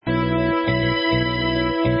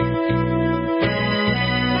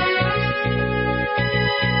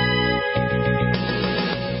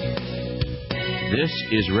This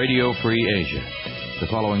is Radio Free Asia. The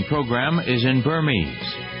following program is in Burmese.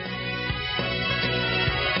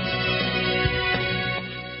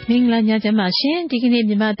 မင်္ဂလာညချမ်းပါရှင်ဒီကနေ့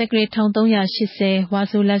မြန်မာတက္ကရာ1380ဝါ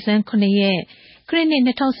ဆိုလဆန်း9ရက်ခရစ်နှစ်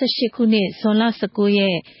2018ခုနှစ်ဇွန်လ19ရ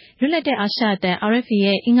က်လွတ်လပ်တဲ့အာရှအသံ RFA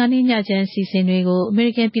ရဲ့အင်္ဂါနေ့ညချမ်းစီစဉ်တွေကိုအမေ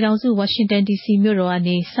ရိကန်ပြည်ထောင်စုဝါရှင်တန် DC မြို့တော်က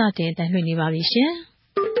နေစတင်တင်လွှင့်နေပါပြီရှင်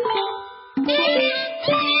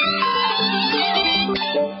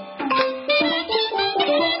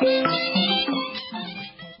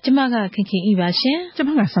ကျမကခင်ခင်ဤပါရှင်ကျမ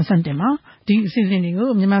ကဆန်းဆန်းတင်ပါဒီအစီအစဉ်တွေကို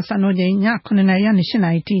မြန်မာစံတော်ချိန်ည9:00နာရီကနေ10:00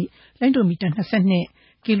နာရီထိလိုင်းဒိုမီတာ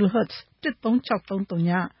22 kHz 13633ည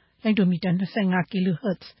လိုင်းဒိုမီတာ25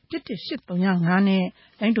 kHz 11835နဲ့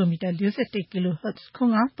လိုင်းဒိုမီတာ41 kHz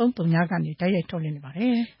 9333ညကနေတိုက်ရိုက်ထုတ်လွှင့်နေပါတ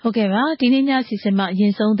ယ်ဟုတ်ကဲ့ပါဒီနေ့ညအစီအစဉ်မှာအရ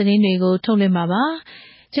င်ဆုံးသတင်းတွေကိုထုတ်လွှင့်ပါပါ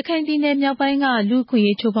ရခိုင်ပြည်နယ်မြောက်ပိုင်းကလူ့အခွင့်အ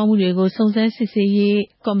ရေးချိုးဖောက်မှုတွေကိုစုံစမ်းစစ်ဆေးရေး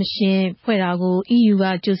ကော်မရှင်ဖွဲ့တာကို EU က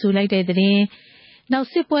ကြိုဆိုလိုက်တဲ့သတင်းနောက်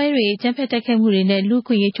စစ်ပွဲတွေအကြမ်းဖက်တိုက်ခိုက်မှုတွေနဲ့လူ့အ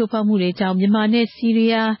ခွင့်အရေးချိုးဖောက်မှုတွေကြောင့်မြန်မာနဲ့ဆီးရီး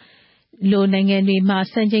ယားလိုနိုင်ငံတွေမှာ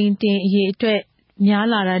စံချိန်တင်အရေးအတွက်များ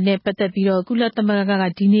လာတာနဲ့ပတ်သက်ပြီးတော့ကုလသမဂ္ဂက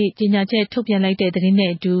ဒီနေ့ကြေညာချက်ထုတ်ပြန်လိုက်တဲ့သတင်း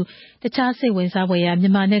နဲ့အတူတခြားစိတ်ဝင်စားဖွယ်ရာမြ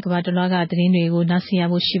န်မာနဲ့ကမ္ဘာတလွှားကသတင်းတွေကိုနားဆင်ရ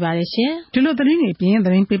ဖို့ရှိပါတယ်ရှင်ဒီလိုသတင်းတွေပြင်သ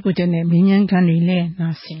တင်းပေးပို့ချက်နဲ့မင်းញ្ញခန်းတွေလည်း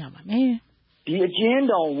နားဆင်ရပါမယ်ဒီအကျဉ်း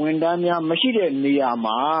တောင်ဝန်ထမ်းများမရှိတဲ့နေရာ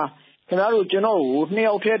မှာခင်ဗျားတို့ကျွန်တော်ကိုနှစ်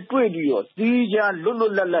ယောက်တည်းတွေ့ပြီးတော့သီးခြားလွတ်လွ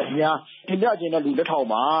တ်လပ်လပ်များတင်ပြခြင်းတဲ့လူလက်ထောက်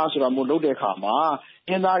ပါဆိုတာမျိုးလုပ်တဲ့အခါမှာ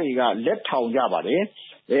ကျင်းသားတွေကလက်ထောင်ကြပါတယ်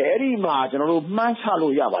အဲ့ဒီမှာကျွန်တော်တို့မှန်းဆ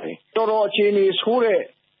လို့ရပါတယ်တော်တော်အခြေအနေဆိုးတဲ့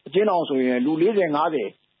အကျဉ်းတောင်ဆိုရင်လူ40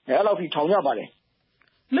 50အဲ့လောက်ထိထောင်ကြပါတယ်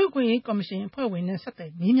လူ့အခွင့်အရေးကော်မရှင်အဖွဲ့ဝင်နဲ့ဆက်သွ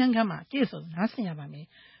ယ်မင်းញ្ញခန်းမှာကျေစုံနားဆင်ရပါမယ်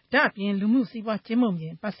ဒါအပြင်လူမှုစီးပွားကျင်းပမြ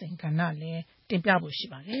င်ပတ်စင်ကဏ္ဍလည်းတင်ပြဖို့ရှိ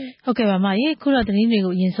ပါတယ်ဟုတ်ကဲ့ပါမရေခုတော့သတင်းတွေ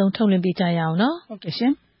ကိုအရင်ဆုံးထုတ်လွှင့်ပေးကြရအောင်နော်ဟုတ်ကဲ့ရှ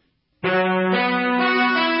င်သတ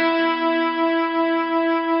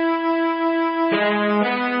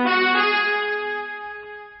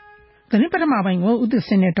င်းပထမပိုင်းကိုဥဒ္ဒစ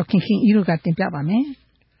င်နဲ့ဒေါက်ခင်ခင်ဤတို့ကတင်ပြပါမယ်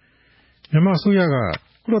မြန်မာအစိုးရက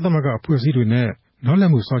ကုလသမဂ္ဂအဖွဲ့အစည်းတွေနဲ့နောက်လ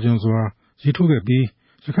က်မှုစာချုပ်စွာရေးထိုးခဲ့ပြီး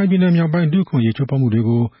ရခိုင်ပြည်နယ်မြောက်ပိုင်းလူ့အခွင့်အရေးချိုးဖောက်မှုတွေ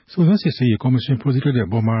ကိုစုံစမ်းစစ်ဆေးရေးကော်မရှင်ဖွဲ့စည်းလိုက်တဲ့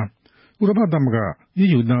အပေါ်မှာဥရောပသမဂ္ဂ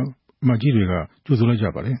EU သားအမတ်ကြီးတွေကကြိုဆိုလိုက်ကြ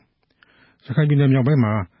ပါတယ်။ရခိုင်ပြည်နယ်မြောက်ပိုင်း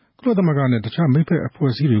မှာကုလသမဂ္ဂနဲ့တခြားမိတ်ဖက်အ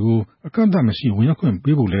ဖွဲ့အစည်းတွေကိုအကန့်အသတ်မရှိဝင်ရောက်ခွင့်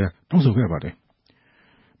ပေးဖို့လည်းတောင်းဆိုခဲ့ပါတယ်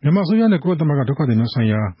။မြန်မာအစိုးရနဲ့ကုလသမဂ္ဂဒုက္ခသည်များဆိုင်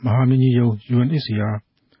ရာမဟာမင်းကြီးရုံး UNHCR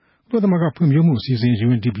ကုလသမဂ္ဂဖွံ့ဖြိုးမှုအစီအစဉ်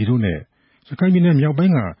UNDP တို့နဲ့ရခိုင်ပြည်နယ်မြောက်ပို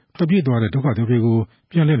င်းကထွက်ပြေးသွားတဲ့ဒုက္ခသည်တွေကို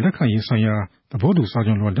ပြန်လည်လက်ခံရေးဆိုင်ရာသဘောတူစာ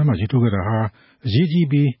ချုပ်လွှာလက်မှတ်ရေးထိုးခဲ့တာဟာအရေးကြီး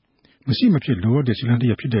ပြီးမရှိမဖြစ်လိုအပ်တဲ့ခြေလှမ်းတစ်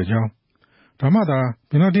ရပ်ဖြစ်တဲ့အကြောင်းဒါမှသာ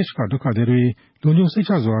ဘင်္ဂလားဒေ့ရှ်ကဒုက္ခသည်တွေလုံခြုံစိတ်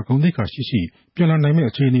ချစွာဂုဏ်သိက္ခာရှိရှိပြန်လာနိုင်မယ့်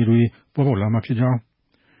အခြေအနေတွေပေါ်ပေါက်လာမှာဖြစ်ကြောင်း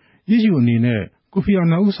EU အနေနဲ့ကိုဖီအာ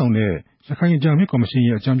နန်ဦးဆောင်တဲ့ရခိုင်အကြံပေးကော်မရှင်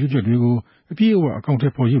ရဲ့အကြံပြုချက်တွေကိုအပြည့်အဝအကောင့်ထဲ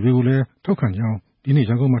ပေါ်ရေးတွေကိုလည်းထောက်ခံကြောင်းဒီနေ့ရ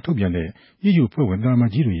န်ကုန်မှာထုတ်ပြန်တဲ့ EU ဖွဲ့ဝင်သားမ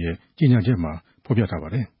ကြီးတွေရဲ့ကြေညာချက်မှာဖော်ပြထားပါ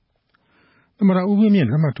တယ်။သမ္မတဦးဝင်းမြင့်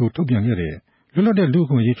လက်မှတ်ထိုးထုတ်ပြန်ခဲ့တဲ့လွတ်လပ်တဲ့လူ့အ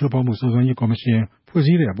ခွင့်အရေးချိုးဖောက်မှုစုံစမ်းရေးကော်မရှင်ဖွဲ့စ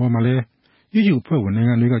ည်းတဲ့အပေါ်မှာလည်း EU ဖွဲ့ဝင်နိုင်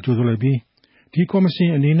ငံတွေကကြိုဆိုလိုက်ပြီးဒီကော်မရှင်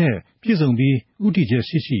အနေနဲ့ပြည်စုံပြီးဥတီချက်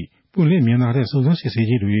ရှိပွင့်လင်းမြင်သာတဲ့စုံစမ်းစစ်ဆေး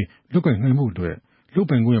ရေးတွေလုပ်ကိုင်နိုင်မှုအတွက်လူ့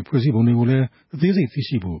ပိုင်ခွင့်ဖွဲ့စည်းပုံတွေကိုလည်းအသေးစိတ်သိ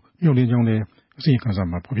ရှိဖို့မျှော်လင့်ကြောင်းလည်းအစီရင်ခံစာ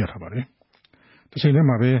မှာဖော်ပြထားပါတယ်။တစ်ချိန်တည်း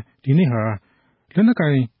မှာပဲဒီနေ့ဟာလက်နက်ကို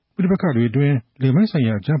င်ပြည်ပခါတွေအတွင်းလေမိုင်းဆိုင်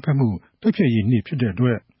ရာအကြမ်းဖက်မှုတိုက်ဖျက်ရေးနေ့ဖြစ်တဲ့အတွ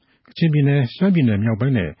က်ကချင်ပြည်နယ်ရှမ်းပြည်နယ်မြောက်ပို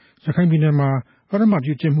င်းနဲ့ရခိုင်ပြည်နယ်မှာအဓမ္မ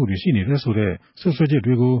ပြုကျင့်မှုတွေရှိနေတဲ့ဆိုတဲ့ဆွဆွဲချက်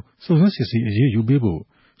တွေကိုစုံစမ်းစစ်ဆေးအရေးယူပေးဖို့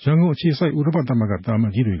ရန်ကုန်အခြေစိုက်ဥရောပသမဂ္ဂတာမ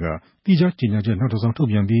န်ကြီးတွေကတိကျကြေညာချက်နောက်တစ်စောင်ထုတ်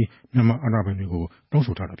ပြန်ပြီးမြန်မာအာဏာပိုင်တွေကိုတောင်း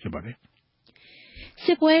ဆိုထားတာဖြစ်ပါတယ်စ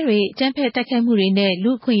စ်ပွဲတွေအကြမ်းဖက်တိုက်ခိုက်မှုတွေနဲ့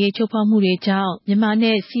လူ့အခွင့်အရေးချိုးဖောက်မှုတွေကြောင့်မြန်မာ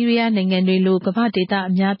နဲ့ဆီးရီးယားနိုင်ငံတွေလိုကမ္ဘာဒေသ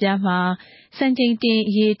အများပြားမှာစံချိန်တင်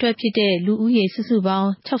အရေးအတွက်ဖြစ်တဲ့လူဦးရေစုစုပေါင်း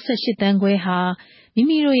68သန်းခွဲဟာမိ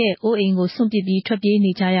မိတို့ရဲ့အိုးအိမ်ကိုစွန့်ပစ်ပြီးထွက်ပြေး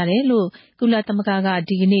နေကြရတယ်လို့ကုလသမဂ္ဂက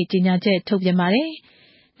ဒီကနေ့ကြေညာချက်ထုတ်ပြန်ပါတယ်။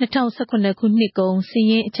2018ခုနှစ်ကုန်စီး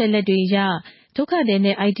ရင်အချက်လက်တွေအရဒုက္ခသည်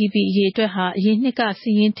နဲ့ IDP အရေးအတွက်ဟာအရင်နှစ်က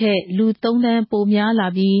စီးရင်ထက်လူ3သန်းပိုများလာ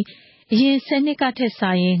ပြီးအရင်10နှစ်ကထက်စာ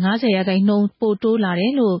ရင်90%ပိုတိုးလာတ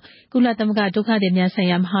ယ်လို့ကုလသမဂ္ဂဒုက္ခသည်များဆိုင်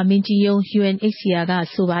ရာမဟာမင်းကြီးရုံး UNHCR က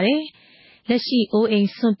ဆိုပါတယ်။လက်ရှိအိုးအိမ်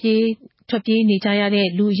စွန့်ပြေးထွက်ပြေးနေကြရတဲ့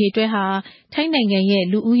လူအရေအတွက်ဟာထိုင်းနိုင်ငံရဲ့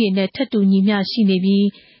လူဦးရေနဲ့ထပ်တူညီမျှရှိနေပြီး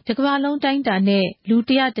တစ်ကမ္ဘာလုံးတိုင်းတာနဲ့လူ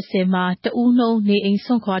110မှာတဦးနှုန်းနေအိမ်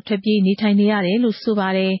စွန့်ခွာထွက်ပြေးနေထိုင်နေရတယ်လို့ဆိုပါ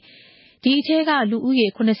တယ်။ဒီအထဲကလူဦးရေ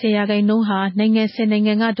80%ဟာနိုင်ငံ10နိုင်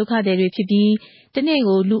ငံကဒုက္ခသည်တွေဖြစ်ပြီးတနေ့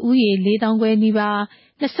ကိုလူဦးရေ4,000 ခွဲနီးပါး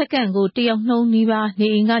20စက္ကန့်ကို1ယောက်နှုန်းနီးပါးနေ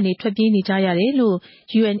အိမ်ကနေထွက်ပြေးနေကြရတယ်လို့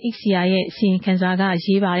UNHCR ရဲ့အစီရင်ခံစာက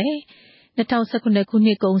ရေးပါတယ်။ 2019 ခုနှ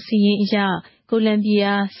စ်ကုန်စီရင်အရကိုလံဘီ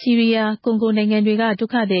ယာ၊ဆီးရီးယား၊ကွန်ဂိုနိုင်ငံတွေကဒု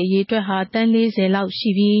က္ခသည်အရေအတွက်ဟာတန်း40လောက်ရှိ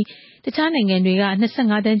ပြီးတခြားနိုင်ငံတွေက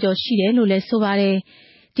25တန်းကျော်ရှိတယ်လို့လည်းဆိုပါတယ်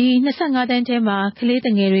။ဒီ25တန်းထဲမှာက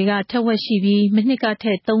လေးငယ်တွေကထက်ဝက်ရှိပြီးမနှစ်ကထ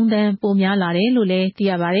က်3တန်းပိုများလာတယ်လို့လည်းသိ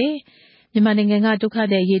ရပါတယ်။မြန်မာနိုင်ငံကဒုက္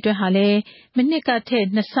ခသည်အရေအတွက်ဟာလည်းမနှစ်ကထက်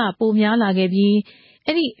2ဆပိုများလာ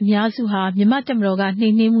ခဲ့ပြီးအဲ့ဒီအများစုဟာမြန်မာတပ်မတော်က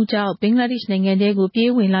နှိမ်နင်းမှုကြောင့်ဘင်္ဂလားဒေ့ရှ်နိုင်ငံထဲ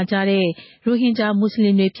ကိုပြေးဝင်လာကြတဲ့ရိုဟင်ဂျာမွတ်စလ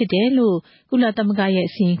င်တွေဖြစ်တယ်လို့ကုလသမဂ္ဂ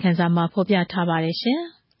ရဲ့အစီရင်ခံစာမှာဖော်ပြထားပါတယ်ရှင်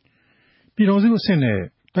။ပြည်တော်စုအဆင့်နဲ့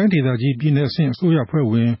တိုင်းဒေသကြီးပြည်내အဆင့်အစိုး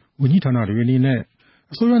ရဖွဲ့ဝင်ဝန်ကြီးဌာနတွေအနေ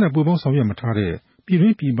နဲ့အစိုးရနဲ့ပူးပေါင်းဆောင်ရွက်မထား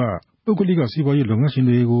တဲ့ပြည်တွင်းပြည်ပပုဂ္ဂလိကစီးပွားရေးလုပ်င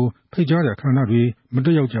န်းရှင်တွေကိုဖိတ်ကြားတဲ့အခမ်းအနားတွေမတ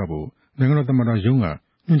က်ရောက်ကြဖို့နိုင်ငံတော်သမ္မတရုံးက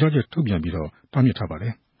ညွှန်ကြားချက်ထုတ်ပြန်ပြီးတားမြစ်ထားပါတ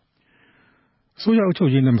ယ်။အစိုးရအုပ်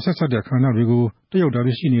ချုပ်ရေးနဲ့မဆက်စပ်တဲ့အခမ်းအနားတွေကိုတက်ရောက်တာ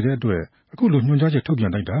တွေရှိနေတဲ့အတွက်အခုလို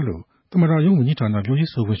ညွှန်ကြားချက်ထုတ်ပြန်လိုက်တာလို့သမ္မတရုံးဝန်ကြီးဌာနပြောရေး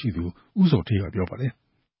ဆိုခွင့်ရှိသူဦးစောဌေးကပြောပါတယ်။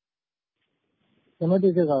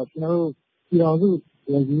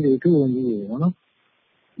ကျွန်တော်တို့ပြည်တော်စုဝန်ကြီးတွေထုဝန်ကြီးတွေပေါ့နော်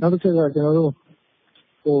။နောက်တစ်ချက်ကကျွန်တော်တို့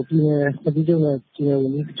ပြည်နယ်အကြီးချုပ်နဲ့ပြည်နယ်ဝ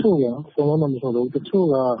န်ကြီးတချို့ပေါ့နော်အကုန်လုံးတော့မဟုတ်ဘူးတ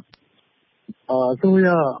ချို့ကအစိုးရ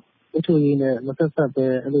အုပ်ချုပ်ရေးနဲ့မဆက်စပ်ပဲ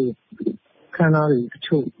အဲ့လိုခန်းသားတွေ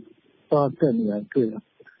တချို့သွားတက်နေတာတွေ့တယ်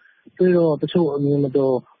။တွေ့တော့တချို့အမြင်မ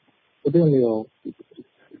တော်မတင်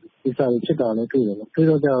လျော်ဒီစားဖြစ်တာလည်းတွေ့တယ်ပေါ့။တွေ့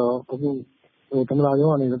တော့ကြတော့အခုသမ္မတ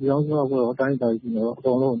ရုံးကနေပြောင်းဆိုတော့အတိုင်းအတာကြီးတော့အ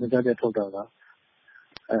ကုန်လုံးညွှန်ကြားချက်ထုတ်တာက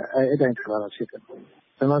အဲ့တိုင်းထားတာဖြစ်တယ်။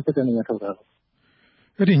ဇွန်လ17ရက်နေ့ကထုတ်တာ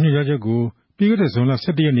။အဲ့ဒီညွှန်ကြားချက်ကိုပြီးခဲ့တဲ့ဇွန်လ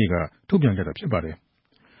17ရက်နေ့ကထုတ်ပြန်ခဲ့တာဖြစ်ပါတယ်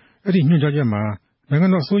။အဲ့ဒီညွှန်ကြားချက်မှာနိုင်ငံ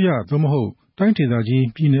တော်အစိုးရသို့မဟုတ်တိုင်းဒေသကြီး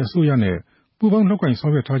ပြည်내အစိုးရနဲ့ပူးပေါင်းလုပ်ကိုင်ဆော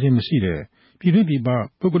င်ရွက်ထားခြင်းမရှိတဲ့ပြည်တွင်းပြည်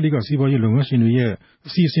ပပုဂ္ဂလိကစီးပွားရေးလုပ်ငန်းရှင်တွေရဲ့အ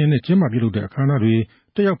စီအစဉ်နဲ့ကျင်းပပြုလုပ်တဲ့အခမ်းအနား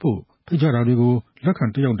တွေတက်ရောက်ဖို့ဖိတ်ကြားတာတွေကိုလက်ခံ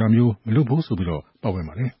တက်ရောက်တာမျိုးမလုပ်ဖို့ဆိုပြီးပါဝင်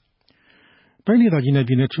ပါတယ်။တိုင်းဒေသကြီးနဲ့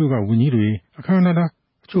ပြည်내ချို့ကဝန်ကြီးတွေအခမ်းအ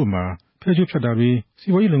နားအချို့မှာဖဲချိုးဖြတ်တာတွေ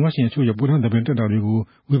စီးပွားရေးလုပ်ငန်းရှင်အချို့ရဲ့ပူးထမ်းသဘင်တက်တာတွေ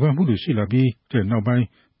ကိုဝေဖန်မှုတွေရှိလာပြီးတဲ့နောက်ပို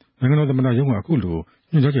င်းနိုင်ငံတော်သမ္မတရုံးကအခုလို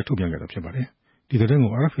ညွှန်ကြားချက်ထုတ်ပြန်ခဲ့တာဖြစ်ပါတယ်။ဒီသတ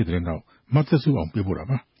င်းကို RFA သတင်းတောက်မသက်စုအောင်ပေးပို့တာ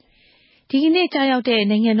ပါ။ဒီကနေ့ကြာရောက်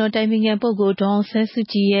တဲ့နိုင်ငံတော်တိုင်ပင်ခံပုဂ္ဂိုလ်ဒေါ်အောင်ဆန်းစု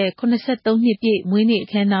ကြည်ရဲ့83နှစ်ပြည့်မွေးနေ့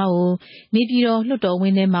အခမ်းအနားကိုနေပြည်တော်လွှတ်တော်ဝ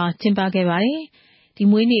င်းထဲမှာကျင်းပခဲ့ပါတယ်။ဒီ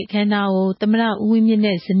မွေးနေ့အခမ်းအနားကိုသမ္မတဦးဝင်းမြ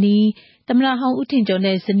င့်နဲ့ဇနီးသမ္မတဟောင်းဦးထင်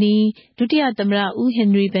ကျော်နဲ့ဇနီးဒုတိယသမ္မတဦး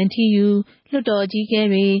ဟင်နရီဗန်ထီယူလွှတ်တော်အကြီးအကဲ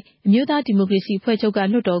တွေအမျိုးသားဒီမိုကရေစီအဖွဲ့ချုပ်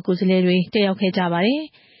ကလွှတ်တော်ကိုယ်စားလှယ်တွေတက်ရောက်ခဲ့ကြပါတယ်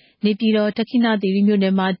။နေပြည်တော်ဒက္ခိဏသီရိမြို့န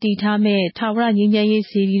ယ်မှာတည်ထားမဲ့ထာဝရငြိမ်းချမ်းရေး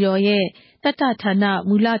စေတီတော်ရဲ့တတ္တဌာန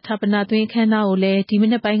မူလဌာပနာသွင်းအခမ်းအနားကိုလည်းဒီမ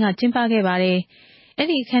နက်ပိုင်းကကျင်းပခဲ့ပါတယ်။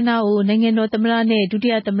အဲ့ဒီအခမ်းအနားကိုနိုင်ငံတော်သမ္မတနဲ့ဒုတိ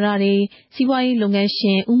ယသမ္မတတွေစီးပွားရေးလုပ်င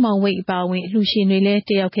န်းရှင်ဦးမောင်ဝိတ်အပါအဝင်အလှူရှင်တွေလည်း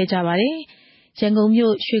တက်ရောက်ခဲ့ကြပါတယ်။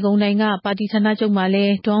ရန်ကုန်မြို့ရွှေဂုံတိုင်ကပါတီဌာနချုပ်မှာ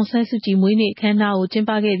လည်းဒေါ်အောင်ဆန်းစုကြည်မွေးနေ့အခမ်းအနားကိုကျ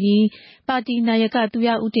င်းပခဲ့ပြီးပါတီနာယကသူရ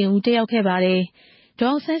ဦးတင်ဦးတက်ရောက်ခဲ့ပါတယ်။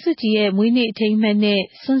ဒေါ်အောင်ဆန်းစုကြည်ရဲ့မွေးနေ့အထိမ်းအမှတ်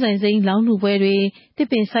နဲ့စွန့်ဆိုင်စိမ်းလောင်းလှူပွဲတွေတစ်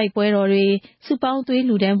ပင်စိုက်ပွဲတော်တွေစုပေါင်းသွေး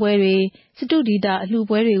လှူဒန်းပွဲတွေစတုဒီတာအလှူ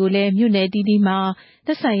ပွဲတွေကိုလည်းမြို့နယ်တီးတီးမှာ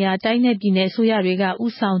သက်ဆိုင်ရာတိုင်းနဲ့ပြည်내အစိုးရတွေက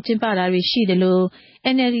ဥဆောင်ကျင်းပတာတွေရှိတယ်လို့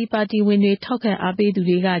NLD ပါတီဝင်တွေထောက်ခံအား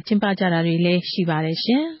ပေးသူတွေကကျင်းပကြတာတွေလည်းရှိပါတယ်ရှ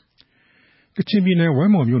င်။ကချင်ပြည်နယ်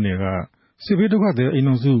ဝိုင်းမော်မြို့နယ်ကစစ်ဘေးဒုက္ခ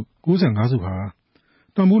သည်အိမ်တော်စု95စုဟာ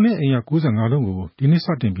တန်ဖိုးနဲ့အိမ်ယာ95လုံးကိုဒီနေ့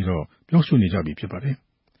စတင်ပြီးပြောင်းရွှေ့နေကြပြီဖြစ်ပါတယ်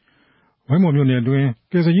။ဝိုင်းမော်မြို့နယ်အတွင်း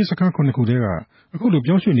ကယ်ဆယ်ရေးစခန်း9ခုထဲကအခု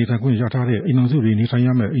လိုပြောင်းရွှေ့နေထိုင်ခွင့်ရထားတဲ့အိမ်တော်စုတွေနေထိုင်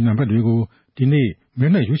ရမယ့်အိမ်နံပါတ်တွေကိုဒီနေ့မဲ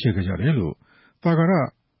နဲ့ရွေးချယ်ခဲ့ကြတယ်လို့သာကာရ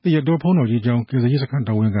တရတော်ဖုံးတော်ကြီးကျောင်းကယ်ဆယ်ရေးစခ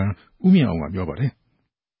န်းတာဝန်ခံဦးမြင့်အောင်ကပြောပါတယ်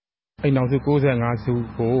အိမ်တော်စု95စု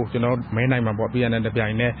ကိုကျွန်တော်မဲနိုင်မှာပေါ့ပြည်နယ်တပြို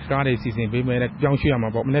င်နဲ့ကားတွေစီစဉ်ပေးမယ်နဲ့ပြောင်းရွှေ့ရ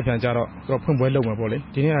မှာပေါ့မနေ့ပြန်ကြတော့ဖွင့်ပွဲလုပ်မှာပေါ့လေ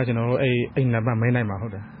ဒီနေ့ကကျွန်တော်တို့အိမ်နံပါတ်မဲနိုင်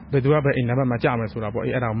မှာဟုတ်တယ်ဘယ်သူကပဲအိမ်နံပါတ်မှာကြာမယ်ဆိုတာပေါ့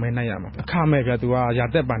အဲ့ဒါကိုမဲနိုင်ရမှာအခမဲ့ပြသူ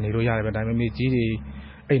ကရာသက်ပန်နေလို့ရတယ်ပဲဒါပေမဲ့မြေကြီးတွေ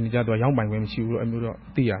အိမ်ကြတော့ရောင်းပိုင်ခွင့်မရှိဘူးလို့အ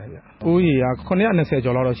မျိုးတော့သိရတယ်ဗျ။ကိုကြီးက920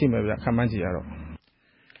ကျော်လောက်တော့ရှိမယ်ဗျခန့်မှန်းကြည့်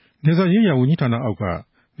ရတော့နေဆက်ရေးရာဝန်ကြီးဌာနအောက်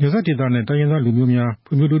ကနေဆက်ဒေသနဲ့တိုင်းရင်းသားလူမျိုးများ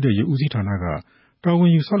ဖွံ့ဖြိုးတိုးတက်ရေးဦးစီးဌာနကတာ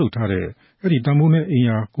ဝန်ယူဆောက်လုပ်ထားတဲ့အဲ့ဒီတန်ဖိုး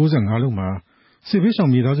နဲ့အိမ်ယာ95လုံးမှာစစ်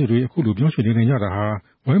ဘေးရှောင်မိသားစုတွေအခုလိုပြောင်း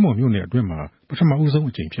ရွှေ့နေကြတာဟာဝိုင်းမော်မြို့နယ်အတွင်းမှာပထ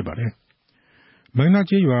မဦးဆုံးအကြိမ်ဖြစ်ပါတယ်။မိုင်းနာ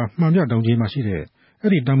ကျေးရွာမှန်ပြတောင်ကြီးမှာရှိ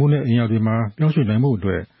တဲ့အဲ့ဒီတန်ဖိုးနဲ့အိမ်ယာတွေမှာပြောင်းရွှေ့နိုင်မှု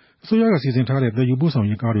အတွက်အစိုးရကစီစဉ်ထားတဲ့တည်ယူပို့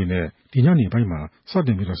ဆောင်ရေးကားတွေနဲ့ဒီညနေပိုင်းမှာစ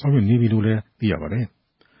တင်ပြီးဆောင်ရွက်နေပြီလို့လည်းသိရပါတယ်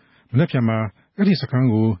။မနေ့ပြန်မှာအဲ့ဒီစခ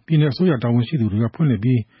န်းကိုပြည်내အစိုးရတာဝန်ရှိသူတွေကဖွ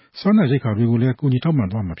င့်လှစ်ပြီးစားနပ်ရိက္ခာတွေကိုလည်းကူညီထောက်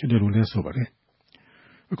ပံ့သွားမှာဖြစ်တယ်လို့လည်းဆိုပါတယ်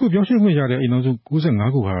။အခုပြောင်းရွှေ့ခွင့်ရတဲ့အိမ်တော်စု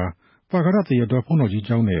95ခုဟာပါကာရတ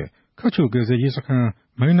ရတော်ဖုံးတော်ကြီးကျောင်းနဲ့ခတ်ချိုကယ်ဆယ်ရေးစခန်း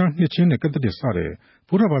မိုင်းနာနှစ်ချင်းနဲ့ကက်သတစ်စ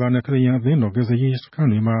တဲ့ဗုဒ္ဓဘာသာနဲ့ခရစ်ယာန်အသင်းတော်ကယ်ဆယ်ရေးစခန်း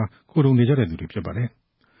တွေမှာခိုလုံနေကြတဲ့သူတွေဖြစ်ပါတယ်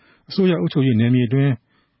။အစိုးရအုပ်ချုပ်ရေးနယ်မြေအတွင်း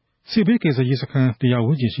စစ်ဘေးကယ်ဆယ်ရေးစခန်း100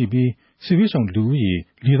ဝန်းကျင်ရှိပြီးစစ်ဘေးရှောင်လူဦးရေ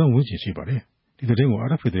4000ဝန်းကျင်ရှိပါတယ်။ဒီသတင်းကို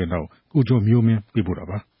RFAသတင်းတောက်ကိုကျော်မျိုးမင်းပေးပို့တာ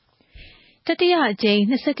ပါ တတိယအကြိမ်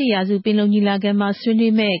21ရာစုပင်လုံညီလာခံ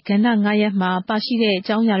မှာဆွေးနွေးမဲ့ကဏ္ဍ9ရပ်မှာပါရှိတဲ့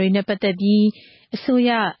အကြောင်းအရာတွေနဲ့ပတ်သက်ပြီးအစိုး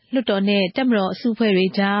ရလွှတ်တော်နဲ့တပ်မတော်အစုအဖွဲ့တွေ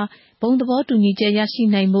ကြားဘုံသဘောတူညီချက်ရ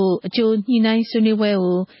ရှိနိုင်ဖို့အကျိုးညှိနှိုင်းဆွေးနွေး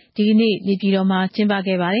ပွဲကိုဒီကနေ့နေပြည်တော်မှာကျင်း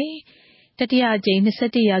ပခဲ့ပါတယ်။တတိယအကြိမ်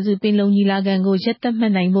21ရာစုပင်လုံညီလာခံကိုရက်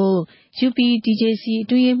သတ်မှတ်နိုင်ဖို့ UPDJC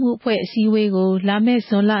အတွင်းရေးမှူးအဖွဲ့အစည်းအဝေးကိုလာမယ့်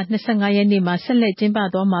ဇွန်လ25ရက်နေ့မှာဆက်လက်ကျင်း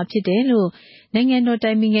ပသွားမှာဖြစ်တယ်လို့နိုင်ငံတော်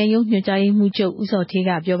တိုင်ပင်ခံရုံးညွှန်ကြားရေးမှူးချုပ်ဦးစောဌေးက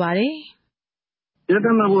ပြောပါတယ်။ရက်သ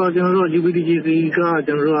တ်မှတ်ဖို့ကျွန်တော်တို့ UPDJC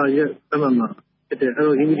ကကျွန်တော်တို့ရက်သတ်မှတ်မှာဖြစ်တယ်။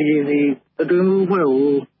အဲ့တော့ UPDJC အတွင်းရေးမှူးအဖွဲ့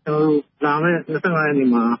ကိုကျွန်တော်တို့လာမယ့်25ရက်နေ့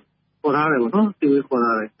မှာခေါ်ထားတယ်ပေါ့နော်။ဒီ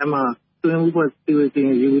ဝေးခေါ်ထားတယ်။အဲ့မှာအတွင်းရေးမှူးအဖွဲ့ဒီဝေးချင်း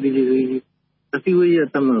UPDJC အစည်းအဝေးရက်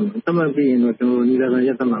သတ်မှတ်ပြီးရင်တော့ကျွန်တော်တို့ညီလာခံရ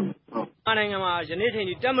က်သတ်မှတ်မှာ။ဟုတ်။နိုင်ငံမှာယနေ့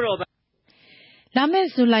ချိန်ဒီတက်မတော်လာမ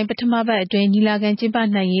ယ့်ဇူလိုင်ပထမပတ်အတွင်းညီလာခံကျင်းပ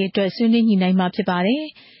နိုင်ရေးအတွက်ဆွေးနွေးညှိနှိုင်းမှာဖြစ်ပါတယ်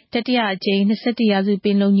။တတိယအကြိမ်21ရာစု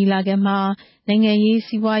ပင်လုံညီလာခံမှာနိုင်ငံ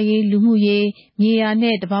ရေးစီးပွားရေးလူမှုရေးမြေယာ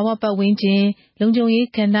နဲ့တဘာဝပတ်ဝန်းကျင်လုံခြုံရေး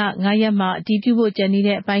ကဏ္ဍ9ရပ်မှာအတည်ပြုဖို့ကြံနေ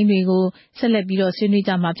တဲ့အပိုင်းတွေကိုဆက်လက်ပြီးတော့ဆွေးနွေး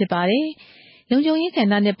ကြမှာဖြစ်ပါတယ်။လုံခြုံရေး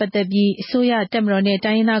ကဏ္ဍနဲ့ပတ်သက်ပြီးအစိုးရတပ်မတော်နဲ့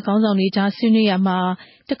တိုင်းရင်းသားခေါင်းဆောင်တွေကြားဆွေးနွေးရ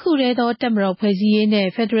မှာတခုတည်းသောတပ်မတော်ဖွဲ့စည်းရေး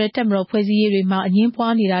နဲ့ဖက်ဒရယ်တပ်မတော်ဖွဲ့စည်းရေးတွေမှာအငြ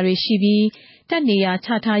င်းပွားနေတာတွေရှိပြီးတပ်နေရာချ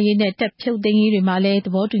ထားရေးနဲ့တပ်ဖြုတ်သိမ်းရေးတွေမှာလည်းသ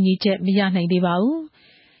ဘောတူညီချက်မရနိုင်သေးပါဘူး။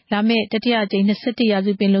လာမယ့်တတိယအကြိမ်21ရာ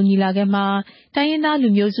စုပင်လုံညီလာခံမှာတိုင်းရင်းသားလူ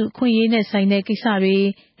မျိုးစုအခွင့်အရေးနဲ့ဆိုင်တဲ့ကိစ္စတွေ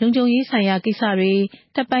လုံခြုံရေးဆိုင်ရာကိစ္စ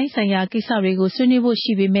တွေတပ်ပိုင်းဆိုင်ရာကိစ္စတွေကိုဆွေးနွေးဖို့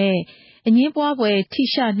ရှိပေမဲ့အငြင်းပွား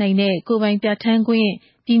ပွဲထိရှနိုင်တဲ့ကိုယ်ပိုင်ပြဋ္ဌာန်းခွ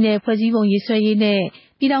င့်ပြည်내ဖွဲ့စည်းပုံရေးဆွဲရေး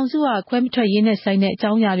နဲ့ပြည်ထောင်စုကခွဲမထွက်ရေးနဲ့ဆိုင်တဲ့အကြော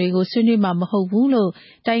င်းအရာတွေကိုဆွေးနွေးမှာမဟုတ်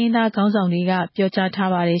ဘူးလို့တိုင်းရင်းသားခေါင်းဆောင်တွေကပြောကြားထား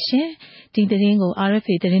ပါတယ်ရှင်။ဒီသတင်းကို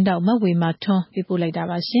RFA သတင်းတောက်မဝေမာထွန်းပေးပို့လိုက်တာ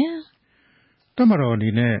ပါရှင်။တပ်မတော်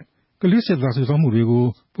အနေနဲ့ကလေးစစ်သားစုဆောင်းမှုတွေ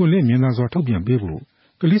ကိုပွင့်လင်းမြင်သာစွာထုတ်ပြန်ပေးဖို့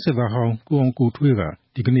ကလေးစစ်သားဟောင်းကိုအောင်ကိုထွေးက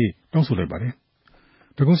ဒီကနေ့တောင်းဆိုလိုက်ပါတယ်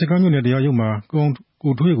။ဒဂုံစကားမြို့နယ်တရားရုံးမှာကို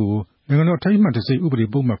အောင်ကိုထွေးကိုနိုင်ငံတော်ထိုင်းမှတ်တစိဥ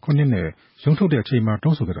ပဒေပုံမှန်9နဲ့ရုံးထုတ်တဲ့အချိန်မှာတော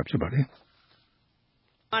င်းဆိုခဲ့တာဖြစ်ပါတယ်။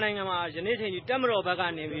နိုင်ငံမှာယနေ့ချိန်ဒီတက်မတော်ဘက်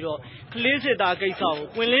ကနေပြီးတော့ကလေးစစ်သားကိစ္စ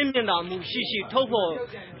ကိုပွင့်လင်းမြင်သာမှုရှိထုတ်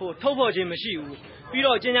ဖော်ခြင်းမရှိဘူးပြီး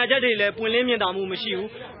တော့ကြေညာချက်တွေလည်းပွင့်လင်းမြင်သာမှုမရှိ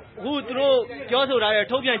ဘူးအခုသူတို့ပြောဆိုထား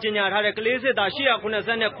တဲ့ထုတ်ပြန်ကြေညာထားတဲ့ကလေးစစ်သား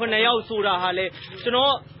889ယောက်ဆိုတာဟာလေ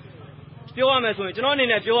ကျွန်တော်အနေ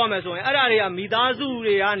နဲ့ပြောရမယ်ဆိုရင်အဲ့ဒါတွေကမိ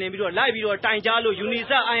သားစုတွေကနေပြီးတော့လိုက်ပြီးတော့တိုင်ကြားလို့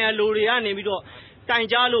UNICEF ILO တွေကနေပြီးတော့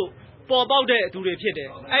တိုင်ကြားလို့ပေါ်ပေါက်တဲ့သူတွေဖြစ်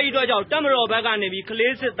တယ်အဲ့ဒီအတွက်ကြောင့်တက်မတော်ဘက်ကနေပြီး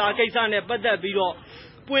ကလေးစစ်သားကိစ္စနဲ့ပတ်သက်ပြီးတော့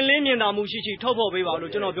ပွင့်လင်းမြင်သာမှုရှိထုတ်ဖော်ပေးပါလို့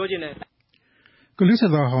ကျွန်တော်ပြောချင်တယ်။ကလေး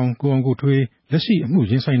စစ်သားဟောင်းကိုအောင်ကိုထွေးလက်ရှိအ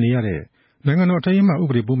မှုရင်ဆိုင်နေရတဲ့နိုင်ငံတော်ထိုင်းမှ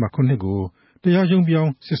ဥပဒေပုံမှန်9ကိုတ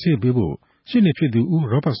ရားရုံးပြောင်းစစ်ဆေး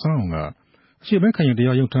ပေးဖို့ရှေ့နေဖြစ်သူဦးရောဘတ်ဆန်းအောင်ကအရှေ့ပိုင်းခရိုင်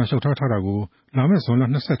တရားရုံးထံလျှောက်ထားတာကိုလာမယ့်ဇွန်လ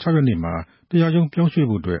26ရက်နေ့မှာတရားရုံးပြောင်း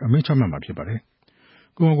ရွှေ့ဖို့အတွက်အမိန့်ချမှတ်မှာဖြစ်ပါတယ်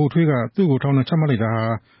။ကိုအောင်ကိုထွေးကသူ့ကိုထောင်ဒဏ်ချမှတ်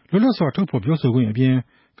လိုက်တာဟာလွတ်လပ်စွာထုတ်ဖော်ပြောဆိုခွင့်အပြင်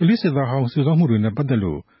ကလေးစစ်သားဟောင်းစုဆောင်းမှုတွေနဲ့ပတ်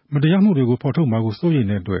သက်လို့မတရားမှုတွေကိုဖော်ထုတ်မှာ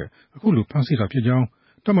ကိုစိုးရိမ်တဲ့အတွက်အခုလိုဖမ်းဆီးတာဖြစ်ကြော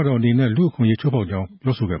င်းတပ်မတော်အနေနဲ့လူ့အခွင့်အရေးချိုးဖောက်ကြော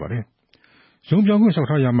င်းပြောဆိုခဲ့ပါတယ်။ရုံးပြောင်းခွင့်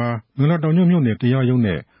လျှောက်ထားရာမှာမင်္ဂလာတောင်ညွန့်မြို့နယ်တရားရုံး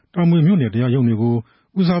နဲ့တောင်မွေမြို့နယ်တရားရုံးတွေ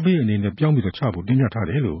ကိုဦးစားပေးအနေနဲ့ပြောင်းပြီးချဖို့တင်ပြထား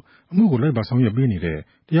တယ်လို့အမှုကိုလိုက်ပါဆောင်ရွက်ပေးနေတဲ့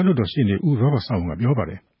တရားလွှတ်တော်ရှေ့နေဦးရောဘတ်ဆန်းအောင်ကပြောပါတ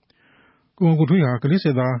ယ်။ကိုအောင်ကိုထွေးဟာကလေးစ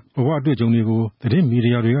စ်သားဘဝအတွေ့အကြုံတွေကိုသတင်းမီဒီ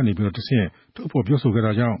ယာတွေကနေတဆင့်ထုတ်ဖော်ပြောဆို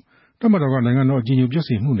ခဲ့တာကြောင့်တပ်မတော်ကနိုင်ငံတော်အကြီးအကျယ်ပျက်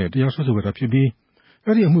စီးမှုနဲ့တရားစွဲဆိုခဲ့တာဖြစ်ပြီး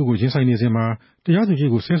အဲ့ဒီအမှုကိုရင်ဆိုင်နေစဉ်မှာတရားသူကြီး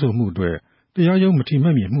ကိုဆဲဆိုမှုအတွက်တရားရုံး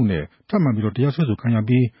မထီမဲ့မြင်မှုနဲ့ထပ်မံပြီးတရားစွဲဆိုခံရ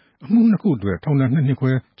ပြီးအမှု2ခုအတွက်ထောင်ဒဏ်2နှစ်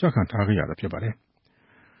ခွဲကျခံထားခဲ့ရတာဖြစ်ပါတယ်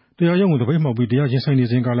။တရားရုံးကိုတပိတ်မှောက်ပြီးတရားရင်ဆိုင်နေ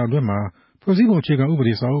စဉ်ကာလအတွင်းမှာဖွဲ့စည်းပုံအခြေခံဥပ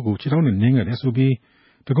ဒေစာအုပ်ကိုခြေထောက်နဲ့နင်းခဲ့တယ်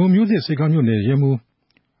ဆိုပြီးဒဂုံမျိုးစစ်စေကားမြို့နယ်ရဲ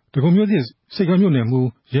မှုဒဂုံမျိုးစစ်စေကားမြို့နယ်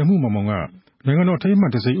မှုရဲမှုမောင်ကနိုင်ငံတော်ထိန်းမှ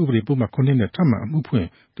တ်တစိဥပဒေပုံမှန်9နဲ့ထပ်မံအမှုဖွ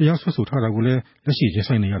င့်တရားစွဲဆိုထားတာကိုလည်းလက်ရှိရင်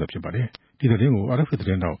ဆိုင်နေရတာဖြစ်ပါတယ်။ဒီသတင်းကို RFA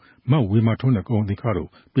သတင်းတောက်မဝေမာထွန်းနဲ့ကို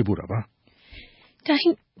အောင်သီခါတို့ပေးပို့တာပါ။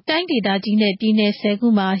တိုင်းဒေသကြီးနဲ့ပြည်내10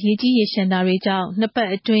ခုမှာရေကြီးရေရှမ်းတာတွေကြောင့်နှစ်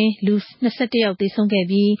ပတ်အတွင်းလူ21ယောက်သေဆုံးခဲ့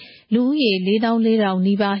ပြီးလူဦးရေ44,000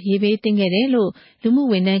နီးပါးရေဘေးသင့်ခဲ့တယ်လို့လူမှု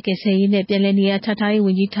ဝန်ထမ်းကယ်ဆယ်ရေးနဲ့ပြည်내နေရာချထားရေး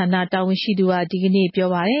ဝန်ကြီးဌာနတာဝန်ရှိသူကဒီက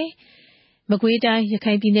နေ့ပြောပါတယ်။မကွေးတိုင်းရ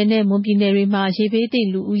ခိုင်ပြည်နယ်နဲ့မွန်ပြည်နယ်တွေမှာရေဘေးသ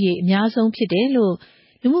င့်လူဦးရေအများဆုံးဖြစ်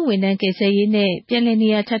တယ်လို့လူမှုဝန်ထမ်းကယ်ဆယ်ရေးနဲ့ပြည်내နေ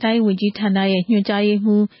ရာချထားရေးဝန်ကြီးဌာနရဲ့ညွှန်ကြား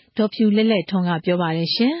ရေးမှူးဒေါ်ဖြူလက်လက်ထွန်းကပြောပါ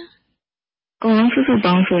တယ်ရှင်။ကုန်လုံးစုစု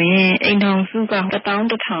ပေါင်းဆိုရင်အိမ်ထောင်စုက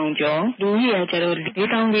11,000ကျော်လူကြီးရကျတော့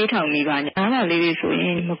44,000နီးပါးညာအားပါလေးတွေဆို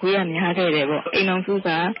ရင်မကွေးကများခဲ့တယ်ပေါ့အိမ်ထောင်စုက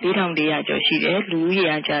4,400ကျော်ရှိ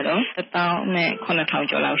တယ်လူကြီးရကျတော့1,900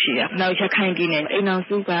ကျော်လောက်ရှိတယ်နောက်ရခိုင်ပြည်နယ်အိမ်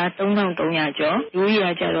ထောင်စုက3,300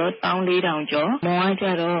ကျော်လူကြီးရကျတော့14,000ကျော်မွန်ကကျ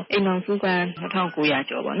တော့အိမ်ထောင်စုက2,900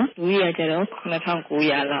ကျော်ပေါ့နော်လူကြီးရကျတော့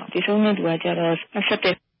9,900လောက်ဒီဆုံးတဲ့သူကကျတော့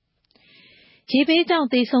21 ရေဘေးကြောင့်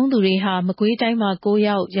သေဆုံးသူတွေဟာမကွေးတိုင်းမှာ9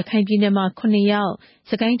ယောက်ရခိုင်ပြည်နယ်မှာ9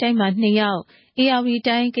ယောက်စကိုင်းတိုင်းမှာ2ယောက်ဧရာ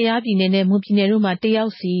ဝတီတိုင်းကယားပြည်နယ်နဲ့မွန်ပြည်နယ်တို့မှာ1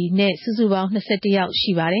ယောက်စီနဲ့စုစုပေါင်း21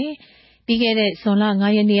ယောက်ရှိပါတယ်ပြီးခဲ့တဲ့ဇွန်လ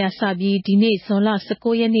9ရက်နေ့ကစပြီးဒီနေ့ဇွန်လ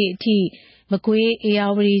19ရက်နေ့အထိမကွေး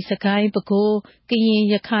ဧရာဝတီစကိုင်းပဲခူးကရင်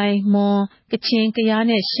ရခိုင်မွန်ကချင်က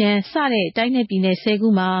ယားနဲ့ရှမ်းစတဲ့တိုင်းနယ်ပြည်နယ်10ခု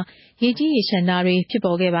မှာရေကြီးရေရှမ်းတာ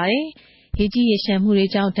တွေဖြစ်ပေါ်ခဲ့ပါတယ်ရေကြီးရေရှမ်းမှုတွေ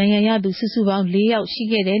ကြောင့်ဒဏ်ရာရသူစုစုပေါင်း4ယောက်ရှိ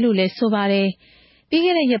ခဲ့တယ်လို့လည်းဆိုပါတယ်ပြီး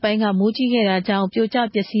ခဲ့တဲ့ရက်ပိုင်းကမိုးကြီးခဲ့တာကြောင့်ပြိုကျ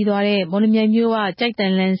ပျက်စီးသွားတဲ့မော်လမြိုင်မြို့ကကြိုက်တ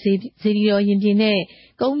န်လန်စေတီတော်ရင်ပြင်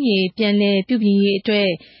နဲ့ကုန်းမြေပြန်လည်ပြုပြင်ရေး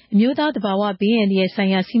အတွက်အမျိုးသားတဘာဝဘေးအန္တရာယ်ဆိုင်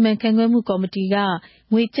ရာစီမံခန့်ခွဲမှုကော်မတီက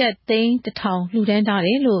ငွေကျပ်သိန်း1000လှူဒန်းထား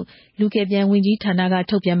တယ်လို့လူကယ်ပြန်ဝန်ကြီးဌာန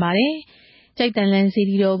ကထုတ်ပြန်ပါတယ်။ကြိုက်တန်လန်စေ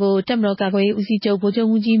တီတော်ကိုတပ်မတော်ကာကွယ်ရေးဦးစီးချုပ်ဗိုလ်ချုပ်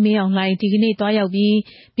မှူးကြီးမင်းအောင်လှိုင်ဒီကနေ့တွားရောက်ပြီး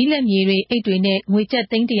ဘိလက်မြေတွေအိတ်တွေနဲ့ငွေကျပ်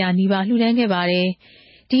သိန်း100နီးပါးလှူဒန်းခဲ့ပါတယ်။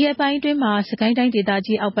ဒီရက်ပိုင်းအတွင်းမှာစကိုင်းတိုင်းဒေသ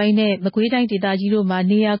ကြီးအောက်ပိုင်းနဲ့မကွေးတိုင်းဒေသကြီးတို့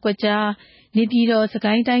မှာနေရာကွက်ကြားနေပြည်တော်စ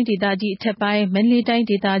ကိုင်းတိုင်းဒေသကြီးအထက်ပိုင်းမန္တလေးတိုင်း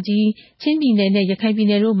ဒေသကြီးချင်းပြည်နယ်နဲ့ရခိုင်ပြည်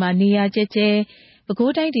နယ်တို့မှာနေရာကျဲကျဲပဲ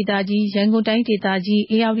ခူးတိုင်းဒေသကြီးရန်ကုန်တိုင်းဒေသကြီး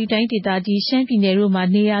ဧရာဝတီတိုင်းဒေသကြီးရှမ်းပြည်နယ်တို့မှာ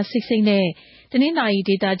နေရာစိတ်စိတ်နဲ့တနင်္သာရီ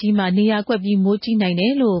ဒေသကြီးမှာနေရာကွက်ပြီးမိုးကြီးနိုင်တ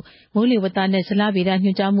ယ်လို့မိုးလေဝသနဲ့ဇလဗေဒ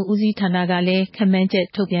ညွှန်ကြားမှုဦးစီးဌာနကလည်းခန့်မှန်းချက်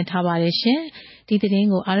ထုတ်ပြန်ထားပါတယ်ရှင်ဒီသတ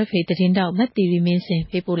င်းကို RFA သတင်းတောက်မတ်တီရီမင်းစင်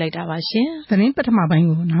ပေးပို့လိုက်တာပါရှင်သတင်းပထမပိုင်း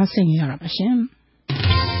ကိုနားဆင်ရတာပါရှင်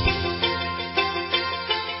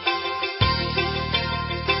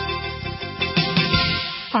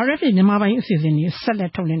RFA မြန်မာပိုင်းအစီအစဉ်တွေဆက်လ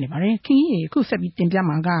က်ထုတ်လွှင့်နေပါတယ်။ခင်ကြီးအခုဆက်ပြီးတင်ပြ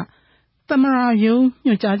မှာကသမရာ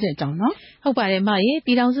ယုံညွှန်ကြားချက်အကြောင်းနော်။ဟုတ်ပါတယ်မရေပြ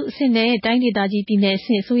ည်ထောင်စုအဆင့်နဲ့တိုင်းဒေသကြီးပြည်နယ်အ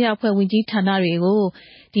ဆင့်အစိုးရအဖွဲ့ဝင်ကြီးဌာနတွေ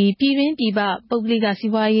ကိုဒီပြည်တွင်းပြည်ပပုဂ္ဂလိ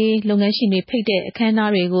ကစီးပွားရေးလုပ်ငန်းရှင်တွေဖိတ်တဲ့အခမ်း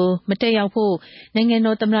အနားတွေကိုမတက်ရောက်ဖို့နိုင်ငံ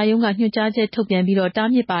တော်သမရာယုံကညွှန်ကြားချက်ထုတ်ပြန်ပြီးတော့တား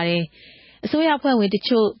မြစ်ပါတယ်။အစိုးရအဖွဲ့ဝင်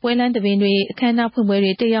တချို့ပွဲလန်းသဘင်တွေအခမ်းအနားဖွင့်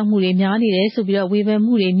ပွဲတွေတက်ရောက်မှုတွေများနေတယ်ဆိုပြီးတော့ဝေ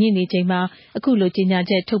ဖန်မှုတွေမြင့်နေချိန်မှာအခုလို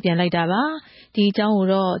ကြေညာချက်ထုတ်ပြန်လိုက်တာပါဒီအကြောင်း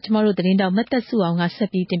ကိုတော့ကျမတို့သတင်းတောက်မတ်သက်စုအောင်က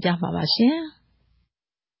ဆက်ပြီးတင်ပြ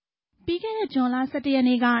မှာပါရှင်ပြီးခဲ့တဲ့ဇွန်လ17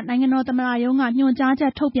ရက်နေ့ကနိုင်ငံတော်သမ္မတရုံးက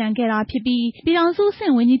ညွှန်ကြားချက်ထုတ်ပြန်ခဲ့တာဖြစ်ပြီးပြည်ထောင်စုအ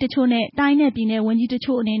ဆင့်ဝန်ကြီးတချို့နဲ့တိုင်းနယ်ပြည်နယ်ဝန်ကြီးတ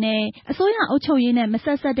ချို့အနေနဲ့အစိုးရအုပ်ချုပ်ရေးနဲ့မဆ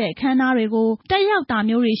က်စပ်တဲ့အခမ်းအနားတွေကိုတက်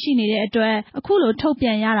ရောက်တာမျိုးတွေရှိနေတဲ့အတွက်အခုလိုထုတ်ပြ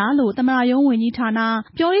န်ရတာလို့သမ္မတရုံးဝန်ကြီးဌာန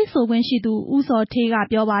ပြောရေးဆိုခွင့်ရှိသူဦးစောဌေး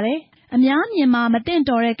ကပြောပါတယ်အများမြင်မှာမတင်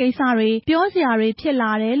တော်တဲ့ကိစ္စတွေပြောစရာ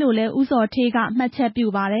တွေဖြစ်လာတယ်လို့လည်းဦးစောဌေးကမှတ်ချက်ပြု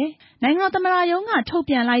ပါတယ်။နိုင်ငံတော်သမ္မတရုံး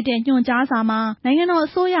ကထုတ်ပြန်လိုက်တဲ့ညွှန်ကြားစာမှာနိုင်ငံတော်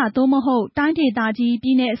အစိုးရသို့မဟုတ်တိုင်းဒေသကြီးပြ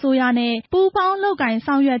ည်နယ်အစိုးရနဲ့ပူးပေါင်းလုပ်ကိုင်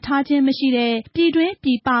ဆောင်ရွက်ထားခြင်းမရှိတဲ့ပြည်တွ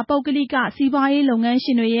င်းပြည်ပပုဂ္ဂလိကစီးပွားရေးလုပ်ငန်းရှ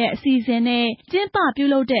င်တွေရဲ့အစီအစဉ်နဲ့ကျင်းပ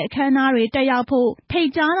ပြုလုပ်တဲ့အခမ်းအနားတွေတက်ရောက်ဖို့ဖိတ်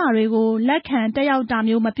ကြားတာတွေကိုလက်ခံတက်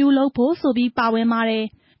ရောက်တာမျိုးမပြုလုပ်ဖို့ဆိုပြီးပါဝင်ပါတယ်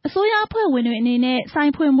။အစိုးရအဖွဲ့ဝင်တွေအနေနဲ့ဆို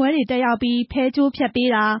င်ဖွင့်ပွဲတွေတက်ရောက်ပြီးဖဲကြိုးဖြတ်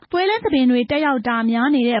ပေးတာပွဲလန်းသဘင်တွေတက်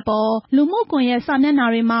ရောက်တာများနေတဲ့အပေါ်လူမှုကွန်ရက်စာမျက်နှာ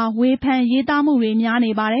တွေမှာဝေဖန်ရေးသားမှု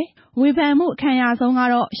တွေများနေပါတယ်။ဝေဖန်မှုအခမ်းအရဆုံးက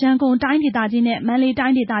တော့ရန်ကုန်တိုင်းဒေသကြီးနဲ့မန္တလေး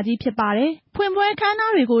တိုင်းဒေသကြီးဖြစ်ပါတယ်။ဖွင့်ပွဲအခမ်းအ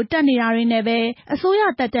နားတွေကိုတက်နေတာတွေနဲ့ပဲ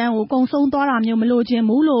အစိုးရတက်တန်းကိုကုံဆုံးသွားတာမျိုးမလိုချင်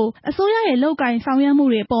ဘူးလို့အစိုးရရဲ့လုပ်ကိုင်ဆောင်ရွက်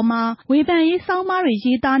မှုတွေအပေါ်မှာဝေဖန်ရေးဆောင်းပါးတွေ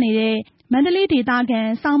ရေးသားနေတဲ့မန္တလေးဒေ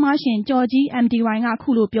သခံဆောင်းပါးရှင်ကျော်ကြီး MDY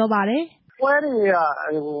ကခုလိုပြောပါတယ်။ပွဲတွေ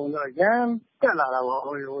ကရမ်းတက်လာတာပေါ့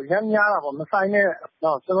ရမ်းများတာပေါ့မဆိုင်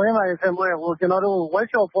တဲ့စပွဲမှာဆင်ပွဲကျွန်တော်တို့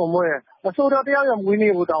workshop ဖွင့်ပွဲအစိုးရတရား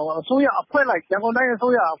ရမွေးနေ့ကိုတောင်းအစိုးရအဖွဲ့လိုက်ရန်ကုန်တိုင်း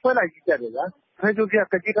အစိုးရအဖွဲ့လိုက်ကြီးတက်တယ်ဗျာဖဲကျုပ်ပြ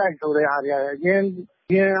ကတိတိုင်းဆိုတဲ့ဟာတွေ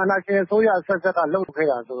ရင်အနာရှင်အစိုးရဆက်ဆက်ကလှုပ်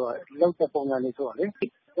ခဲ့တာဆိုတော့လှုပ်တဲ့ပုံစံလေး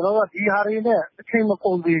ဆိုတော့လေကျွန်တော်တို့ဒီဟာတွေနဲ့အချိန်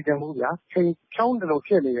မကုန်သေးကြဘူးဗျာချိန်ဖြောင်း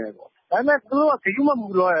တယ်လို့ဖြစ်နေတယ်ပေါ့ဒါပေမဲ့သူတို့က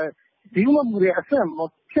ဒီမှမူတဲ့အဆင့်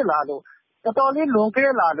ဖြစ်လာလို့တော်တော်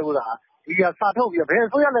လေးလွန်ခဲ့လာလို့ဒါဒီကစာထုတ်ပြီးဘယ်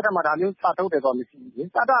အစိုးရလက်ထက်မှာဒါမျိုးစာထုတ်တယ်တော့မရှိဘူးလေ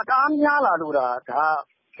ဒါ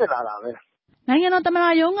အားများလာလို့ဒါဖြစ်လာတာပဲနိုင်ငံတော်သမ္မ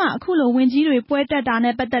တရုံးကအခုလိုဝန်ကြီးတွေပွဲတက်တာ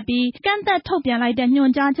နဲ့ပတ်သက်ပြီးကန့်သက်ထုတ်ပြန်လိုက်တဲ့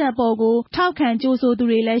ညွှန်ကြားချက်ပေါ်ကိုထောက်ခံကြိုဆိုသူ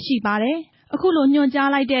တွေလည်းရှိပါတယ်အခုလိုညွှန်ကြား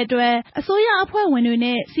လိုက်တဲ့အတွက်အစိုးရအဖွဲ့ဝင်တွေ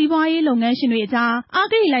နဲ့စီးပွားရေးလုပ်ငန်းရှင်တွေအကြားအ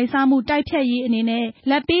ဂိတ်လိုက်စားမှုတိုက်ဖျက်ရေးအနေ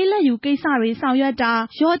နဲ့လက်ပေးလက်ယူကိစ္စတွေ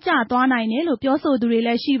ဆောင်ရွက်တာလျော့ကျသွားနိုင်တယ်လို့ပြောဆိုသူတွေ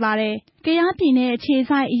လည်းရှိပါတယ်။ကယားပြည်နယ်အ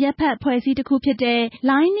ခြေစိုက်အရက်ဖက်ဖွဲ့စည်းတစ်ခုဖြစ်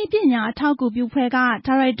တဲ့လိုင်းနည်းပညာအထောက်အကူပြုဖွဲ့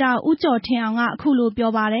ကဒါရိုက်တာဦးကျော်ထင်အောင်ကအခုလို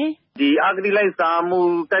ပြောပါတယ်။ဒီအဂတိလိုက်စား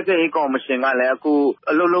မှုတိုက်ဖျက်ရေးကော်မရှင်ကလည်းအခု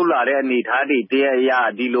အလုပ်လုပ်လာတဲ့အနေအထားတွေတည်းအရ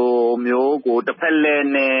ဒီလိုမျိုးကိုတစ်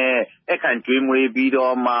ဖက်လဲနဲ့အခန့်ကျွေးမွေးပြီး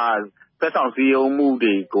တော့မှဖက်ဆောင်စည်းရုံး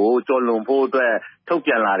မှုတွေကိုကျော်လွန်ဖို့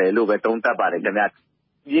အတွက်ထုတ်ပြန်လာတယ်လို့ပဲသုံးသပ်ပါတယ်ခင်ဗျ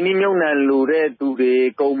။ယင်းဒီမြုံနှံလို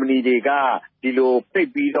တဲ့သူတွေကုမ္ပဏီတွေကဒီလိုဖိတ်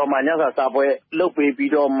ပြီးတော့မှညစာစားပွဲလုပ်ပေးပြီး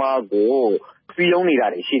တော့မှကိုစ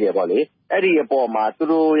ည်းရုံးနေတာတွေရှိတယ်ပေါ့လေ။အဲ့ဒီအပေါ်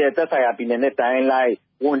မှာသူတို့ရဲ့သက်ဆိုင်ရာပြည်နယ်နဲ့တိုင်း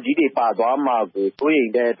လိုက်ဝန်ကြီးတွေပါသွားမှာ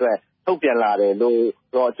ကိုစိုးရိမ်တဲ့အတွက်ထုတ်ပြန်လာတယ်လို့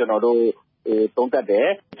တော့ကျွန်တော်တို့ သုံးသပ်တယ်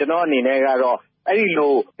ကျွန်တော်အနေနဲ့ကတော့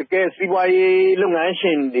အဲ့ဒီလိုတကယ်စီးပွားရေးလုပ်ငန်းရှ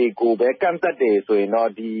င်တွေကိုပဲကန့်သတ်တယ်ဆိုရင်တော့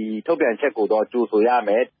ဒီထုတ်ပြန်ချက်ကိုတော့ကြိုဆိုရမ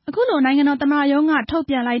ယ်အခုလိုနိုင်ငံတော်သမ္မတရုံး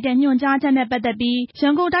ကထုတ်ပြန်လိုက်တဲ့ညွှန်ကြားချက်နဲ့ပတ်သက်ပြီးရ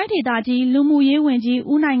န်ကုန်တိုင်းဒေသကြီးလူမှုရေးဝန်ကြီး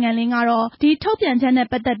ဦးနိုင်ငံလင်းကတော့ဒီထုတ်ပြန်ချက်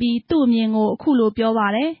နဲ့ပတ်သက်ပြီးသူ့အမြင်ကိုအခုလိုပြောပါ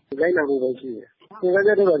တယ်လိုက်နာမှုပဲရှိတယ်ဒီကကြ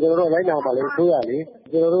တော့ကျွန်တော်တို့လိုက်နာပါလေဆိုရလေ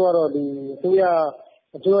ကျွန်တော်တို့ကတော့ဒီအစိုးရ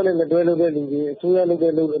နဲ့လက်တွဲလုပ်တဲ့လူတွေအစိုး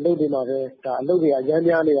ရလုပ်တဲ့အလုပ်တွေမှာပဲဒါအလုပ်တွေအများ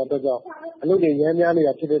များနေတာအတွက်ကြောင့်အလုပ်တွေ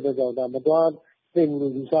အများများနေတာဖြစ်တဲ့အတွက်ကြောင့်ဒါမတော်သိမှုလို့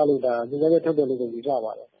ယူဆလို့ဒါဒီကကြထုတ်တယ်လို့ယူဆပါ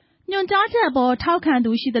တယ်ညွှန်ကြားချက်အပေါ်ထောက်ခံ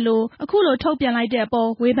သူရှိသလိုအခုလိုထုတ်ပြန်လိုက်တဲ့အပေါ်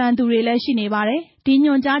ဝေဖန်သူတွေလည်းရှိနေပါတယ်။ဒီ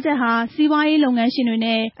ညွှန်ကြားချက်ဟာစီးပွားရေးလုပ်ငန်းရှင်တွေ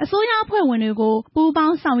နဲ့အစိုးရအဖွဲ့ဝင်တွေကိုပူး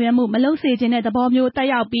ပေါင်းဆောင်ရွက်မှုမလုပ်စေချင်တဲ့သဘောမျိုးတက်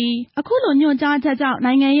ရောက်ပြီးအခုလိုညွှန်ကြားချက်ကြော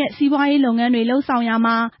င့်နိုင်ငံရဲ့စီးပွားရေးလုပ်ငန်းတွေလှုပ်ဆောင်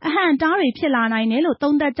ရမှာအဟန့်အတားတွေဖြစ်လာနိုင်တယ်လို့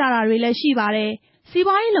သုံးသပ်ကြတာတွေလည်းရှိပါတယ်။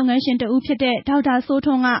စီးပွားရေးလုပ်ငန်းရှင်တဦးဖြစ်တဲ့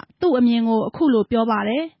ဒေါက်တာစိုးထွန်းကသူ့အမြင်ကိုအခုလိုပြောပါ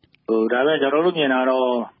တယ်။ဒါပဲ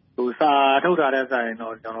ကျွန်တော်တို့မြင်တာတော့စာထုတ်ထားတဲ့စာရင်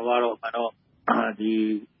တော့ကျွန်တော်ကတော့ဒီ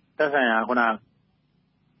သက်ဆိုင်ရာခု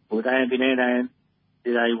နတိုင်းပြည်နယ်တိုင်း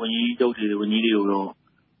ဒေသကြီးဝန်ကြီးချုပ်တွေဝန်ကြီးတွေ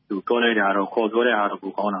ကိုတော့သူပြောလိုက်တာတော့ခေါ်ပြောတဲ့အားတော့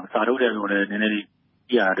ကိုကောင်းတာစာထုတ်တယ်ဆိုတော့လည်းနည်းနည်းလေး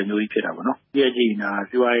ကြည့်ရတာတမျိုးကြီးဖြစ်တာပေါ့နော်။ကြ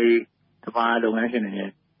ည့်နေတာစီးပွားရေးတပါးလုပ်ငန်းရှင်တွေ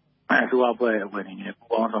နဲ့အစိုးရအဖွဲ့ဝင်တွေနဲ့ပူး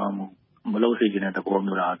ပေါင်းဆောင်မှုမလုပ်စေချင်တဲ့သဘော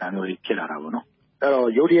မျိုးလားဒါမျိုးကြီးဖြစ်လာတာပေါ့နော်။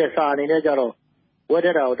အဲ့တော့ရုပ်တရက်စာအနေနဲ့ကြတော့ဝက်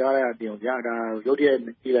တက်တာကိုတားရတဲ့အောင်ကြာဒါရုပ်တ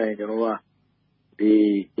ရက်ကြည့်လိုက်ရင်ကျွန်တော်က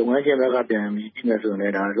ဒီလုပ်ငန်းရှင်ဘက်ကပြန်ပြီးကြည့်မယ်ဆိုရင်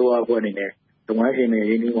လည်းဒါအစိုးရအဖွဲ့အနေနဲ့လုပ်ငန်းရှင်တွေ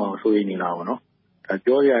ရင်းနှီးမှုအောင်ဆိုရင်နေလာပါတော့။ဒါ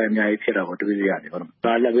ပြောရတဲ့အများကြီးဖြစ်တာပေါ့တွေးရတယ်ပေါ့နော်။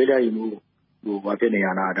ဒါလက်ပေးလက်ယူမှုဘာဖြစ်နေ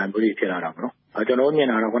ရတာဒါမျိုးတွေဖြစ်လာတာပေါ့နော်။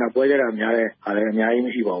ကျွန်တော်မြင်တာတော့ခုနပွဲကြတာများတဲ့အားလည်းအများကြီး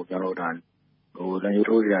မရှိပါဘူးကျွန်တော်ဒါ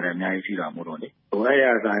လက်ယူထိုးကြရတယ်အများကြီးရှိတာမို့တော့လေ။အဲ့ရ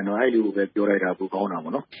ဆိုင်တော့အဲ့လူကိုပဲပြောလိုက်တာပိုကော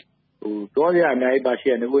င်းတာပေါ့နော်။ပြောရအများကြီးပါ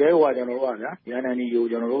ရှိတယ်။ငွေလဲဟိုကကျွန်တော်တို့ကဗျာဒီNND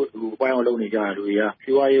ကိုကျွန်တော်တို့ပိုင်းအောင်လုပ်နေကြတာလူတွေ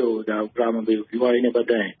ကစီးပွားရေးကိုဒါဥပဒေမပေးဘူးစီးပွားရေးနဲ့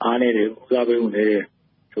ပတ်သက်ရင်အားနေတယ်ဥပဒေပေးဝင်နေတယ်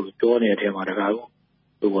ဆိုပြောနေတဲ့အထက်မှာတ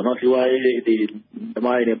ကားကိုဘောနော်စီးပွားရေးဒီဓမ္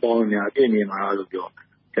မရေးနဲ့ပေါင်းနေအပြည့်မြင်မှာလို့ပြော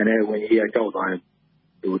ကျန်တဲ့ဝင်ကြီးကကြောက်သွားတယ်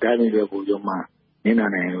တိုင်းပြည်တွေပို့ကြမှာနင်းနာ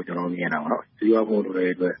နိုင်လို့ကျွန်တော်မြင်တာပေါ့နော်စီးပွားမှု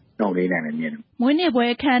တွေအတွက်နှောင့်နှေးနိုင်တယ်မြင်တယ်မွေးနေ့ပွဲ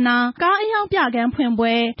အခမ်းအနားကားအယောင်ပြကန်းဖွ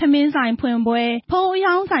င့်ပွဲထမင်းဆိုင်ဖွင့်ပွဲဖုံး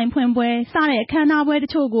အယောင်ဆိုင်ဖွင့်ပွဲစတဲ့အခမ်းအနားပွဲတ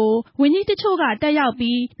ချို့ကိုဝန်ကြီးတချို့ကတက်ရောက်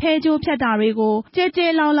ပြီးဖဲကြိုးဖြတ်တာတွေကိုကြဲ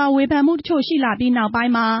ကြဲလောင်လောင်ဝေဖန်မှုတချို့ရှိလာပြီးနောက်ပို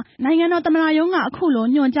င်းမှာနိုင်ငံတော်သမ္မတရုံးကအခု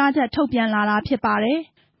လိုညွှန်ကြားချက်ထုတ်ပြန်လာတာဖြစ်ပါ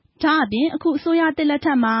တယ်ဒါအပြင်အခုအစိုးရတစ်လက်ထ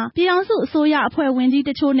က်မှာပြည်ထောင်စုအစိုးရအဖွဲ့ဝင်ကြီး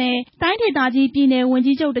တချို့နဲ့တိုင်းဒေသကြီးပြည်နယ်ဝန်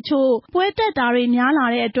ကြီးချုပ်တချို့ပွဲတက်တာတွေများလာ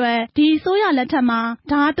တဲ့အတွက်ဒီအစိုးရလက်ထက်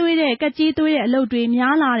မှာဓားသွေးတဲ့ကကြီးသွေးတဲ့အလုပ်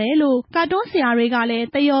တွေများလာတယ်လို့ကာတွန်းဆရာတွေကလည်း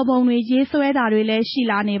သရော်ပုံတွေရေးဆွဲတာတွေလည်း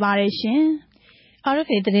ရှိလာနေပါတယ်ရှင်။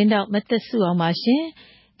 RFA သတင်းတောက်မသက်စုအောင်ပါရှင်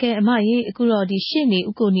။ကဲအမကြီး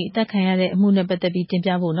အခုတော့ဒီရှေ့နေဥက္ကိုနီအသက်ခံရတဲ့အမှုနဲ့ပတ်သက်ပြီး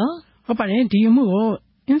တင်ပြဖို့နော်။ဟုတ်ပါတယ်ဒီအမှုကို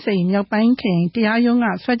အင်းစိန်မြောက်ပိုင်းခရိုင်တရားရုံး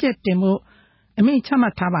ကဆွဲချက်တင်ဖို့အမိ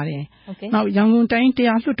န့်ချမှတ်ထားပါတယ်။နောက်ရန်ကုန်တိုင်း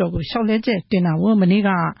တရားလွှတ်တော်ကိုလျှောက်လဲချက်တင်တာကိုမနေ့က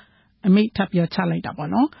အမိန့်ထပ်ပြောချလိုက်တာပေါ့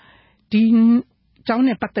နော်။ဒီအကြောင်း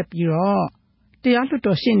နဲ့ပတ်သက်ပြီးတော့တရားလွှတ်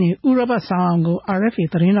တော်ရှေ့နေဦးရောဘတ်ဆောင်အောင်ကို RFA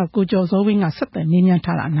သတင်းတော်ကိုကျော်စောဝင်းကဆက်သွယ်မေးမြန်း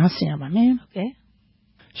ထားတာနားဆင်ရပါမယ်။ဟုတ်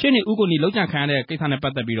ကဲ့ရှေ့နေဦးကိုနီလောက်ကြံခံရတဲ့ကိစ္စနဲ့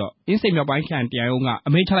ပတ်သက်ပြီးတော့အင်းစိန်မြောက်ပိုင်းခရိုင်တရားရုံးကအ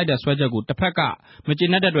မိန့်ချလိုက်တဲ့ဆွဲချက်ကိုတစ်ဖက်ကမကျေ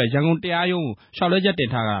နပ်တဲ့အတွက်ရန်ကုန်တရားရုံးကိုလျှောက်လဲချက်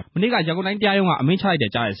တင်ထားတာမနေ့ကရန်ကုန်တိုင်းတရားရုံးကအမိန့်ချလိုက်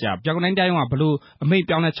တယ်ကြားရဆရာရန်ကုန်တိုင်းတရားရုံးကဘလို့အမိန့်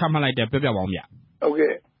ပြောင်းလဲချမှတ်လိုက်တယ်ပြောပြပါဦးဗျ။ဟုတ်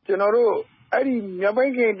ကဲ့ကျွန်တော်တို့အဲ့ဒီမြောက်ပို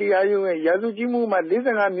င်းခရိုင်တရားရုံးရဲ့ရာဇဝတ်ကြီးမှုမှာ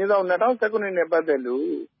45/2019နဲ့ပတ်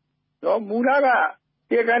သက်လို့နော်မူလ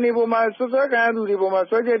ကတရားခံတွေပေါ်မှာဆွဆွဲခံရသူတွေပေါ်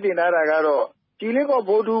မှာဆွဲချက်တင်ထားတာကတော့ကြည်လင်းကော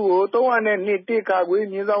ဗိုလ်တူကို302ကာကွယ်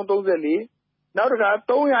/34နောက်တစ်ခါ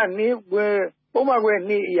302ပုံမှန်ခွဲ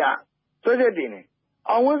2အရာဆွဲချက်တင်တယ်။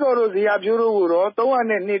အောင်ဝင်းစောတို့ဇေယျဖြိုးတို့ကိုတော့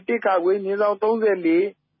302ကာကွယ်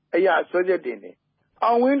/34အရာဆွဲချက်တင်တယ်။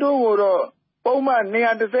အောင်ဝင်းတို့ကိုတော့ပုံမှန်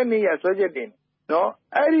212ရာဆွဲချက်တင်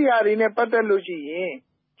တယ်နော်အဲ့ဒီဟာတွေနဲ့ပတ်သက်လို့ရှိရင်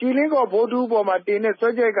ကြည်လင်းကောဗိုလ်တူပေါ်မှာတင်တဲ့ဆွဲ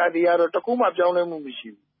ချက်ကတွေကတော့တခုမှပြောင်းလဲမှုမရှိ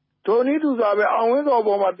ဘူး။ထိုနည်းတူစွာပဲအောင်ဝင်းစော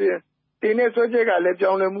ပေါ်မှာတင်တဲ့ဆွဲချက်ကလ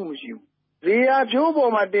ည်းပြောင်းလဲမှုမရှိဘူး။ဇေယျ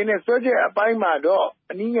ဖြိုးပေါ်မှာတင်တဲ့ဆွဲချက်အပိုင်း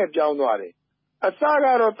မှာတော့အနည်းငယ်ပြောင်းသွားတယ်။အစ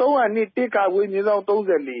ကတော့302ကာကွယ်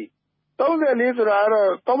/34ဆိုတာကတော့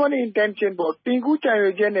common intention ပေါ့တင်ကူး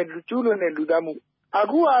ကြံရွယ်ချက်နဲ့ကျူးလွန်တဲ့လူသတ်မှုအ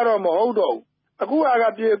ခုကတော့မဟုတ်တော့ဘူး။အခုက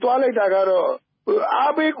ပြေသွားလိုက်တာ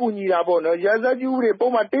ကတော့အားပေးကူညီတာပေါ့နော်ရာဇဝတ်ကြီးဥပဒေပုံ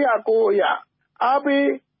မှန်109အရ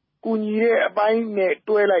အားပေးကူညီတဲ့အပိုင်း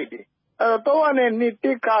နဲ့တွဲလိုက်တယ်အဲ့တော့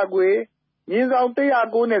302ကာကွယ်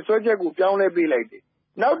/109နဲ့ဆွဲချက်ကိုပြောင်းလဲပေးလိုက်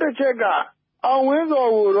တယ်နောက်တစ်ချက်ကအောင်ဝ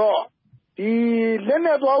င်းစော်ကိုတော့ဒီ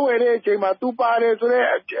လက်နဲ့သွားဝယ်တဲ့အချိန်မှာသူပါတယ်ဆိုတဲ့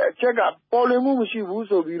အချက်ကပေါ်လွင်မှုမရှိဘူး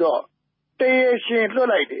ဆိုပြီးတော့တရားရှင်လွှတ်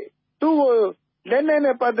လိုက်တယ်သူ့ကို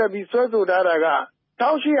လက်နဲ့ပတ်သက်ပြီးဆွဲဆိုထားတာက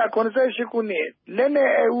1888ခုနှစ်လက်နဲ့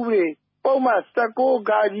ဥပဒေပုံမှန်19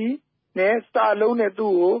ဂါကြီး နဲ့စာလုံးနဲ့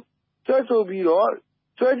သူ့ကိုဆွဲဆိုပြီးတော့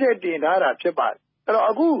ဆွဲချက်တင်ထားတာဖြစ်ပါတယ်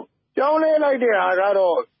အဲ့တော့အခုပြောင်းလဲလိုက်တဲ့ဟာက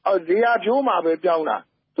တော့ဇေယျဖြိုးမှာပဲပြော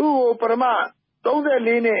င်းတာသူ့ကိုပထမ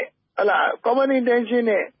34နဲ့ဟလာ common intention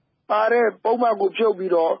နဲ့ပါတဲ့ပုံမှန်ကို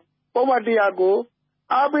ဖြုတ်ပြီးတော့ပုံမှန်တရား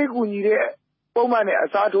ကိုအားပေးကူညီတဲ့ပုံမှန်နဲ့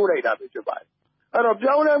အစားထိုးလိုက်တာပဲဖြစ်ပါတယ်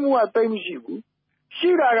အဲ့တော့ပြောင်းလဲမှုကသိမရှိ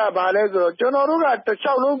ဘူးရှိတာကဘာလဲဆိုတော့ကျွန်တော်တို့က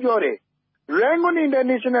တစ်လျှောက်လုံးပြောတယ် Rangoon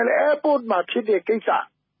International Airport မှာဖြစ်တဲ့ကိစ္စ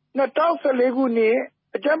2014ခုနှစ်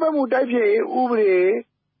အကြမ်းဖက်မှုတိုက်ဖျက်ရေးဥပဒေ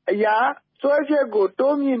အရာဆွဲချက်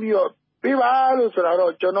ကိုတိုးမြင့်ပြီးတော့ပြပါလို့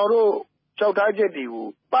ဆိုတာတော့ကျွန်တော်တို့လျှောက်ထားချက်တွေကို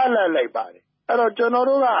ပတ်လည်လိုက်ပါတယ်အဲ့တော့ကျွန်တော်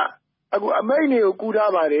တို့ကအခုအမိန့်တွေကိုကူ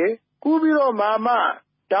ထားပါတယ်ကူပြီးတော့မှ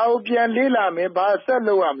ဒါကိုပြန်လေးလာမယ်ဘာဆက်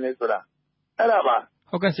လုပ်ရမလဲဆိုတာအဲ့ဒါပါ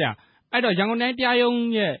ဟုတ်ကဲ့ဆရာအဲ့တော့ရန်ကုန်တိုင်းတရား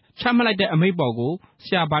ရုံးရဲ့ချမှတ်လိုက်တဲ့အမိန့်ပေါ်ကို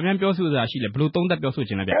ဆရာဗာမြန်ပြောဆိုစရာရှိလဲဘယ်လိုသုံးသပ်ပြောဆို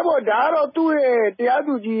ခြင်းလဲဗျအဲ့ပေါ့ဒါကတော့သူ့ရဲ့တ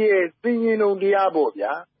ရားသူကြီးရဲ့စီရင်ုံတ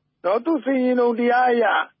ရားပေါ့ဗျာတော့သူစီရင်ုံတရားအ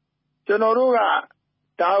ရကျွန်တော်တို့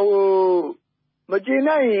ကဒါကိုမကျေ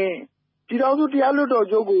နပ်ရင်ပြည်တော်စုတရား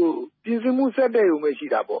လွှတ်တော်ချုပ်ကိုပြင်ဆင်မှုဆက်တဲ့ုံပဲရှိ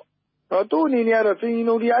တာပေါ့တော့သူ့အနေနဲ့ကတော့စီ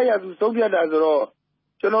ရင်ုံတရားအရသူသုံးပြတာဆိုတော့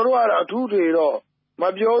ကျွန်တော်တို့ကတော့အထူးတွေတော့မ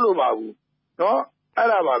ပြောလို့ပါဘူးเนาะအဲ့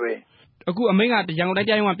ဒါပါပဲအခုအမိန့်ကရန်ကုန်တို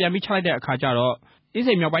င်းတရားရုံးကပြန်ပြီးချလိုက်တဲ့အခါကျတော့အ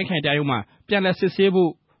င်းစိန်မြောက်ပိုင်းခရိုင်တရားရုံးမှာပြန်လည်စစ်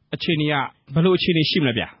ဆေးဖို့အခြေအနေကဘယ်လိုအခြေအနေရှိမ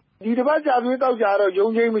လဲဗျဒီတစ်ပတ်ကြာသွေးတောက်ကြတော့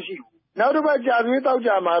ယုံချင်းမရှိဘူးနောက်တစ်ပတ်ကြာသွေးတောက်ကြ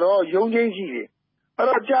မှာတော့ယုံချင်းရှိတယ်အဲ့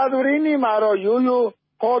တော့ကြာသွေးနေ့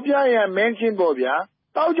မှာတော့ရိုးရိုးခေါ်ပြရန် mention ပေါ့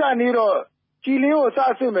ဗျာတောက်ကြနေတော့ကြည်လင်းကိုစ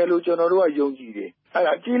စစ်မယ်လို့ကျွန်တော်တို့ကယုံကြည်တယ်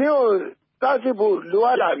အဲ့ဒါကြည်လင်းကိုစစစ်ဖို့လိုအ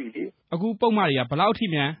ပ်လာပြီလေအခုပုံမှန်တွေကဘယ်လောက်အထိ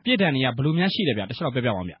မြန်ပြည့်တန်တွေကဘယ်လိုများရှိတယ်ဗျ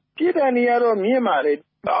တခြားတော့ပြောပြပါဦးဗျပြည့်တန်တွေကတော့မြင့်ပါလေ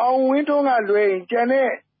အောင်ဝင်းထုံးကလွယ်ရင်ကျန်တဲ့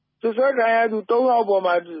စွဲခံရသူ3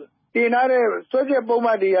ယောက်ပေါ်မှာတင်ထားတဲ့ဆွဲချက်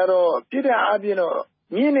ပုံမှန်တွေကတော့ပြည့်တန်အပြင်တော့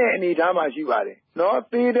မြင့်တဲ့အနေအထားမှာရှိပါတယ်နော်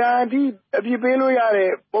ပေတံအထိအပြစ်ပေးလို့ရ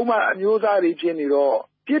တဲ့ပုံမှန်အမျိုးသားတွေဖြစ်နေတော့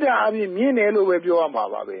ပြည့်တန်အပြင်မြင့်တယ်လို့ပဲပြောရ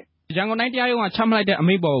မှာပါပဲရန်ကုန်တိုင်းတရားရုံးကချမှတ်လိုက်တဲ့အ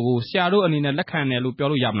မိန့်ပေါ်ကိုဆရာတို့အနေနဲ့လက်ခံ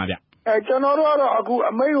တယ်လို့ပြောလို့ရမလားဗျကျွန်တော်တို့ကတော့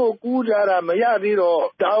အခုအမိန့်ကိုကူးကြတာမရသေးတော့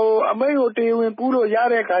ဒါကိုအမိန့်ကိုတရားဝင်ကူးလို့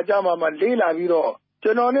ရတဲ့ခါကျမှ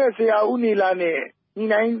လေးလာပြီးတော့ကျွန်တော်နဲ့ဆရာဦးနေလာ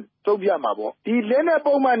နဲ့ညီနိုင်သုံးပြမှာပေါ့ဒီလက်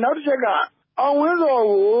နဲ့ပုံမှန်နောက်တစ်ချက်ကအောင်ဝင်းစော်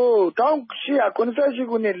ကို1888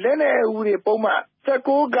ခုနှစ်လက်နဲ့ဥပဒေပုံမှန်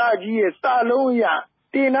16ကကြီးရဲ့စာလုံးအရ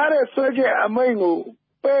တင်ထားတဲ့ဆွဲချက်အမိန့်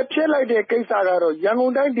ကိုပယ်ဖျက်လိုက်တဲ့ကိစ္စကတော့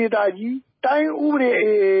ရန်ကုန်တိုင်းဒေသကြီးတိုင်းဥပဒေ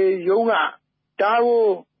ရုံးကဒါကို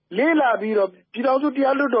လေးလာပြီးတော့ပြည်တော်စုတ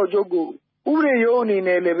ရားလွှတ်တော်ချုပ်ကိုဥပဒေရုံး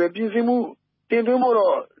အနေနဲ့လည်းပဲပြင်ဆင်မှုတင်သွင်းဖို့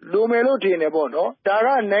တော့လိုမယ်လို့ထင်တယ်ပေါ့နော်ဒါ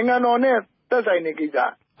ကနိုင်ငံတော်နဲ့သက်ဆိုင်တဲ့ကိစ္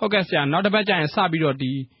စဟုတ်ကဲ့ဆရာနောက်တစ်ပတ်ကျရင်စပြီးတော့ဒီ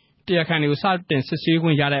တရားခံတွေကိုစတင်စစ်ဆေးခွ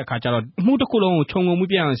င့်ရတဲ့အခါကျတော့အမှုတစ်ခုလုံးကိုခြုံငုံမှု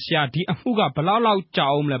ပြအောင်ဆရာဒီအမှုကဘယ်လောက်ကြာ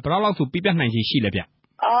အောင်မလဲဘယ်လောက်ဆိုပြပြနိုင်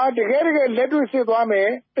ရှိလဲဗျတကယ်လက်တွေ့စစ်သွားမယ်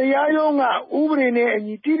တရားရုံးကဥပဒေနဲ့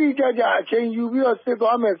အညီတိတိကျကျအချိန်ယူပြီးတော့စစ်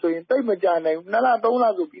သွားမယ်ဆိုရင်တိတ်မကြနိုင်ဘူး2လ3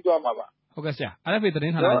လဆိုပြီးသွားမှာပါဟုတ်ကဲ့ဆရာ RFA သတ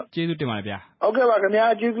င်းဌာနကျေးဇူးတင်ပါတယ်ဗျာဟုတ်ကဲ့ပါခင်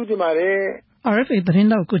ဗျာကျေးဇူးတင်ပါတယ် RFA သတ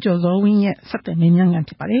င်းတော်ကိုကျော်စောဝင်းရဲ့ဆက်သွယ်မေးမြန်းခန်း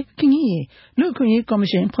ဖြစ်ပါတယ်ခင်ကြီးရေလူ့အခွင့်အရေးကော်မ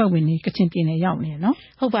ရှင်အဖွဲ့ဝင်တွေကချင်ပြည်နယ်ရောက်နေနော်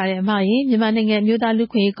ဟုတ်ပါတယ်အမကြီးမြန်မာနိုင်ငံမြို့သား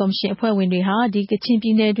လူ့အခွင့်အရေးကော်မရှင်အဖွဲ့ဝင်တွေဟာဒီကချင်ပြ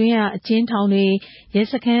ည်နယ်တွင်းကအကျဉ်းထောင်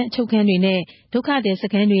တွေရဲစခန်းအချုပ်ခန်းတွေနဲ့ဒုက္ခသည်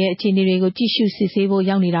စခန်းတွေရဲ့အခြေအနေတွေကိုကြည့်ရှုစစ်ဆေးဖို့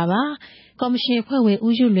ရောက်နေတာပါကော်မရှင်အဖွဲ့ဝင်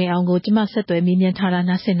ဦးယူလွင်အောင်ကိုကျမဆက်သွယ်မေးမြန်း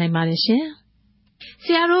ထားတာနားဆင်နိုင်ပါ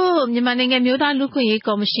တယ်ရှင်ဆရာတို့မြန်မာနိုင်ငံမြို့သားလူ့အခွင့်အရေး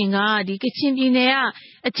ကော်မရှင်ကဒီကချင်ပြည်နယ်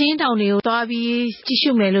ကအကျဉ်းထောင်တွေကိုသွားပြီးကြ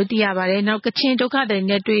ည့်ရှုမယ်လို့သိရပါတယ်။နောက်ကချင်ဒုက္ခသည်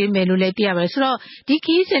တွေနဲ့တွေ့မယ်လို့လည်းသိရပါတယ်။ဆိုတော့ဒီခ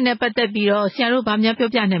ရီးစဉ်နဲ့ပတ်သက်ပြီးတော့ဆရာတို့ဗာများပြော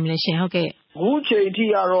ပြနိုင်မလဲရှင်ဟုတ်ကဲ့။အခုချိန်ထိ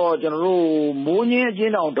ကတော့ကျွန်တော်တို့မိုးညင်း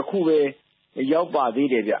အကျဉ်းထောင်တစ်ခုပဲရောက်ပါသေး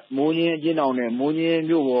တယ်ဗျ။မိုးညင်းအကျဉ်းထောင်နဲ့မိုးညင်း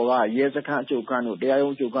မြို့ပေါ်ကရဲစခန်းအချုပ်ခန်းတို့တ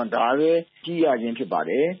ရားရုံးအချုပ်ခန်းဒါပဲကြည့်ရခြင်းဖြစ်ပါ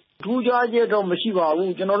တယ်။ထူးခြားချက်တော့မ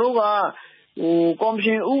ရှိပါဘူး။ကျွန်တော်တို့ကကော်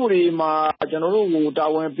မရှင်ဥပဒေမှာကျွန်တော်တို့ကိုတာ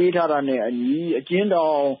ဝန်ပေးထားတာနဲ့အညီအကျဉ်းထော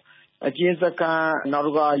င်အကျဉ်းစခန်းနောက်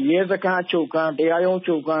တစ်ခါရဲစခန်းအချုပ်ခန်းတရားရုံး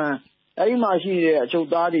ချုပ်ခန်းအဲဒီမှာရှိတဲ့အချုပ်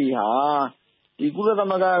သားတွေဟာဒီကုလသ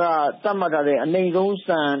မဂ္ဂကသတ်မှတ်ထားတဲ့အနှိမ်ဆုံး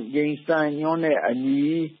စံချိန်စံညွှန်းနဲ့အညီ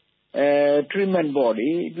treatment ပေါ့လေ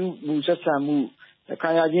သူမှုဆက်ဆံ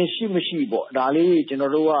မှုခံရခြင်းရှိမရှိပေါ့ဒါလေးကျွန်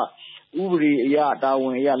တော်တို့ကဥပဒေအရတာဝ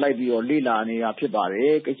န်အရလိုက်ပြီးတော့လေ့လာနေတာဖြစ်ပါ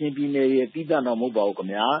တယ်ကချင်ပြည်နယ်ရဲ့တည်တံ့တော်မဟုတ်ပါဘူး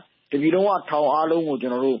ခင်ဗျာတပြည်လုံးကထောင်အားလုံးကိုကျွ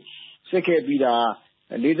န်တော်တို့စစ်ခဲ့ပြီးတာ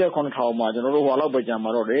48ထောင်မှာကျွန်တော်တို့ဟောလောက်ပဲကြံ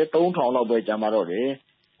မှာတော့တယ်3ထောင်လောက်ပဲကြံမှာတော့တယ်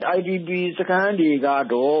IDP စခန်းတွေ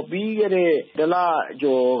ကတော့ပြီးခဲ့တဲ့ဒ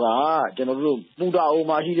လကျော်ကကျွန်တော်တို့ပူတာ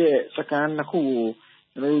အိုမှာရှိတဲ့စခန်းတစ်ခု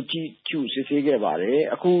ကိုကျွန်တော်တို့ကြည့်ချူစစ်ဆေးခဲ့ပါတယ်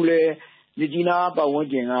အခုလဲမြကြီးနားပတ်ဝ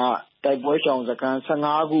န်းကျင်ကတိုက်ပွဲရှောင်စခန်း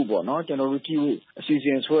15ခုပေါ့နော်ကျွန်တော်တို့ကြည့်ဖို့အစီအ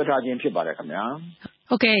စဉ်ဆွဲထားခြင်းဖြစ်ပါတယ်ခင်ဗျာ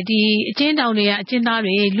ဟုတ်ကဲ့ဒီအကျဉ်းတောင်တွေကအကျဉ်း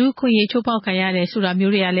သားတွေလူခွင့်ရေးချိုးဖောက်ခံရတယ်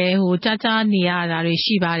ဆိုတာမျိုးတွေကလည်းကြားကြားနေရတာတွေ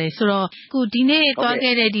ရှိပါတယ်ဆိုတော့အခုဒီ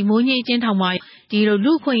နေ့သွားခဲ့တဲ့ဒီမိုးညိတ်အကျဉ်းထောင်မှာဒီလို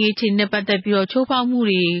လူခွင့်ရေးချင်းနဲ့ပတ်သက်ပြီးတော့ချိုးဖောက်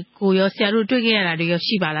မှုတွေကိုရောဆရာတို့တွေ့ခဲ့ရတာတွေ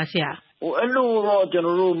ရောရှိပါလားဆရာအဲ့လိုတော့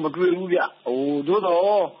ကျွန်တော်တို့မတွေ့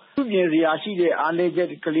ဘူးဗျသို့တော့သူပြင်စရာရှိတဲ့အားန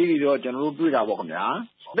ည်းချက်ကလေးတွေတော့ကျွန်တော်တို့တွေ့တာပေါ့ခင်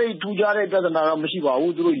ဗျာသိထူးခြားတဲ့ပြဿနာတော့မရှိပါ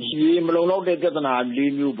ဘူးသူတို့ရေမလုံလောက်တဲ့ပြဿနာ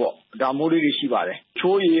၄မျိုးပေါ့ဒါမျိုးလေးတွေရှိပါ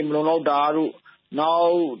တယ်ချိုးရေမလုံလောက်တာတို့နော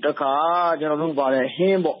က်တစ်ခါကျွန်တော်တို့ပါတယ်ဟ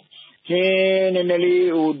င်းပေါ့ဟင်းနည်းနည်းလေး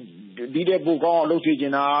ဒီတဲ့ပိုကောင်း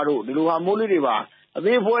အောင်လုပ်စီချင်တာတို့ဒီလိုဟာမျိုးလေးတွေပါအ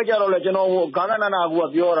သေးဖွဲကြတော့လေကျွန်တော်ကာကနာနာ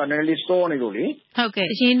ကပြောတာနည်းနည်းလေးစောနေလို့လေဟုတ်ကဲ့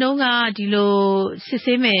အရင်တုန်းကဒီလိုစစ်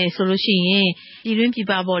ဆေးမယ်ဆိုလို့ရှိရင်ပြည်တွင်းပြည်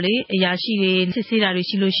ပပေါ့လေအရာရှိတွေစစ်ဆေးတာ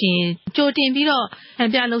တွေရှိလို့ရှိရင်ကြိုတင်ပြီးတော့ဟန်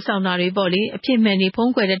ပြလှုပ်ဆောင်တာတွေပေါ့လေအဖြစ်မှန်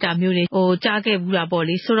တွေဖုံးကွယ်တတ်တာမျိုးတွေကြားခဲ့ဘူးတာပေါ့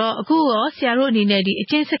လေဆိုတော့အခုရောဆရာတို့အနေနဲ့ဒီ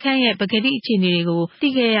အကျဉ်းစခန်းရဲ့ပကတိအခြေအနေတွေ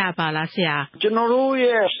ကိုသိခဲ့ရပါလားဆရာကျွန်တော်တို့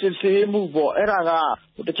ရဲ့စစ်ဆေးမှုပေါ့အဲ့ဒါက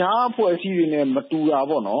တခြားအဖွဲ့အစည်းတွေနဲ့မတူတာ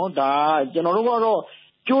ပေါ့နော်ဒါကျွန်တော်တို့ကတော့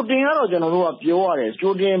ကြိုတင်ကတော့ကျွန်တော်တို့ကပြောရတယ်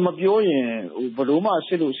ကြိုတင်မပြောရင်ဘယ်လိုမှစ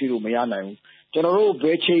စ်လို့မရနိုင်ဘူးကျွန်တော်တို့ဘ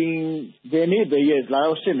ယ်ချိန်ဘယ်နေ့ဘယ်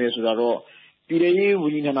ရက်လာရောက်စစ်မယ်ဆိုတာတော့ပြည်ထောင်ရေးဝ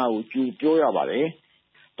န်ကြီးဌာနကိုပြောရပါတယ်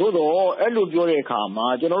သို့တော့အဲ့လိုပြောတဲ့အခါ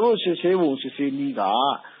မှာကျွန်တော်တို့စစ်ဆေးနည်း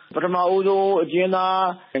ကပထမဦးဆုံးအကျဉ်းသား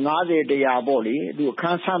90 100ပေါ့လေသူအခ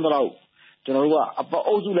န်းဆန်းတော့ကျွန်တော်တို့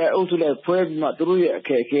ကအုပ်စုလိုက်ဖွဲပြီးမှသူတို့ရဲ့အခ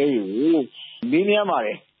က်အခဲတွေကိုမေးမြန်းပါတ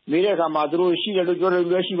ယ်မေးတဲ့အခါမှာသူတို့ရှိတယ်လို့ပြော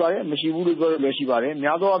တယ်လည်းရှိပါတယ်မရှိဘူးလို့ပြောတယ်လည်းရှိပါ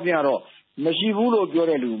တယ်များသောအားဖြင့်ကတော့မရှိဘူးလို့ပြော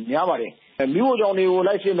တဲ့လူများပါတယ်မြို့ကြောင်တွေ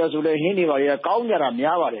ကိုလိုက်စစ်မယ်ဆိုလဲဟင်းနေပါလေကော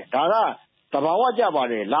င်းကြတာများပါတယ်ဒါကသဘာ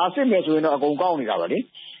ဝကျပါတယ်လာစစ်မယ်ဆိုရင်တော့အကုန်ကော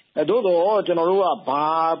င်းနေတာပါလေသို့တော့ကျွန်တော်တို့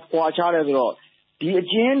ကဘာကွာခြားလဲဆိုတော့ဒီအ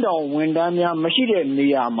ကျဉ်းတောင်ဝန်ထမ်းများမရှိတဲ့နေ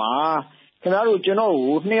ရာမှာခင်ဗျားတို့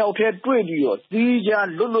ကျွန်တော်ကို2ယောက်တည်းတွေ့ပြီးတော့သီးခြား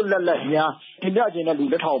လွတ်လပ်များတင်ပြခြင်းတဲ့လူ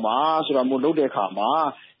လက်ထောက်ပါဆိုတာမျိုးလုပ်တဲ့အခါ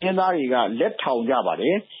မှာကျင်းသားတွေကလက်ထောင်ကြပါတ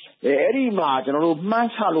ယ်အဲ့ဒီမှာကျွန်တော်တို့မှန်း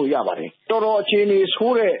ဆလို့ရပါတယ်တော်တော်အခြေအနေ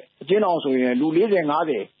ဆိုးတဲ့အကျဉ်းတောင်ဆိုရင်လူ40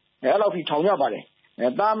 50အဲ့လောက်ထိထောင်ကြပါတယ်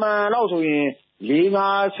တာမန်လောက်ဆိုရင်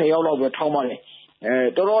4-50 ယောက်လောက်ပဲထောင်ပါတယ်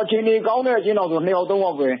တော်တော်အခြေအနေကောင်းတဲ့အကျဉ်းတောင်ဆို2ယောက်3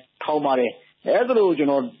ယောက်ပဲထောင်ပါတယ်အဲ့ဒါလို့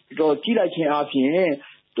ကျွန်တော်ကြည့်လိုက်ခြင်း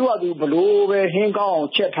အပြင်သူ့အတူဘလို့ပဲဟင်းကောင်း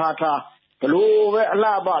အောင်ချက်ထားဘလို့ပဲအလှ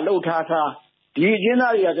ပလှုပ်ထားဒီအကျ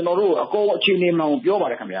ဉ်းသားတွေကကျွန်တော်တို့အကုန်အခြေအနေမှန်ကိုပြောပါ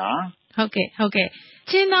တယ်ခင်ဗျာဟုတ်ကဲ့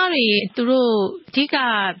ကျင်းသားတွေသူတို့အဓိ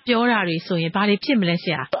ကပြောတာတွေဆိုရင်ဘာတွေဖြစ်မလဲ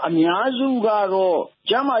ဆရာအများစု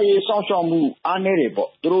ကတော့ကျန်းမာရေးစောင့်ရှောက်မှုအားနည်းတယ်ပေါ့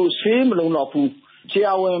သူတို့ဆေးမလုံလောက်ဘူးဆ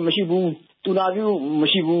ရာဝန်မရှိဘူးသူနာပြုမ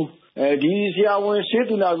ရှိဘူးဒီဆရာဝန်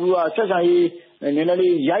ဆေးသူနာပြုကဆက်ဆံရေးနည်းန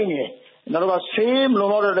ည်းလေးရိုက်နေနောက်တော့ဆေးမ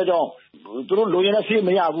လုံလောက်တဲ့အတွက်ကြောင့်သူတို့လိုချင်တဲ့ဆေး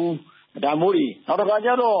မရဘူးဒါမျိုးတွေနောက်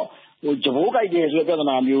တစ်ခါကျတော့ကြဘိုးကြိုက်တယ်ဆိုတဲ့ပြ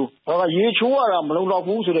ဿနာမျိုးတော့ရေချိုးရတာမလုံ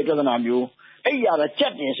လောက်ဘူးဆိုတဲ့ပြဿနာမျိုးအဲ့ရတာကြ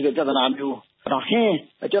က်တယ်ဆိုတဲ့ပြဿနာမျိုးတော့ဟ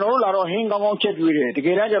င်းကျွန်တော်တို့လာတော့ဟင်းကောင်းကောင်းချက်ကျွေးတယ်တက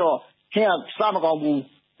ယ်တမ်းကျတော့ဟင်းကစားမကောင်းဘူး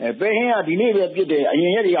ပဲဟင်းကဒီနေ့ပဲပြစ်တယ်အ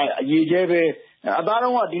ရင်ရက်တွေကအရေးကျဲပဲအ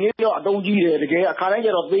သားတော့ကဒီနေ့တော့အတုံးကြီးတယ်တကယ်အခါတိုင်းကျ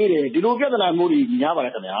တော့သေးတယ်ဒီလိုပြဿနာမျိုးတွေများပါ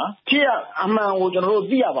တယ်ခင်ဗျာဖြစ်အမှန်ကိုကျွန်တော်တို့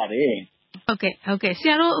သိရပါတယ်ဟုတ်ကဲ့ဆ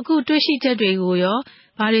ရာတို့အခုတွေ့ရှိချက်တွေကို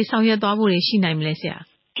ရောဘာတွေဆောင်ရွက်သွားဖို့တွေရှိနိုင်မလဲဆရာ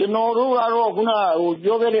ကျွန်တော်တို့ကတော့ခု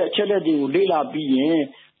နပြောခဲ့တဲ့အချက်လက်တွေကိုလေ့လာပြီး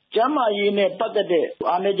ရင်ကျန်းမာရေးနဲ့ပတ်သက်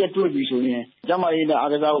တဲ့အားနည်းချက်တွေ့ပြီဆိုရင်ကျန်းမာရေးနဲ့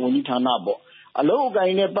အားကစားဝန်ကြီးဌာနပေါ့အလုပ်အကို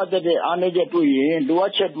င်နဲ့ပတ်သက်တဲ့အားနည်းချက်တွေ့ရင်လိုအ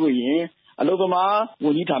ပ်ချက်တွေ့ရင်အလုပ်သမား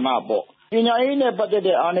ဝန်ကြီးဌာနပေါ့ပညာရေးနဲ့ပတ်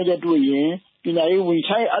သက်တဲ့အားနည်းချက်တွေ့ရင်ပညာရေး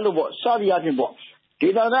ဝန်ကြီးဆိုင်အဲ့လိုပေါ့စသည်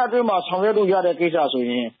အပြင်ပေါ့ဒေသနာအတွင်းမှာဆောင်ရွက်လို့ရတဲ့ကိစ္စဆို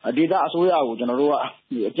ရင်ဒေသအစိုးရကိုကျွန်တော်တို့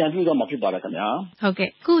ကအကြံပြုတော့မှာဖြစ်ပါတယ်ခင်ဗျာဟုတ်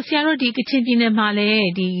ကဲ့အခုဆရာတို့ဒီကချင်ပြည်နယ်မှာလည်း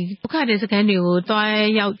ဒီဒုက္ခသည်စခန်းတွေ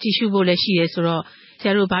ကိုတွားရောက်ကြည့်ရှုဖို့လည်းရှိရဲဆိုတော့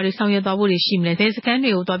ဆရာတို့ဘာတွေဆောင်ရွက်သွားဖို့တွေရှိမလဲဘယ်စခန်း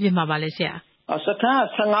တွေကိုတွားပြမှာပါလဲဆရာစခန်း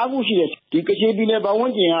15ခုရှိတယ်ဒီကချင်ပြည်နယ်ပတ်ဝ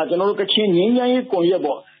န်းကျင်ကကျွန်တော်တို့ကချင်ငင်းချမ်းရေးကွန်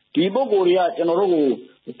ရက်ပေါ့ဒီပုဂ္ဂိုလ်တွေကကျွန်တော်တို့ကို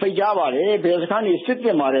ဖိတ်ကြားပါတယ်ဘယ်စခန်းတွေစစ်တ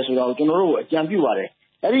င်ပါတယ်ဆိုတာကိုကျွန်တော်တို့အကြံပြုပါတယ်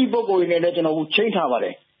အဲ့ဒီပုဂ္ဂိုလ်တွေနဲ့လည်းကျွန်တော်တို့ချိန်ထားပါတ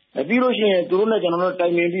ယ်ပြီးလို့ရှိရင်သူတို့နဲ့ကျွန်တော်တို့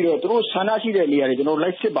တိုင်ပင်ပြီးတော့သူတို့ဆန္ဒရှိတဲ့နေရာတွေကျွန်တော်တို့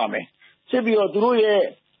လိုက်စစ်ပါမယ်စစ်ပြီးတော့သူတို့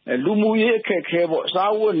ရဲ့လူမှုရေးအခက်အခဲပေါ့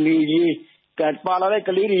စားဝတ်နေရေးပါလာတဲ့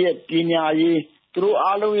ကလေးတွေရဲ့ပညာရေးသူတို့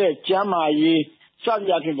အားလုံးရဲ့ကျန်းမာရေးစသ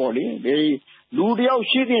ည်အဖြစ်ပေါ့လေလူတ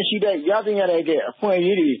ယောက်ရှိတဲ့ရသင့်ရတဲ့အခွင့်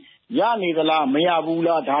အရေးတွေရနေသလားမရ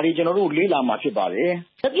ဘူးလားဒါတွေကျွန်တော်တို့လေ့လာမှာဖြစ်ပါ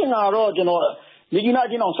တယ်ဆက်ပြင်ကတော့ကျွန်တော်မိကြီးနာ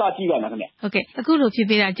အချင်းအောင်စကြည့်ပါမယ်ခင်ဗျဟုတ်ကဲ့အခုလိုဖြစ်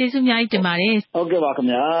ပေးတာကျေးဇူးအများကြီးတင်ပါတယ်ဟုတ်ကဲ့ပါ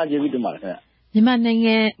ခင်ဗျာကျေးဇူးတင်ပါတယ်ခင်ဗျမြန်မာ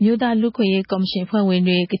နိုင်ငံမြို့သားလူခွင့်ရေးကော်မရှင်ဖွဲ့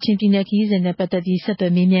ဝင်တွေကချင်ပြည်နယ်ခရီးစဉ်နဲ့ပတ်သက်ပြီး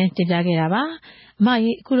ဆက်သွယ်မေးမြန်းတင်ပြခဲ့တာပါအ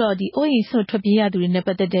မကြီးအခုတော့ဒီအိုးအိမ်ဆွတ်ထွက်ပြေးရသူတွေနဲ့ပ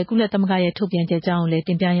တ်သက်တဲ့ကုလသမဂ္ဂရဲ့ထုတ်ပြန်ချက်အကြောင်းကိုလည်း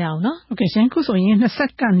တင်ပြရအောင်နော်ဟုတ်ကဲ့ရှင်ခုဆိုရင်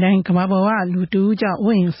20ကန်တိုင်းကမ္ဘာပေါ်ကလူတူကြောင့်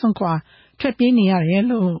အိုးအိမ်ဆွတ်ခွာထွက်ပြေးနေရ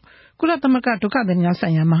တယ်လို့ ကုလသမဂ္ဂဒုက္ခသည်များဆို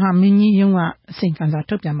င်ရာမဟာမင်းကြီးရုံးကအစီရင်ခံစာ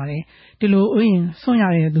ထုတ်ပြန်ပါတယ်ဒီလိုဥယျာဉ်ဆွံ့ရ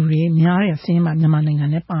တဲ့သူတွေများတဲ့ဆင်းရဲမှာမြန်မာနိုင်ငံ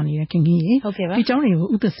နဲ့ပါနေတဲ့ခင်ကြီးရေဒီကြောင်းတွေကို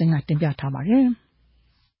ဥပဒေစင်ကတင်ပြထားပါတယ်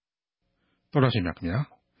တော်တော်ရှင်များခင်ဗျာ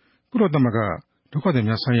ကုလသမဂ္ဂဒုက္ခသည်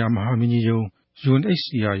များဆိုင်ရာမဟာမင်းကြီးရုံး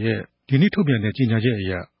UNHCR ရဲ့ဒီနေ့ထုတ်ပြန်တဲ့ကြေညာချက်အ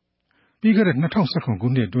ရပြီးခဲ့တဲ့2019ခု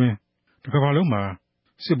နှစ်အတွင်းတစ်ကမ္ဘာလုံးမှာ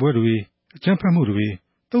စစ်ပွဲတွေအကြမ်းဖက်မှုတွေ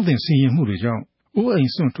တုံ့ပြန်စီရင်မှုတွေကြောင့်အိုးအိမ်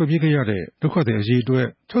စွန့်ထွက်ပြေးခဲ့ရတဲ့ဒုက္ခသည်အရေအတွက်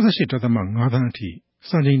 68.5 သန်းအထိ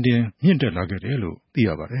စံချိန်တင်မြင့်တက်လာခဲ့တယ်လို့သိရ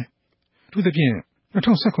ပါတယ်။အထူးသဖြင့်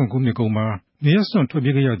2019ခုနှစ်ကုန်မှာနေရပ်စွန့်ထွက်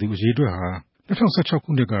ပြေးခဲ့ရသူအရေအတွက်ဟာ2016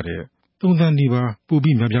ခုနှစ်ကတည်းက3သန်းနီးပါးပို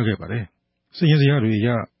ပြီးများပြားခဲ့ပါတယ်။စာရင်းဇယားတွေအရ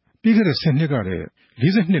ပြီးခဲ့တဲ့10နှစ်ကတည်းက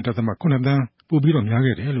 42.8 သန်းပိုပြီးတော့များ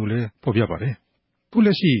ခဲ့တယ်လို့လည်းဖော်ပြပါတယ်။ခုလ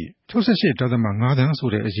က်ရှိ 68.5 သန်းဆို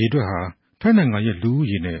တဲ့အရေအတွက်ဟာထိုင်းနိုင်ငံရဲ့လူဦး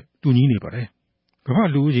ရေနဲ့တူညီနေပါတယ်။ကမ္ဘာ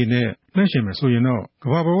လူဦးရေနဲ့နှိုင်းယှဉ်မယ်ဆိုရင်တော့က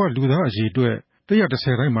မ္ဘာပေါ်ကလူသားအရေအတွက်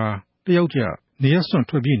110တိုင်းမှာတယောက်ကျနေရပ်စွန့်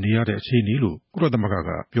ထွက်ပြေးနေရတဲ့အခြေအနေလို့ကုလသမဂ္ဂက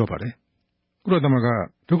ပြောပါတယ်။ကုလသမဂ္ဂ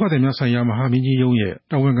ဒုက္ခသည်များဆိုင်ရာမဟာမင်းကြီးရုံးရဲ့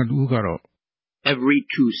တာဝန်ခံတဦးကတော့ Every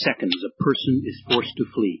 2 seconds a person is forced to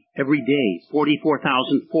flee. Every day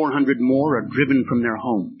 44,400 more are driven from their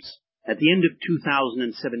homes. At the end of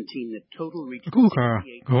 2017 the total reached အခုအခါ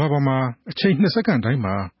ကမ္ဘာပေါ်မှာအချိန်2စက္ကန့်တိုင်း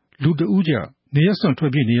မှာလူတဦးကျနေရပ်စွန့်ထွ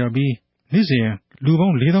က်ပြေးနေရပြီးနေ့စဉ်လူပေါ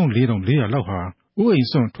င်း 44,400 လောက်ဟာအိုးအိမ်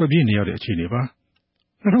စွန့်ထွက်ပြေးနေရတဲ့အခြေအနေပါ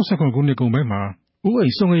2019ခုနှစ်ကုန်ပိုင်းမှာအိုးအိ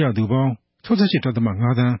မ်စွန့်ခဲ့ရသူပေါင်း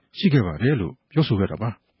 68.5 သန်းရှိခဲ့ပါတယ်လို့ပြောဆိုခဲ့တာပါ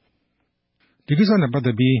ဒီကိစ္စနဲ့ပတ်သ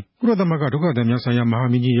က်ပြီးကုလသမဂ္ဂဒုက္ခသည်များဆိုင်ရာမဟာ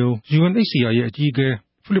မင်းကြီးရုံး UNHCR ရဲ့အကြီးအကဲ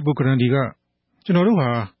ဖိလစ်ပိုဂရန်ဒီကကျွန်တော်တို့ဟာ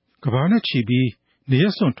ကမ္ဘာနဲ့ချီပြီးနေရ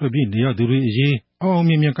ပ်စွန့်ထွက်ပြေးနေရသူတွေအရေးအောင်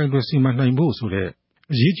မြင်ကိုင်တွယ်စီမံနိုင်ဖို့ဆိုတဲ့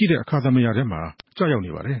အရေးကြီးတဲ့အခါသမယထဲမှာကြောက်ရောက်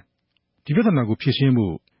နေပါတယ်ဒီပြဿနာကိုဖြေရှင်း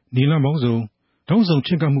ဖို့နီလန်ပေါင်းစုံတောင်းဆောင်ချ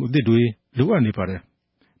င်းကပ်မှုအသစ်တွေလိုအပ်နေပါတယ်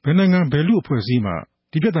ဘယ်နိုင်ငံဘယ်လူအဖွဲ့အစည်းမှ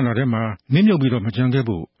ဒီပြဿနာထဲမှာနင်းမြုပ်ပြီးတော့မကြံခဲ့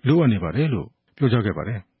ဖို့လိုအပ်နေပါတယ်လို့ပြောကြားခဲ့ပါတ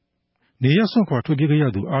ယ်နေရပ်စွန့်ခွာထွက်ပြေးခဲ့ရ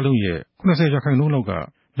သူအလုံးရဲ့ 80% လောက်က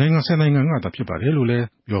နိုင်ငံ10နိုင်ငံကသာဖြစ်ပါတယ်လို့လည်း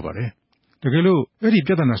ပြောပါတယ်တကယ်လို့အဲ့ဒီ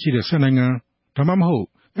ပြဿနာရှိတဲ့10နိုင်ငံဒါမှမဟုတ်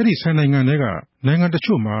အဲ့ဒီ10နိုင်ငံတွေကနိုင်ငံတ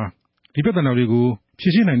ချို့မှာဒီပြဿနာတွေကိုဖြေ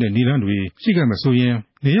ရှင်းနိုင်တဲ့နည်းလမ်းတွေရှိခဲ့မှဆိုရင်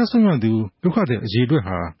နေရပ်စွန့်ရသူဒုက္ခသည်အရေးအတွက်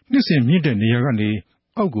ဟာနှစ်စဉ်မြင့်တဲ့နေရာကနေ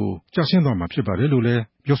အောက်ကိုကျဆင်းသွားမှာဖြစ်ပါတယ်လို့လည်း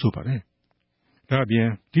ပြောဆိုပါတယ်ဒါအပြင်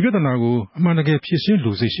ဒီပြဿနာကိုအမှန်တကယ်ဖြေရှင်း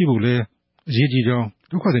လို့ရှိဖို့လည်းအရေးကြီးကြောင်း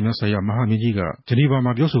ဒုက္ခသည်များဆိုင်ရာမဟာမင်းကြီးကဂျနီဗာ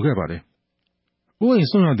မှာပြောဆိုခဲ့ပါတယ်။အိုးအိမ်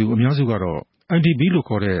စွန့်ရသူအများစုကတော့ IDP လို့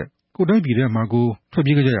ခေါ်တဲ့ကိုယ်တိုင်းပြည်ထဲမှာကိုထွက်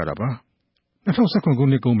ပြေးကြရတာပါ။2019ခု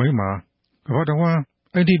နှစ်ကုန်ပိုင်းမှာကမ္ဘာတဝန်း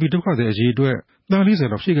IDP ဒုက္ခသည်အရေးအတွက်သန်း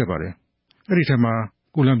40လောက်ရှိခဲ့ပါတယ်။အဲဒီထဲမှာ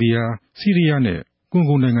ကိုလံဘီယာ၊ဆီးရီးယားနဲ့ကွန်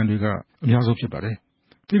ဂိုနိုင်ငံတွေကအများဆုံးဖြစ်ပါတယ်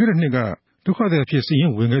။ဒီကနေ့နှစ်ကဒုက္ခသည်အဖြစ်စာရ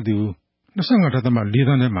င်းဝင်ခဲ့သူ 25.4 သ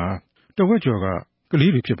န်းထဲမှာတဝက်ကျော်ကက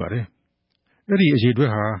လေးတွေဖြစ်ပါတယ်။အဲဒီအရေးအတွ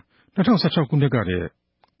က်ဟာ2016ခုနှစ်ကတည်း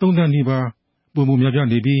က3သန်းနီးပါးပိုမိုများပြား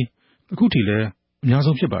နေပြီးအခုထိလည်းအများ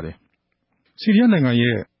ဆုံးဖြစ်ပါတယ်။ဆီးရီးယားနိုင်ငံ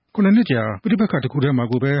ရဲ့9နှစ်ကြာပဋိပက္ခတစ်ခုထဲမှာ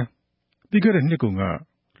ကိုပဲပြီးခဲ့တဲ့နှစ်ကုန်က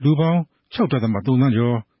လူပေါင်း 6.3 သန်း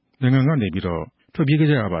ကျော်နိုင်ငံကနေပြီးတော့ထွက်ပြေးခဲ့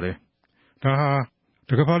ကြရပါတယ်။ဒါဟာတ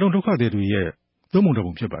စ်ကမ္ဘာလုံးဒုက္ခသည်တွေရဲ့သုံးပုံတစ်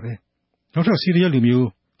ပုံဖြစ်ပါတယ်။နောက်ထပ်ဆီးရီးယားလူမျိုး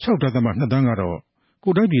 6.2 သန်းကတော့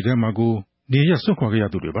ကိုယ်တိုင်းပြည်ထဲမှာကိုနေရပ်စွန့်ခွာခဲ့ရ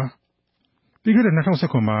သူတွေပါ။ပြီးခဲ့တဲ့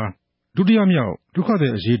2019မှာဒုတိယမြောက်ဒုက္ခသ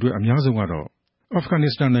ည်အရေးအတွက်အများဆုံးကတော့အာဖဂန်န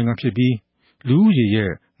စ္စတန်နိုင်ငံဖြစ်ပြီးလူဦးရေ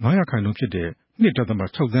ရဲ့ 9% ဖြစ်တဲ့ 2.6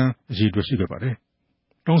 သန်းအရေးအတွက်ရှိခဲ့ပါတယ်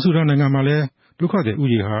။တောင်ဆူဒန်နိုင်ငံမှာလည်းဒုက္ခသည်ဦး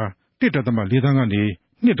ရေဟာ 1.4 သန်းကနေ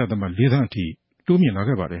 2.4 သန်းအထိတိုးမြင့်လာ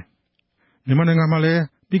ခဲ့ပါတယ်။မြန်မာနိုင်ငံမှာလည်း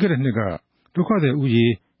ပြီးခဲ့တဲ့နှစ်ကဒုက္ခသည်ဦးရေ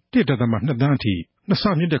 1.2 သန်းအထိနှစ်ဆ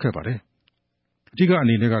မြင့်တက်ခဲ့ပါတယ်။အဓိကအ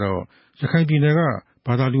နေနဲ့ကတော့ရခိုင်ပြည်နယ်က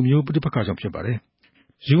ဘာသာလူမျိုးပဋိပက္ခကြောင့်ဖြစ်ပါတယ်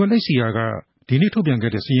။ UNHCR ကဒီနေ့ထုတ်ပြန်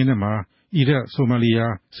ခဲ့တဲ့စာရင်းထဲမှာအီရတ်၊ဆိုမာလီယာ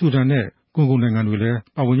၊ဆူဒန်နဲ့ကွန်ဂိုနိုင်ငံတွေလည်း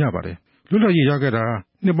ပါဝင်ကြပါတယ်။လွတ်လပ်ရေးရခဲ့တာ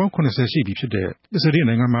နှစ်ပေါင်း80ရှိပြီဖြစ်တဲ့အစ္စရေး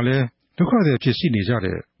နိုင်ငံမှာလည်းဒုက္ခသည်ဖြစ်ရှိနေကြ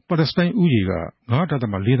တဲ့ပါလက်စတိုင်းဦးရေက 9.4 သ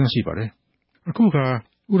န်းရှိပါတယ်။အခုကဥ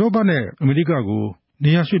ရောပနဲ့အမေရိကကို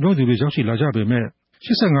နေရာရွှေ့ပြောင်းသူတွေရောက်ရှိလာကြပေမဲ့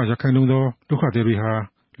 85% သောဒုက္ခသည်တွေဟာ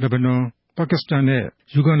လက်ဘနွန်၊ပါကစ္စတန်နဲ့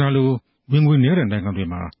ယူဂန်ဒါလိုဝင်ငွေနည်းတဲ့နိုင်ငံတွေ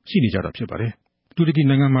မှာရှိနေကြတာဖြစ်ပါတယ်။တူရကီ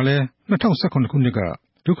နိုင်ငံမှာလည်း2018ခုနှစ်က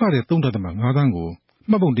ဒုက္ခသည် 3.5 သန်းကို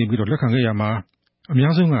မှတ်ပုံတင်ပြီးတော့လက်ခံခဲ့ရမှာအ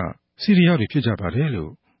များဆုံးကဆီးရီးယားတွေဖြစ်ကြပါတယ်လို့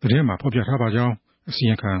သတင်းမှာဖော်ပြထားပါကြောင်းအစီရ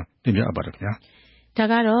င်ခံတင်ပြအပ်ပါတယ်ခင်ဗျာ။ဒါ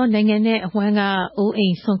ကတော့နိုင်ငံနဲ့အဝှမ်းကအိုးအိ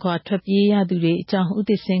မ်ဆွန့်ခွာထွက်ပြေးရသူတွေအကြောင်းဦး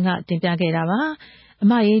သစ်စင်ကတင်ပြခဲ့တာပါ။အ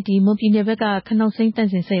မရေဒီမွန်ပြည်နယ်ဘက်ကခနှောက်စိမ်းတန့်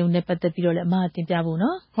စင်စက်ရုံနဲ့ပတ်သက်ပြီးတော့လည်းအမတင်ပြဖို့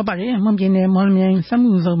နော်။ဟုတ်ပါတယ်မွန်ပြည်နယ်မော်လမြိုင်စက်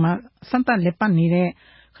မှုဇုံမှာစမ်းသပ်လက်ပတ်နေတဲ့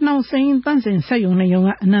ခနှောက်စိမ်းတန့်စင်စက်ရုံနဲ့ရုံက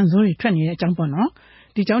အနံ့ဆိုးတွေထွက်နေတဲ့အကြောင်းပေါ့နော်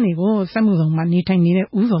။ဒီကြောင်းတွေကိုစက်မှုဇုံမှာနေထိုင်နေတဲ့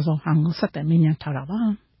ဦးစောစောဟန်ကိုဆက်သွယ်မေးမြန်းထားတာပါ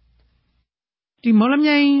ဒီမော်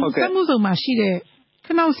လမြိုင်စက်မှုဇုံမှာရှိတဲ့ခ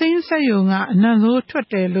နောက်စိမ်းစက်ရုံကအနံဆိုးထွက်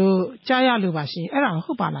တယ်လို့ကြားရလို့ပါရှင်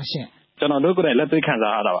အဲ့ဒါဟုတ်ပါလားရှင်ကျွန်တော်တို့ကိုယ်တိုင်လက်တွေ့ခံ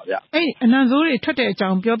စားရတာပါဗျအဲ့အနံဆိုးတွေထွက်တဲ့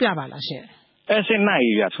အကြောင်းပြောပြပါလားရှင်အဲ့စစ်နိုင်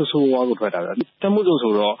ကြီးဗျဆူဆူဝါကိုထွက်တာဗျစက်မှုဇုံ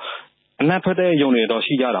ဆိုတော့အနံထွက်တဲ့ယုံ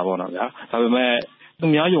တွေတော့ရှိကြတာပေါ့နော်ဗျာဒါပေမဲ့သူ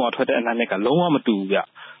များယုံကထွက်တဲ့အနံနဲ့ကလုံးဝမတူ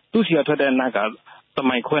ဘူးဗျသူ့စီကထွက်တဲ့အနံက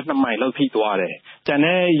တမိုင်ခွဲ2မိုင်လောက်ထိသွား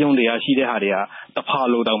တယ်ကျန်တဲ့ယုံတွေကရှိတဲ့ဟာတွေကတဖာ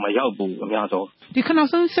လိုတောင်မရောက်ဘူးအများဆုံးဒီခနောက်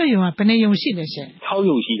ဆုံးစက်ရုံကဘယ်နှယုံရှိလဲရှင်6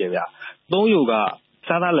ယုံရှိတယ်ဗျ3ယုံက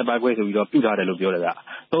စားသားလက်ပါခွဲဆိုပြီးတော့ပြုထားတယ်လို့ပြောတယ်ဗျ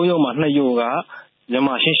3ယုံမှာ2ယုံကမြန်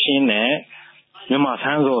မာရှင်းရှင်းနဲ့မြန်မာဆ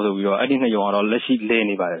န်းစော်ဆိုပြီးတော့အဲ့ဒီ2ယုံကတော့လက်ရှိလဲ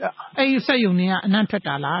နေပါတယ်ဗျအဲ့ဒီစက်ယုံတွေကအနံ့ထွက်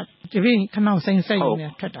တာလားဒီပြင်ခနောက်စိမ်းစက်ယုံ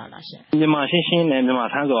တွေထွက်တာလားရှင်မြန်မာရှင်းရှင်း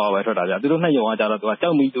နဲ့မြန်မာဆန်းစော်ပဲထွက်တာဗျသူတို့2ယုံကကြတော့သူ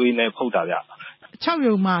ကကြောက်မီသွေးနဲ့ဖုတ်တာဗျ6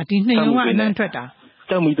ယုံမှာဒီ2ယုံကအနံ့ထွက်တာ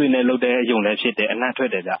ကြောက်မီသွေးနဲ့လုပ်တဲ့ယုံလည်းဖြစ်တယ်အနံ့ထွက်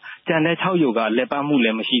တယ်ဗျကျန်တဲ့6ယုံကလက်ပတ်မှုလ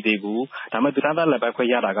ည်းမရှိသေးဘူးဒါပေမဲ့သူသားသားလက်ပတ်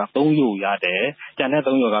ခွဲရတာက3ယုံရတယ်ကျန်တဲ့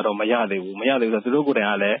3ယုံကတော့မရသေးဘူးဆိုတော့သူတို့ကိုယ်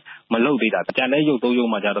တိုင်ကလည်းမလုပ်သေးတာကျန်တဲ့ယုံ3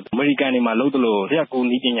ယုံမှာကျတော့အမေရိကန်တွေမှာလုပ်သလိုတရက်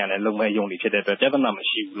ကိုနီးပညာနဲ့လုပ်မဲ့ယုံတွေဖြစ်တဲ့အတွက်ပြဿနာ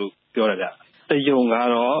မရှိဘူးလို့ပြောတယ်ဗျတယုံ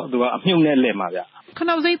ကတော့သူကအမြုပ်နဲ့လဲမှာဗျ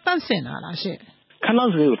ခနောက်စိမ်းတန့်စင်တာလားရှင့်ခနော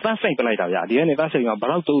က်စိမ်းကိုတန့်ဆိုင်ပလိုက်တာဗျဒီကနေတန့်ဆိုင်က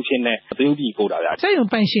ဘလောက်တုံးဖြစ်နေသရုပ်ကြီးပို့တာဗျစက်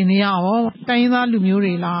ယုံပိုင်ရှင်တွေရောတိုင်းရင်းသားလူမျိုး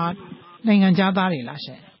တွေလားနိုင်ငံခြားသားတွေလား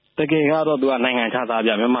ရှင့်တကယ်ကတော့သူကနိုင်ငံခြား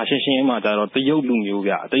သားဗျမြန်မာရှင်းရှင်းမှကျတော့တရုတ်လူ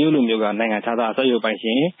မျိုးဗျတရုတ်လူမျိုးကနိုင်ငံခြားသားစက်ရုပ်ပိုင်ရှ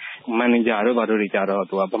င်မန်နေဂျာတို့ဘာတို့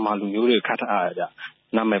တွေကြတော့သူကဗမာလူမျိုးတွေခတ်ထားရဗျ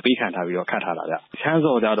နာမည်ပေးခံထားပြီးတော့ခတ်ထားတာဗျရှမ်း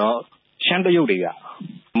စော်ကြတော့ရှမ်းတရုတ်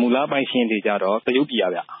တွေဗျမူလပိုင်ရှင်တွေကြတော့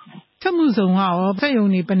တရုတ်ပြည်ဗျစက်မှုဇုံကရောစက်ယုံ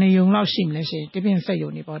တွေဘယ်နှယုံလောက်ရှိမလဲရှင်ဒီပြင်စက်ယုံ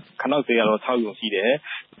တွေပေါ့ခနောက်စေကတော့6ယုံရှိ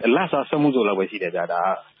တယ်လက်စားစက်မှုဇုံလောက်ပဲရှိ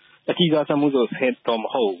တယ်ဗျဒါအကြီးစားစက်မှုဇုံဆက်တော့မ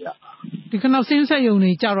ဟုတ်ဘူးဗျဒီခနောက်စင်းစက်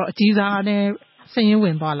ယုံတွေကြတော့အကြီးစားနဲ့စရင်ဝ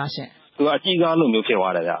င်သွားလားရှင်သူကအကြီးစားလိုမျိုးဖြစ်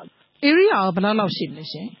သွားတယ်ဗျ area ရောဘယ်လောက်ရှိ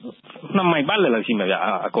မလဲရှင်2မိုင်ပတ်လည်လောက်ရှိမှာဗျ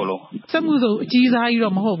အကုန်လုံးစက်မှုဇုံအကြီးစားကြီး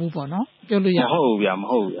တော့မဟုတ်ဘူးပေါ့နော်ပြောလို့ရမဟုတ်ဘူးဗျမ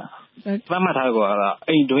ဟုတ်ဘူးဗျသတ်မှတ်ထားကော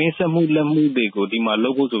အိမ်တွင်းစက်မှုလက်မှုတွေကိုဒီမှာလု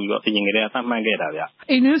ပ်ဖို့ဆိုပြီးတော့အရင်ကတည်းကသတ်မှတ်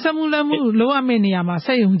ခဲ့တာဗျအိမ်တွင်းစက်မှုလက်မှုလုပ်ရမယ့်နေရာမှာ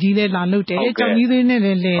စက်ယုံကြီးလဲလာလုပ်တယ်ကြောင်ကြီးသွေးနဲ့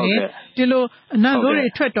လဲလဲတယ်ဒီလိုအနံ့ဆိုး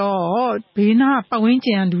တွေထွက်တော့ဘေးနားပတ်ဝန်းကျ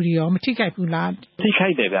င်လူတွေရောမထိခိုက်ဘူးလားထိ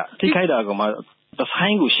ခိုက်တယ်ဗျထိခိုက်တာကမှတဆို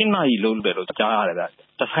င်ကို7နာရီလုံးတယ်လို့ကြားရ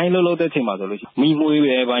တယ်ဗျတဆိုင်လုံးတဲ့ချိန်မှာ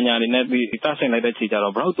ဆိုလို့မိမွေးပဲဘာညာတွေနဲ့ဒီတဆင်လိုက်တဲ့ချိန်ကျ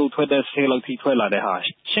တော့ဘလောက်တူထွက်တဲ့ဆေးလောက်ထိထွက်လာတဲ့ဟာ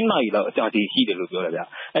7နာရီလောက်အကြာကြီးရှိတယ်လို့ပြောတယ်ဗျ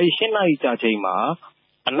အဲဒီ7နာရီကြာချိန်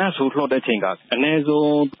မှာအနက်ဆိုးလှော့တဲ့ချိန်ကအနည်း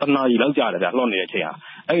ဆုံး1နာရီလောက်ကြာတယ်ဗျလှော့နေတဲ့ချိန်ဟာ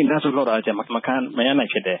အဲဒီနက်ဆိုးလှော့တာချိန်မခံမရ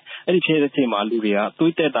နိုင်ဖြစ်တယ်အဲဒီဖြစ်တဲ့ချိန်မှာလူတွေ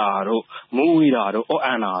ကတွေးတက်တာတို့မူးဝေးတာတို့အော့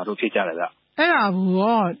အန်တာတို့ဖြစ်ကြတယ်ဗျအဲ့ဒါဘူး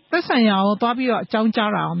ရောသက်ဆိုင်ရာရောသွားပြီးတော့အကြောင်း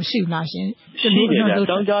ကြားတာရောမရှိဘူးလားရှင်ရှိတယ်ဗျအ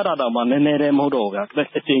ကြောင်းကြားတာတော့မှနည်းနည်းတည်းမဟုတ်တော့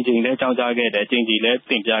ဘူးဗျအချိန်ချင်းလည်းအကြောင်းကြားခဲ့တယ်အချိန်ချင်းလ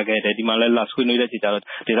ည်းတင်ပြခဲ့တယ်ဒီမှာလည်းလာဆွေးနွေးတဲ့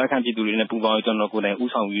ချိန်ကျတော့ဒေသခံပြည်သူတွေနဲ့ပူးပေါင်းကျွန်တော်ကိုယ်တိုင်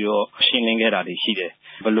ဥဆောင်ပြီးတော့ရှင်းလင်းခဲ့တာတွေရှိ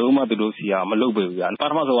တယ်ဘလို့မှသူတို့စီကမလုပ်ပေဘူးဗျပ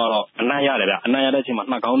ထမဆုံးကတော့အနံ့ရတယ်ဗျအနံ့ရတဲ့အချိန်မှာ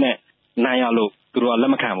နှာခေါင်းနဲ့နံ့ရလို့သူတို့ကလ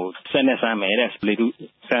က်မခံဘူးဆက်နဲ့ဆမ်းမယ်တဲ့လေတူ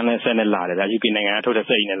ဆမ်းနဲ့လာတယ်ဗျယူပီနိုင်ငံကထုတ်တဲ့စ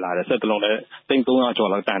က်ကြီးနဲ့လာတယ်စက်တစ်လုံးနဲ့300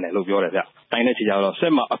ကျော်လောက်တန်တယ်လို့ပြောတယ်ဗျတိုင်းတဲ့ချိန်ကျတော့စ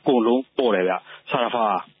က်မှာအကုန်လုံးပေါ်တယ်ဗျဆာရဖာ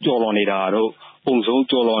ကျော်လွန်နေတာတို့ပုံစိုး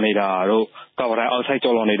ကျော်လွန်နေတာတို့ကာဗွန်ဒိုင်အောက်ဆိုက်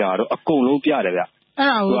ကျော်လွန်နေတာတို့အကုန်လုံးပြတယ်ဗျအဲ့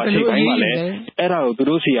ဒါကိုဘယ်လိုရေးလဲအဲ့ဒါကိုသူ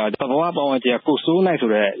တို့စီကသဘောပေါင်းကြကိုစိုးနိုင်ဆို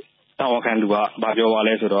တဲ့တာဝန်ခံလူ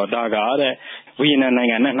ကဗာပြောပါလဲဆိုတော့ဒါကတဲ့ဗီယက်နမ်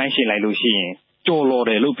နိုင်ငံနဲ့နှိုင်းယှဉ်လိုက်လို့ရှိရင်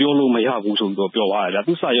ကြော်လော်တယ်လို့ပြောလို့မရဘူးဆိုပြီးတော့ပြောသွား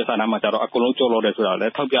တယ်ဗျသူစာရွက်စာတမ်းမှာကျတော့အကုန်လုံးကြော်လော်တယ်ဆိုတာလည်း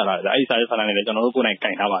ထောက်ပြလာတယ်အဲ့ဒီစာရွက်စာတမ်းတွေလည်းကျွန်တော်တို့ကိုယ်တိုင်က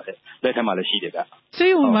င်ထားပါတယ်လက်ထက်မှာလည်းရှိတယ်ဗျဆေး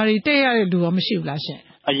ရုံမှာတက်ရတဲ့လူရောမရှိဘူးလားရှင်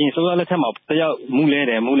အရင်ဆိုရလက်ထက်မှာတယောက်မူး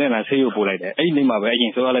လဲမှာဆေးရုံပို့လိုက်တယ်အဲ့ဒီနေ့မှာပဲအရ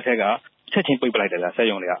င်ဆိုရလက်ထက်ကချက်ချင်းပိတ်ပလိုက်တယ်ဗျဆက်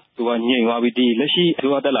ယုံတွေကသူကညင်သွားပြီးဒီလက်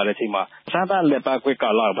ရှိသူကတက်လာတဲ့ချိန်မှာစားသားလက်ပါခွဲကာ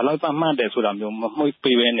လာဘယ်လောက်သတ်မှတ်တယ်ဆိုတာမျိုးမမှုတ်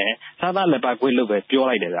ပေးပဲနဲ့စားသားလက်ပါခွဲလို့ပဲပြော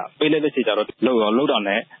လိုက်တယ်ဗျပေးလိုက်တဲ့ချိန်ကျတော့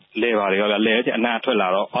လောက်တော့နဲ့လဲပါတယ်ဗျလဲတဲ့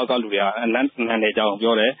အနာထွက်လာတော့အောက်ကလူတွေကအနံနေကြ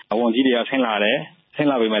အောင်ပြောတယ်အဝန်ကြီးတွေကဆင်းလာတယ်ဆ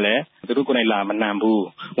င်းလာပြီမဲ့လည်းသူတို့ကိုယ်တိုင်လာမနှံဘူး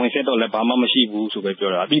ဝင်ဆက်တော့လည်းဘာမှမရှိဘူးဆိုပဲပြော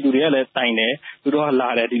တာပြည်သူတွေကလည်းတိုင်တယ်သူတို့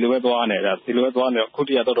ကလာတယ်ဒီလိုပဲသွားနေတယ်ဒီလိုပဲသွားနေတော့ခုတ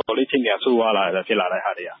ည်းကတော့လေးချိန်ကဆိုးသွားလာတယ်ဖြစ်လာ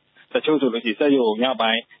တဲ့ဟာတွေကတချို့ဆိုလို့ရှိရင်စက်ရုံ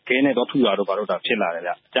ညပိုင်းခဲနဲ့တော့ထူတာတော့ဘာလို့တာဖြစ်လာ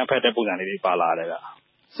တယ်ဗျကြမ်းဖက်တဲ့ပုံစံလေးတွေပါလာတယ်ဗျ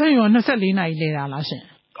စက်ရုံ24နာရီလဲတာ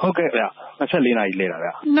လားရှင်ဟုတ်ကဲ့ဗျ24နာရီလဲတာဗျ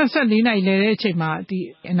24နာရီလဲတဲ့အချိန်မှာဒီ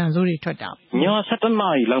အနံဆိုးတွေထွက်တာည7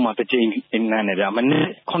နာရီလောက်မှတစ်ကြိမ်နန်းတယ်ဗျမနေ့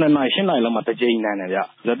9နာရီ10နာရီလောက်မှတစ်ကြိမ်နန်းတယ်ဗျ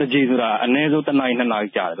တစ်ကြိမ်ဆိုတာအနည်းဆုံး1နာရီ2နာရီ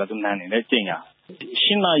ကြာတယ်ဗျသူနန်းနေတယ်ကြိမ်ရ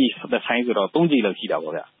10နာရီသက်ဆိုင်ဆိုတော့3ကြိမ်လောက်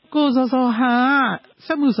ရှိတာပေါ့ဗျကိုစောစောဟန်စ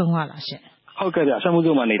က်မှုဆောင်ရလားရှင်ဟုတ်ကဲ့ဗျစက်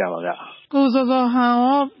မှုဆောင်မှနေတာပါဗျကိုစောစောဟန်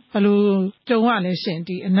ရောဘယ်လိုကြုံရလဲရှင်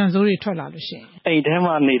ဒီအနံဆိုးတွေထွက်လာလို့ရှင်အိမ်ထဲ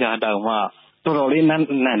မှာနေတာတောင်မှတော်တော်လေးန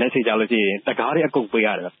န်းတဲ့ချိန်ကြလို့ရှိရင်တကားတွေအကုတ်ပေး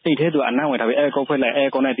ရတယ်အိတ်ထဲသူကအနံ့ဝင်ထားပြီးအဲကုတ်ဖွက်လိုက်အဲ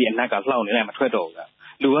ကုတ်နဲ့ဒီအနံ့ကလှောက်နေလိုက်မထွက်တော့ဘူးဗျ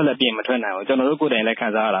လူကလည်းပြင်မထွက်နိုင်ဘူးကျွန်တော်တို့ကိုယ်တိုင်လ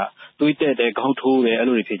ည်းခံစားရတာတွေးတက်တယ်ခေါင်းထိုးတယ်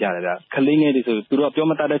အဲ့လိုတွေဖြစ်ကြတယ်ဗျခလေးငယ်တွေဆိုသူတို့ကပြော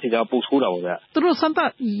မတတ်တဲ့ချိန်ကျပိုဆိုးတာပေါ့ဗျသူတို့စမ်းသပ်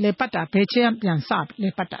လေပတ်တာဘယ်ချိန်ပြန်စလေ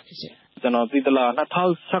ပတ်တာလဲရှင်ကျွန်တော်သိသလား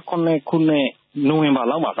2019ခုနှစ်နိုဝင်ဘာ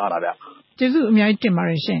လောက်မှာစတာဗျကျေးဇူးအများကြီးတင်ပါ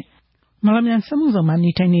တယ်ရှင်မလာမြန်စမှုဆောင်မှာ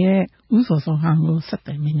နေထိုင်နေတဲ့ဦးစောစောဟန်ကို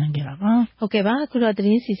ဆက်သွယ်မြင်ခဲ့တာပါဟုတ်ကဲ့ပါအခုတော့သတ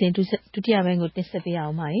င်းစီစဉ်ဒုတိယပိုင်းကိုတင်ဆက်ပေးအော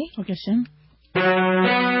င်ပါဟုတ်ကဲ့ရှင်သ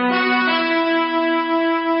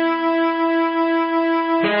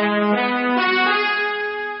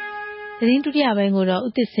တင်းဒုတိယပိုင်းကိုတော့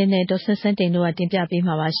ဦးသစ်စင်းနဲ့ဒေါ်ဆန်းဆန်းတင်တို့ကတင်ပြပေး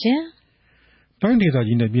မှာပါရှင်တိုင်းဒေသ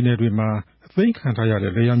ကြီးနဲ့ပြည်နယ်တွေမှာအသိခံထား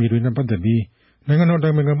ရတဲ့လေယာဉ်တွေနဲ့ပတ်သက်ပြီးနိုင်ငံတော်တို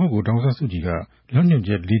င်ပင်ခံပုဂ္ဂိုလ်ဒေါက်တာစုကြည်ကလမ်း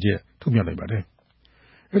ညွှန်ချက်၄ချက်ထုတ်ပြန်လိုက်ပါတယ်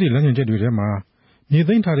။အဲဒီလမ်းညွှန်ချက်တွေထဲမှာမြေ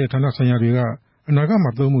သိမ်းထားတဲ့ဌာနဆိုင်ရာတွေကအနာ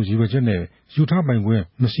ဂတ်မှာသုံးမှုရည်ရွယ်ချက်နဲ့ယူထားပိုင်ခွင့်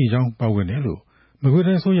မရှိကြောင်းပါဝင်တယ်လို့မကွေး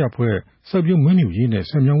တိုင်းအစိုးရဖွဲ့စိုက်ပျိုးမွေးမြူရေး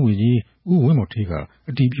နဲ့ဆက်မြောင်းဝေကြီးဦးဝင်းမော်ထေးကအ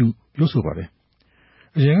တည်ပြုပြောဆိုပါတယ်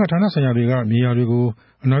။အရင်ကဌာနဆိုင်ရာတွေကမြေယာတွေကို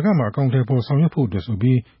အနာဂတ်မှာအကောင့်ထဲပေါ်ဆောင်ရွက်ဖို့အတွက်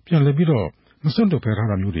ဆိုပြီးပြန်လည်ပြီးတော့မစွန့်လွတ်ဖယ်ထား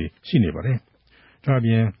တာမျိုးတွေရှိနေပါတယ်။ဒါ့အပြ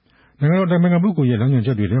င်နိုင်ငံတော်တိုင်ပင်ခံပုဂ္ဂိုလ်ရဲ့လမ်းညွှန်ချ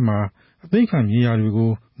က်တွေထဲမှာအသိခံမြေယာတွေကို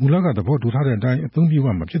မူလကသဘောတူထားတဲ့အတိုင်းအသုံးပြုရ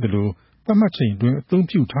မှာဖြစ်တယ်လို့သတ်မှတ်ချိန်အတွင်း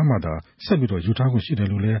အသုံးပြုထားမှသာဆက်ပြီးတော့ယူထားခွင့်ရှိတယ်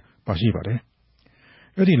လို့လည်းပါရှိပါတယ်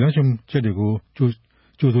။အဲဒီလမ်းညွှန်ချက်တွေ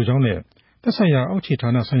ကိုကြိုဆိုကြောင်းနဲ့သက်ဆိုင်ရာအောက်ခြေဌာ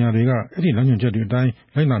နဆိုင်ရာတွေကအဲဒီလမ်းညွှန်ချက်တွေအတို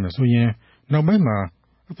င်းလိုက်နာမယ်ဆိုရင်နောက်ပိုင်း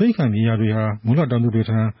မှာအသိခံမြေယာတွေဟာမူလတောင်သူ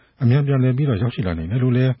တွေထံအမြန်ပြန်လည်ပြီးတော့ရောက်ရှိလာနိုင်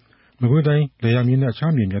တယ်လို့လည်းမကွေးတိုင်းလေယာမြေနဲ့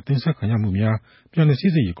အခြားမြေများတင်ဆက်ခံရမှုများပြန်လည်စ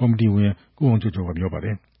ည်းစိမ်ရေးကော်မတီဝင်ကိုအောင်ကျော်ကပြောပါ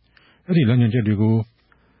တယ်။အဲဒီလမ်းညွှန်ချက်တွေ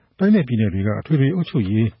ကိုတိုင်းနယ်ပြည်နယ်တွေကအထွေထွေအုပ်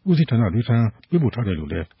ချုပ်ရေးဦးစီးဌာနတွေထံပေးပို့ထားတယ်လို့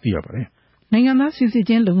လည်းသိရပါတယ်။နိုင်ငံသားစီ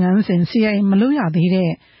စစ်ခြင်းလုပ်ငန်းစဉ် CI မလုပ်ရသေးတဲ့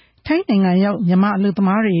ထိုင်းနိုင်ငံရောက်မြန်မာအလုပ်သ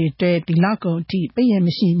မားတွေအတွက်ဒီလကုန်အထိပိတ်ရ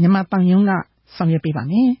မရှိမြန်မာတန်ယုံကဆောင်ရွက်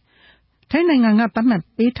ပေးပါမယ်။ထိုင်းနိုင်ငံက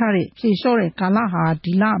သတ်မှတ်ပေးထားတဲ့ဖြေလျှော့တဲ့ကာ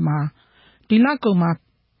လဟာဒီလကုန်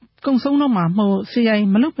မှာကုံဆုံးတော့မှာမဟုတ် CI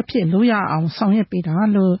မလုပ်ဖြစ်လို့ရအောင်ဆောင်ရွက်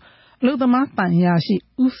ပေးတာလို့အလုပ်သမားတန်ရာရှိ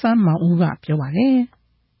ဦးစန်းမောင်ဦးကပြောပါတယ်။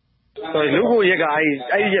လူကိုရက်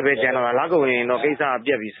ကအဲ့ဒီရက်ပဲကျန်တော့တာလကုန်ရင်တော့ကိစ္စပြ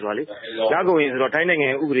က်ပြီဆိုတော့လေလကုန်ရင်ဆိုတော့ထိုင်းနိုင်ငံ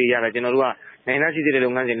ဥပဒေရတာကျွန်တော်တို့ကနိုင်ငံသားရှိ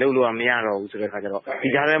တဲ့လုပ်ငန်းစဉ်လုပ်လို့မရတော့ဘူးဆို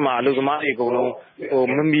တဲ့ခါကျတော့ဒီကြားထဲမှာအလုပ်သမားတွေ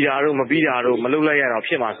အကုန်လုံးမမီတာတို့မပြီးတာတို့မလုပ်လိုက်ရတော့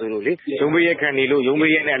ဖြစ်မှာဆိုလို့လေရုံးပေးရက်ခံနေလို့ရုံး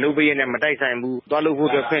ပေးရက်နဲ့အလုပ်ပေးရက်နဲ့မတိုက်ဆိုင်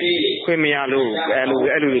ဘူးသွားလုပ်ဖို့အတွက်ခွင့်မရလို့အဲ့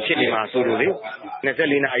လိုဖြစ်နေမှာဆိုလို့လေ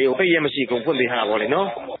24နာရီကိုပိတ်ရက်မရှိကုန်ဖွင့်ပေး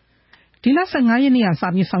ထားတာပေါ့လေနော်ဒီလ15ရက်နေ့ကစ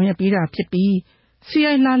ပြီးဆောင်ရွက်ပေးတာဖြစ်ပြီး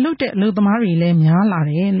CI လာလုပ်တဲ့အလုပ်သမားတွေလ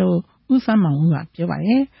ည်းများလာတယ်လို့ဦးစန်းမောင်ဦးကပြောပါ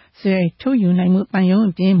တယ်။ CI ထုတ်ယူနိုင်မှုတန်ယုံ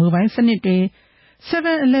အပြင်မိုဘိုင်းစနစ်တွေ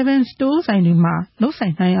 7-Eleven store ဆိုင်တွေမှာလုပ်ဆို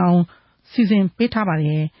င်နိုင်အောင်စီစဉ်ပေးထားပါတ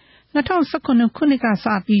ယ်။2019ခုနှစ်ကစ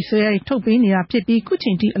ပြီး CI ထုတ်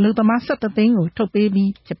ပေးနေတာဖြစ်ပြီးခုချိန်ထိအလုပ်သမား17သိန်းကိုထုတ်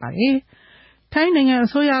ပေးပြီးဖြစ်ပါတယ်။ထိုင်းနိုင်ငံအ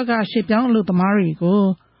စိုးရကရွှေ့ပြောင်းအလုပ်သမားတွေ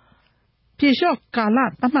ကိုဖြေလျှော့ကာ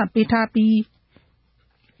လသတ်မှတ်ပေးထားပြီး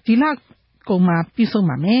ဒီလကုန်မှာပြီးဆုံး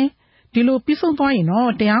ပါမယ်။ဒီလိုပြီးဆုံးသွားရင်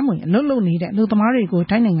တော့တရားမဝင်အလုပ်လုပ်နေတဲ့အလုပ်သမားတွေ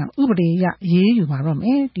ကိုထိုင်းနိုင်ငံဥပဒေအရအရေးယူပါတော့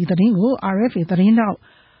မယ်။ဒီသတင်းကို RFA သတင်းတောက်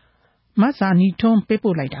မဆာနီထွန်း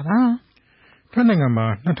ပေးပို့လိုက်တာပါ။ထိုင်းနိုင်ငံမှာ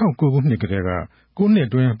2009ခုနှစ်ကတည်းက9နှစ်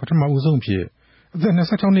အတွင်းပထမဦးဆုံးဖြစ်အသက်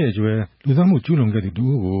26နှစ်အရွယ်လူသတ်မှုကျူးလွန်ခဲ့သူ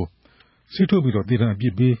တို့ကိုစစ်ထုတ်ပြီးတော့တည်တံ့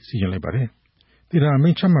အပြစ်ပေးစီရင်လိုက်ပါတယ်။တည်တံ့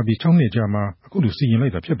အမိန့်ချမှတ်ပြီး6နှစ်ကြာမှအခုလိုစီရင်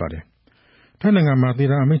လိုက်တာဖြစ်ပါတယ်။ထိုင်းနိုင်ငံမှာ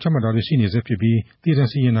တည်တံ့အမိန့်ချမှတ်တာတွေရှိနေစေဖြစ်ပြီးတည်တံ့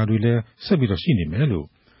စီရင်တာတွေလည်းဆက်ပြီးတော့ရှိနေ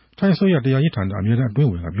မယ်လို့ထိုင်းအစိုးရတရားရေးဌာနအမြဲတမ်းအတွ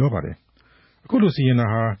င်းဝင်ကပြောပါတယ်။အခုလိုစီ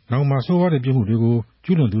ရင်တာဟာနောက်မှာဆိုးဝါးတဲ့ပြစ်မှုတွေကို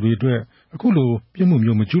ကျူးလွန်သူတွေအတွက်အခုလိုပြစ်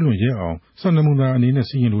မှုမျိုးမကျူးလွန်ရဲအောင်စံနမူနာအနေ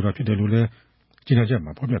နဲ့စီရင်လိုတာဖြစ်တယ်လို့လည်း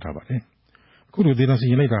ကြေညာချက်မှာဖော်ပြထားပါတယ်။အခုလိုဒေ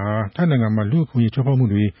သစီရင်လိုက်တာဟာထိုင်းနိုင်ငံမှာလူ့အခွင့်အရေးချိုးဖောက်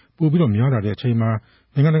မှုတွေပိုပြီးတော့များလာတဲ့အချိန်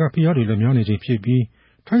မှာနိုင်ငံတကာဖိအားတွေလည်းများနေချိန်ဖြစ်ပြီး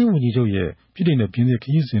ထိုင်းဝန်ကြီးချုပ်ရဲ့ပြည်ထောင်စုပြည်နယ်ခ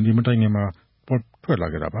ရီးစဉ်ဒီမတိုင်ခင်မှာပေါ်ထွက်လာ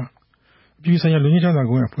ခဲ့တာပါ။အပြည်ဆိုင်ရာလူကြီးချ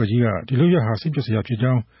မ်းသာကွန်းအဖွဲ့ကြီးကဒီလိုရဟာစိတ်ပျက်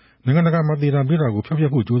စရာဖြစ်ကြောင်းနိုင်ငံတကာမှာဒေသပေးတာကိုဖျောက်ဖျ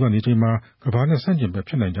က်ဖို့ကြိုးစားနေချိန်မှာကမ္ဘာနဲ့ဆန့်ကျင်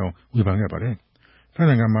ဘက်ဖြစ်နိုင်ကြောင်းဝေဖန်ခဲ့ပါတယ်။ထိုင်း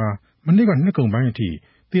နိုင်ငံမှာမနေ့ကနှစ်ကုန်ပိုင်းအထိ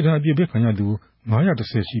ဒေသအပြစ်ပေးခံရသူ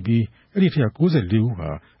910ရှိပြီးအဲ့ဒီထက်94ဦးဟာ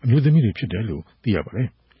အမျိုးသမီးတွေဖြစ်တယ်လို့သိရပါတယ်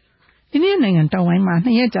။အိန္ဒိယနိုင်ငံတောင်ပိုင်းမှာ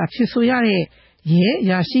2ရက်ကြာဖြစ်ဆိုရတဲ့ရဲအ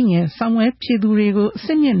ရာရှိငယ်ဆောင်ဝဲဖြေသူတွေကိုအစ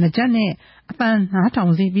စ်မြစ်နှကြက်နဲ့အပန်းနားထော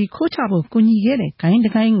င်စီပြီးခိုးချဖို့ကူညီခဲ့တဲ့ဂိုင်း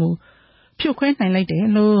တကိုင်းကိုဖြိုခွဲနိုင်လိုက်တယ်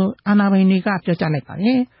လို့အာဏာပိုင်တွေကပြောကြားလိုက်ပါ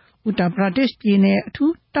တယ်။ Uttar Pradesh ပြည်နယ်အ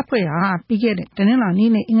ထူးတပ်ဖွဲ့ဟာပြီးခဲ့တဲ့တနင်္လာနေ့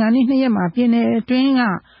နဲ့အင်္ဂါနေ့2ရက်မှာပြည်နယ်အတွင်းက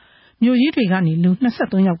မြို့ကြီးတွေကနေလူ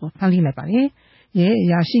23ယောက်ကိုဖမ်းဆီးလိုက်ပါတယ်။ရဲ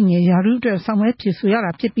အရာရှိငယ်ယာရုအတွက်ဆောင်ဝဲဖြေဆိုရ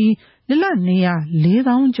တာဖြစ်ပြီးလက်လနေရ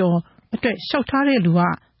4000ကျော်အတွက်လျှောက်ထားတဲ့လူက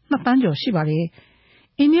2တန်းကျော်ရှိပါတယ်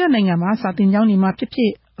။အိန္ဒိယနိုင်ငံမှာစာတင်ကျောင်းတွေ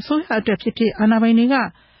မှာဖြစ်ဖြစ်အစိုးရအတွက်ဖြစ်ဖြစ်အာဏာပိုင်တွေ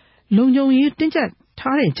ကလုံခြုံရေးတင်းကျပ်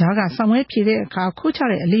ထားတဲ့ကြားကဆောင်ဝဲဖြည့်တဲ့အခါခိုးချ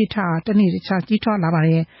တဲ့အလေးထားတနေ့တခြားကြီးထွားလာပါတ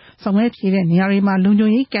ယ်။ဆောင်ဝဲဖြည့်တဲ့နေရာတွေမှာလုံခြုံ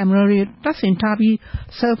ရေးကင်မရာတွေတပ်ဆင်ထားပြီး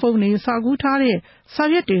ဆဲလ်ဖုန်းတွေစာကူးထားတဲ့စာ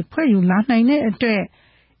ရွက်တွေဖွဲ့ယူလာနိုင်တဲ့အတွက်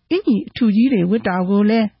အင်ကြီးအထူကြီးတွေဝတ်တာကို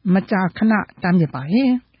လည်းမကြာခဏတားမြစ်ပါတယ်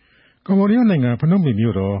။ကမ္ဘောဒီးယားနိုင်ငံဖနုတ်မီ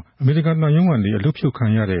မြို့တော်အမေရိကန်နိုင်ငံကနေအလုပ်ဖြုတ်ခံ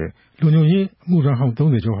ရတဲ့လူညုံရေးအမှုရဟောင်း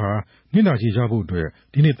30ကျော်ဟာနိလာကြီးရဖို့အတွက်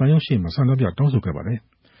ဒီနေ့တန်ရုံးရှိမှဆန္ဒပြတောင်းဆိုခဲ့ပါတယ်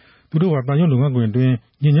။သူတို့ကတန်ရုံးလုပ်ငန်းခွင်အတွင်း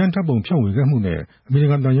ညဉ့်ညမ်းတပ်ပုံဖြန့်ဝေခဲ့မှုနဲ့အမေရိ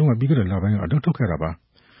ကန်တန်ရုံးကပြီးခဲ့တဲ့လပိုင်းကအလုပ်ထုတ်ခဲ့တာပါ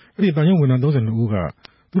။အဲ့ဒီတန်ရုံးဝန်ထမ်း32ဦးက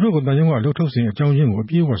သူတို့ကတန်ရုံးကအလုပ်ထုတ်စဉ်အကြောင်းရင်းကိုအ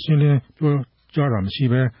ပြည့်အဝရှင်းလင်းပြောကြားတာမရှိ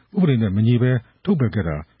ဘဲဥပဒေနဲ့မညီဘဲထုတ်ပယ်ခဲ့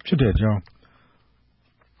တာဖြစ်တဲ့အကြောင်း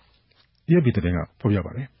AFPသတင်းကဖော်ပြ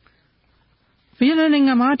ပါတယ်။ဗီယက်နမ်နိုင်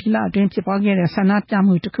ငံမှာဒီလအတွင်းဖြစ်ပွားခဲ့တဲ့ဆန္ဒပြ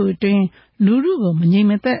မှုတစ်ခုအတွင်းလူထုကိုမငြိမ်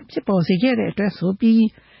မသက်ဖြစ်ပေါ်စေခဲ့တဲ့အတွက်ဆိုပြီး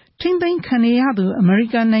ထိမ့်သိမ်းခံရသူအမေရိ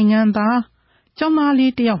ကန်နိုင်ငံသားကျောင်းသား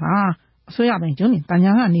လေးတစ်ယောက်ဟာအစိုးရပိုင်းကျုံးတန်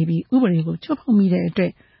ညာကနေပြီးဥပဒေကိုချိုးဖောက်မိတဲ့အတွ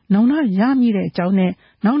က်နောင်တရမိတဲ့အကြောင်းနဲ့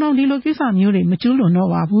နောင်ဒီလိုကိစ္စမျိုးတွေမကျူးလွန်တော့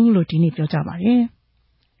ပါဘူးလို့ဒီနေ့ပြောကြပါတယ်။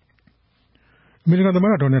အမေရိကန်သမ္မ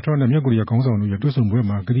တဒေါ်နယ်ထရမ့်နဲ့မြောက်ကိုရီးယားခေါင်းဆောင်တို့ရဲ့တွေ့ဆုံပွဲ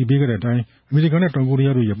မှာကတိပေးခဲ့တဲ့အတိုင်းအမေရိကန်နဲ့တောင်ကိုရီး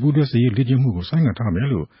ယားတို့ရဲ့ပူးတွဲစစ်ရေးလေ့ကျင့်မှုကိုဆိုင်းငံ့ထားမယ်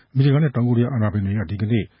လို့အမေရိကန်နဲ့တောင်ကိုရီးယားအာဏာပိုင်တွေကဒီက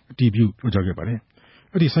နေ့အတည်ပြုပြောကြားခဲ့ပါတယ်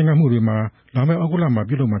။အဲ့ဒီဆိုင်းငံ့မှုတွေမှာလာမယ့်ဩဂုတ်လမှာ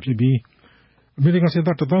ပြုလုပ်မှာဖြစ်ပြီးအမေရိကန်စစ်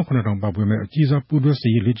သား1,700ပါဝင်မဲ့အကြီးစားပူးတွဲစ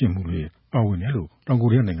စ်ရေးလေ့ကျင့်မှုတွေပါဝင်တယ်လို့တောင်ကို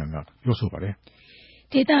ရီးယားနိုင်ငံကပြောဆိုပါတယ်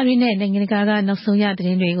။ဒေသတွင်းနဲ့နိုင်ငံတကာကနောက်ဆုံးရသတ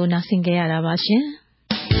င်းတွေကိုနားဆင်ကြရတာပါရှင်။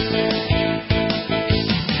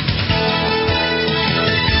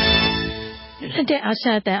လက်တဲ့အာရှ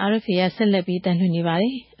အတန် RFA ရဆက်လက်ပြီးတန်လှည့်နေပါတ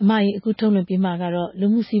ယ်။အမကြီးအခုထုတ်လွှင့်ပြီးမှကတော့လူ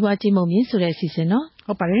မှုစီးပွားကြီးမုံမြင့်ဆိုတဲ့အစီအစဉ်နော်။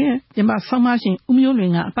ဟုတ်ပါတယ်။ဒီမှာဆောင်းမရှင်ဦးမျိုးလွ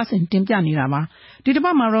င်ကအပတ်စဉ်တင်ပြနေတာပါ။ဒီတစ်ပ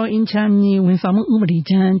တ်မှာတော့အင်ချမ်းမြေဝန်ဆောင်မှုဥပဒေ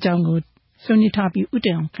ကြမ်းအကြောင်းကိုဆွေးနွေးထားပြီးဦးတ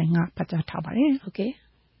င်အောင်ခိုင်ကဖတ်ကြားထားပါတယ်။ဟုတ်ကဲ့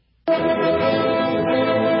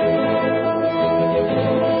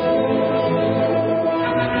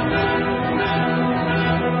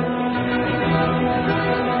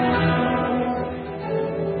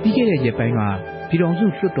ခဲ့တဲ့ရက်ပိုင်းကပြည်ထောင်စု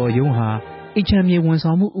လွှတ်တော်ရုံးဟာအိမ်ခြံမြေဝန်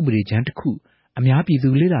ဆောင်မှုဥပဒေကြမ်းတစ်ခုအများပြည်သူ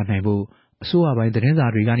လေ့လာနိုင်ဖို့အစိုးရပိုင်းသတင်းစာ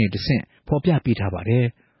တွေကနေတဆင့်ဖော်ပြပေးထားပါတယ်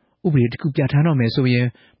။ဥပဒေတစ်ခုပြဋ္ဌာန်းတော့မယ်ဆိုရင်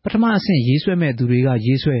ပထမအဆင့်ရေးဆွဲမဲ့သူတွေက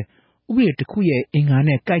ရေးဆွဲဥပဒေတစ်ခုရဲ့အင်္ဂါ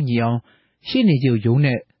နဲ့ကိုက်ညီအောင်ရှေ့နေချုပ်ရုံး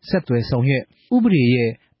နဲ့ဆက်သွယ်ဆောင်ရွက်ဥပဒေရဲ့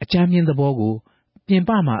အကြမ်းမြင်သဘောကိုပြင်ပ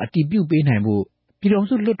မှာအတည်ပြုပေးနိုင်ဖို့ပြည်ထောင်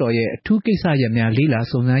စုလွှတ်တော်ရဲ့အထူးကိစ္စရပ်များလေ့လာ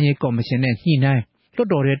စုံစမ်းရေးကော်မရှင်နဲ့ညှိနှိုင်းလွှတ်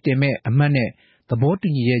တော်ထဲတင်မဲ့အမတ်နဲ့သဘောတူ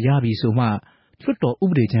ညီရပြီဆိုမှလွှတ်တော်ဥ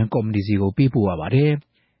ပဒေကြမ်းကော်မတီစီကိုပေးပို့ရပါတယ်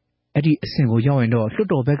။အဲ့ဒီအဆင့်ကိုရောက်ရင်တော့လွှတ်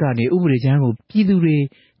တော်ဘက်ကနေဥပဒေကြမ်းကိုပြည်သူတွေ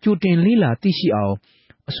ကြိုတင်လေ့လာသိရှိအောင်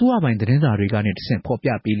အစိုးရပိုင်းသတင်းစာတွေကနေတဆင့်ဖော်ပြ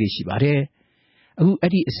ပေးလိမ့်ရှိပါတယ်။အခု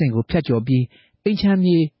အဲ့ဒီအဆင့်ကိုဖြတ်ကျော်ပြီးအိမ်ချမ်း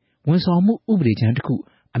မြေဝန်ဆောင်မှုဥပဒေကြမ်းတစ်ခု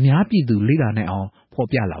အများပြည်သူလေ့လာနိုင်အောင်ဖော်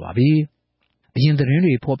ပြလာပါပြီ။အရင်သတင်း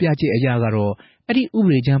တွေဖော်ပြချက်အရကတော့အဲ့ဒီဥပ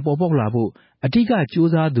ဒေကြမ်းပေါ်ပေါက်လာဖို့အဓိကကြိုး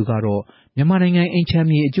စားသူကတော့မြန်မာနိုင်ငံအိမ်ချမ်း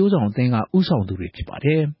မြေအကျိုးဆောင်အသင်းကဥဆောင်သူတွေဖြစ်ပါတ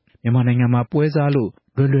ယ်။မြန်မာနိုင်ငံမှာပွဲစားလို့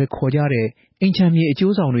လွယ်ခေါ်ကြတဲ့အိမ်ချမ်းမြေအ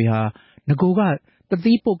ကျိုးဆောင်တွေဟာငကိုကတ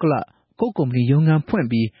သီးပုဂ္ဂလကုတ်ကုမ္ပဏီရုံးခန်းဖွင့်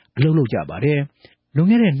ပြီးအလုပ်လုပ်ကြပါတယ်။လွန်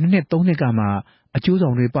ခဲ့တဲ့2နှစ်3နှစ်ကမှအကျိုးဆော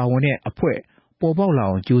င်တွေပါဝင်တဲ့အဖွဲ့ပေါ်ပေါက်လာ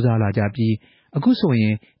အောင်ကြိုးစားလာကြပြီးအခုဆိုရ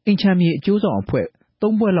င်အိမ်ချမ်းမြေအကျိုးဆောင်အဖွဲ့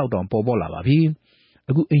3ဖွဲ့လောက်တောင်ပေါ်ပေါက်လာပါပြီ။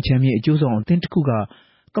အခုအိမ်ချမ်းမြေအကျိုးဆောင်အသင်းတစ်ခုက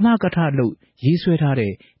ကမကထလို့ရေးဆွဲထား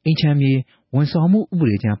တဲ့အိမ်ချမ်းမြေဝန်ဆောင်မှုဥပ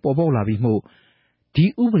ဒေကြမ်းပေါ်ပေါက်လာပြီးမို့ဒီ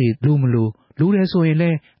ဥပဒေလိုမလိုတယ်ဆိုရင်လ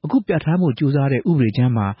ည်းအခုပြဋ္ဌာန်းဖို့ကြိုးစားတဲ့ဥပဒေကြ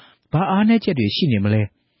မ်းမှာဘာအားနည်းချက်တွေရှိနေမလဲ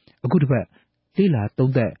အခုတစ်ပတ်လေ့လာ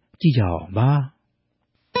သုံးသပ်ကြည့်ကြအောင်ပါ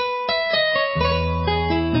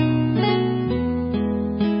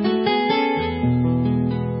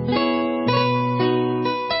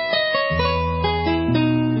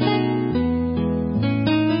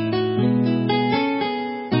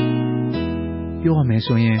ပြောရမယ်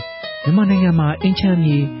ဆိုရင်မြန်မာနိုင်ငံမှာအိမ်ချမ်း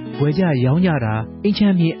မြေဝယ်ကြရောင်းကြတာအိမ်ချ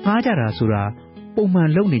မ်းမြေအားကြတာဆိုတာပုံမှန်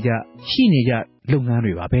လုပ်နေကြရှိနေကြလုပ်ငန်း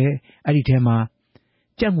တွေပါပဲအဲ့ဒီထဲမှာ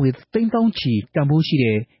ကျပ်ငွေသိန်းသောင်းချီတန်ဖိုးရှိ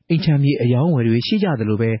တဲ့အိမ်ချမ်းမြေအယောင်းဝယ်တွေရှိကြတယ်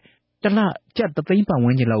လို့ပဲတစ်လကျပ်3သိန်းပတ်ဝ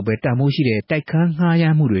န်းကျင်လောက်ပဲတန်ဖိုးရှိတဲ့တိုက်ခန်းငှားရ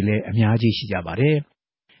မ်းမှုတွေလည်းအများကြီးရှိကြပါတယ်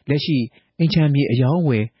လက်ရှိအိမ်ချမ်းမြေအယောင်းဝ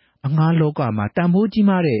ယ်အငှားလောကမှာတန်ဖိုးကြီး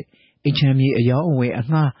မားတဲ့အိမ်ချမ်းမြေအယောင်းဝယ်အ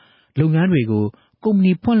ငှားလုပ်ငန်းတွေကိုကုမ္ပ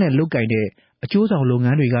ဏီဖွင့်လှစ်လုပ်ကိုင်တဲ့အကျိုးဆောင်လုပ်င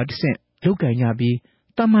န်းတွေကတစ်ဆင့်လုပ်ကိုင်ကြပြီး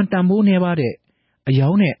တာမန်တန်ဖိုးနေပါတဲ့အယော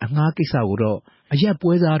င်းနဲ့အငှားကိစ္စကိုတော့အရက်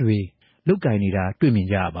ပွဲစားတွေလုပ်ကိုင်နေတာတွေ့မြင်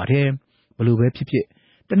ကြရပါတယ်ဘလို့ပဲဖြစ်ဖြစ်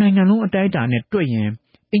တနိုင်ငံလုံးအတိုင်းအတာနဲ့တွေ့ရင်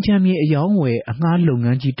အိမ်ချမ်းမြေအယောင်းဝယ်အငှားလုပ်င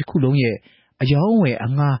န်းကြီးတစ်ခုလုံးရဲ့အယောင်းဝယ်အ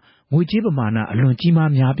ငှားငွေကြေးပမာဏအလွန်ကြီး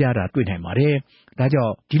မားများပြားတာတွေ့နိုင်ပါတယ်ဒါကြော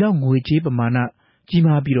င့်ဒီလောက်ငွေကြေးပမာဏကြီး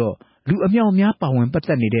မားပြီးတော့လူအမြောက်များပါဝင်ပတ်သ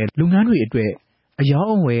က်နေတဲ့လုပ်ငန်းတွေအတွက်အယော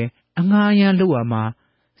င်းဝယ်အငှားရမ်းလုပ်ရမှာ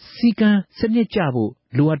စီကံစနစ်ကျဖို့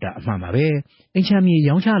လိုအပ်တာအမှန်ပါပဲအိမ်ချမ်းမြေ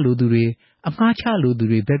ရောင်းချလိုသူတွေအငှားချလိုသူ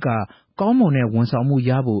တွေဘက်ကကောင်းမွန်တဲ့ဝန်ဆောင်မှု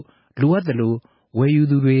ရဖို့လိုအပ်တယ်လို့ဝယ်ယူ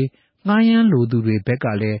သူတွေငှားရမ်းလိုသူတွေဘက်က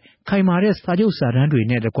လည်းခိုင်မာတဲ့စာချုပ်စာတမ်းတွေ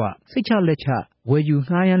နဲ့တကွစိတ်ချလက်ချဝယ်ယူ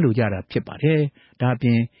ငှားရမ်းလိုကြတာဖြစ်ပါတယ်ဒါအပြ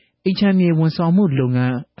င်အိမ်ချမ်းမြေဝန်ဆောင်မှုလုပ်င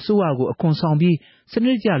န်းအစိုးရကိုအခွန်ဆောင်ပြီးစန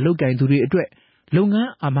စ်ကျလုပ်ကိုင်သူတွေအတွက်လုပ်ငန်း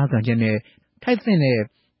အာမခံချက်နဲ့ထိုက်သင့်တဲ့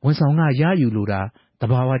ဝန်ဆောင်ခရယူလိုတာသ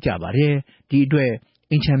ဘာဝကျပါတယ်ဒီအတွက်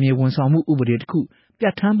အိမ်ချမ်းမြေဝန်ဆောင်မှုဥပဒေတစ်ခုပြ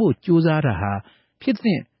ဋ္ဌာန်းဖို့ကြိုးစားတာဟာဖြစ်သ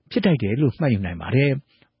င့်ဖြစ်ထိုက်တယ်လို့မှတ်ယူနိုင်ပါတယ်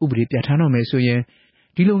ဥပဒေပြဋ္ဌာန်းတော့မယ်ဆိုရင်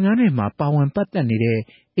ဒီလုပ်ငန်းတွေမှာပါဝင်ပတ်သက်နေတဲ့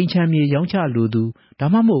အိမ်ချမ်းမြေရောင်းချလိုသူဒါ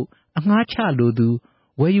မှမဟုတ်အငှားချလိုသူ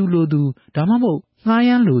ဝယ်ယူလိုသူဒါမှမဟုတ်ငှားရ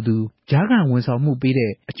မ်းလိုသူကြားခံဝန်ဆောင်မှုပေး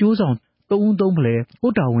တဲ့အကျိုးဆောင်သုံးဦးသုံးပလဲ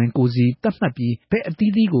ကိုတာဝန်ကိုစီတတ်မှတ်ပြီးဘက်အ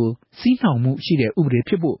သီးသီးကိုစီးနှောင်မှုရှိတဲ့ဥပဒေ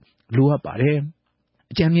ဖြစ်ဖို့လိုအပ်ပါတယ်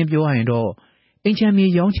အကြမ်းဖျင်းပြောရရင်တော့အိမ်ချမ်းမြေ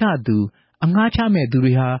ရောင်းချသူအငှားချမဲ့သူ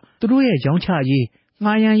တွေဟာသူတို့ရဲ့ရောင်းချရေး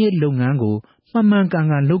ငှားရမ်းရေးလုပ်ငန်းကိုမှန်မှန်ကန်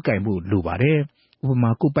ကန်လုပ်ကိုင်ဖို့လိုပါတယ်ဥပမာ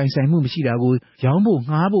ကိုပိုင်ဆိုင်မှုမရှိတာကိုရောင်းဖို့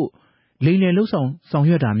ငှားဖို့လိမ်လည်လှုပ်ဆောင်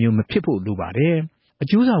ရွက်တာမျိုးမဖြစ်ဖို့လိုပါတယ်အ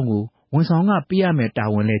ကျိုးဆောင်ကိုဝန်ဆောင်ကပေးရမယ့်တာ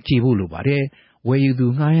ဝန်လည်းကျေဖို့လိုပါတယ်ဝယ်ယူသူ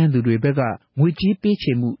ငှားရမ်းသူတွေဘက်ကငွေကြေးပေး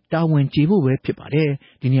ချေမှုတာဝန်ကျေဖို့ပဲဖြစ်ပါတယ်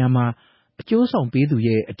ဒီနေရာမှာအကျိုးဆောင်ပေးသူ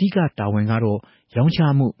ရဲ့အဓိကတာဝန်ကတော့ရောင်းချ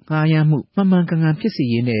မှုငှားရမ်းမှုမှန်မှန်ကန်ကန်ဖြစ်စေ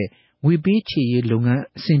ရေးနဲ့ငွေပေးချေရေးလုပ်ငန်း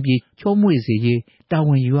အဆင်ပြေချောမွေ့စေရေးတာဝ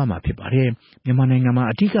န်ယူရမှာဖြစ်ပါတယ်မြန်မာနိုင်ငံမှာ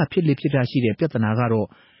အဓိကဖြစ်လေဖြစ်တာရှိတဲ့ပြဿနာကတော့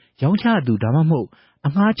ရောင်းချသူဒါမှမဟုတ်အ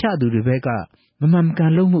ငှားချသူတွေဘက်ကမမှန်က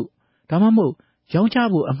န်လုပ်မှုဒါမှမဟုတ်ရောင်းချ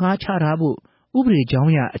ဖို့အငှားချထားဖို့ဥပဒေကြောင်း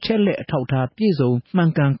အရအချက်လက်အထောက်ထားပြည့်စုံမှ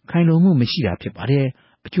န်ကန်ခိုင်လုံမှုမရှိတာဖြစ်ပါတယ်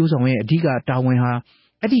အကျိုးဆောင်ရဲ့အဓိကတာဝန်ဟာ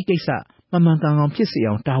အဲ့ဒီကိစ္စမှန်မှန်ကန်ကန်ဖြစ်စေ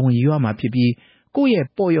အောင်တာဝန်ယူရမှာဖြစ်ပြီးကိုယ့်ရဲ့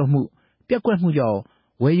ပေါ့လျော့မှုပြက်ကွက်မှုကြောင့်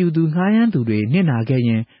ဝယ်ယူသူငှားရမ်းသူတွေနစ်နာခဲ့ရ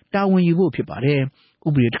င်တာဝန်ယူဖို့ဖြစ်ပါတယ်ဥ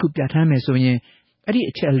ပဒေတစ်ခုပြဋ္ဌာန်းမယ်ဆိုရင်အဲ့ဒီ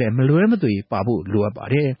အချက်အလက်မလွဲမသွေပါဖို့လိုအပ်ပါ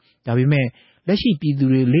တယ်ဒါပေမဲ့လက်ရှိပြည်သူ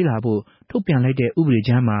တွေလေ့လာဖို့ထုတ်ပြန်လိုက်တဲ့ဥပဒေ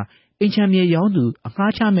ကြမ်းမှာအိမ်ချမ်းမြေရောင်းသူအ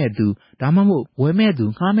ငှားချမဲ့သူဒါမှမဟုတ်ဝယ်မဲ့သူ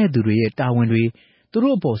ငှားမဲ့သူတွေရဲ့တာဝန်တွေသူ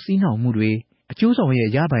တို့အပေါ်စီးနှောင်မှုတွေအကျိုးဆောင်ရဲ့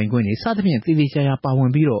ရပိုင်ခွင့်တွေစသဖြင့်သေသေးချာချာပါဝ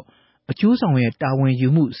င်ပြီးတော့အကျိုးဆောင်ရဲ့တာဝန်ယူ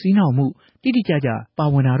မှုစီးနှောင်မှုတိတိကျကျပါ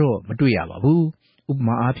ဝင်တာတော့မတွေ့ရပါဘူးဥပ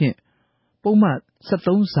မာအားဖြင့်ပုံမှန်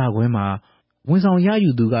73ဇာခွဲမှာဝန်ဆောင်ရ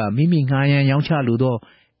ယူသူကမိမိငှားရမ်းရောင်းချလိုသော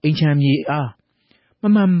အိမ်ချမ်းမြေအားမ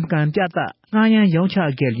မှန်ကန်ပြသငှားရမ်းရောင်းချ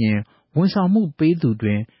ခဲ့လျင်ဝန်ဆောင်မှုပေးသူတွ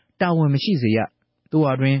င်တာဝန်မရှိစေရတို့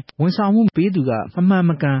အတွင်ဝန်ဆောင်မှုပေးသူကမမှန်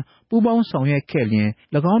မကန်ပူးပေါင်းဆောင်ရွက်ခဲ့လျင်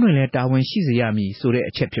၎င်းတွင်လည်းတာဝန်ရှိစေရမည်ဆိုတဲ့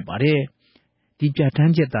အချက်ဖြစ်ပါတယ်ဒီပြဋ္ဌာ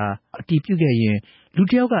န်းချက်သာအတည်ပြုခဲ့ရင်လူ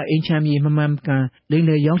တစ်ယောက်ကအိမ်ချမ်းမြေမမှန်ကန်လိမ်လ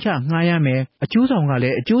ည်ရောင်းချငှားရမယ်အကျိုးဆောင်ကလ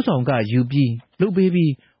ည်းအကျိုးဆောင်ကယူပြီးလုပ်ပေး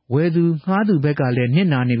ပြီးဝယ်သူငှားသူဘက်ကလည်းနစ်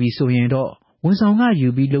နာနေပြီဆိုရင်တော့ဝန်ဆောင်ကယူ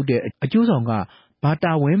ပြီးလုပ်တဲ့အကျိုးဆောင်ကဘာ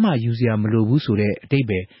တာဝန်မှယူစရာမလိုဘူးဆိုတဲ့အဓိပ္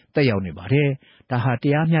ပာယ်တက်ရောက်နေပါတယ်ဒါဟာတ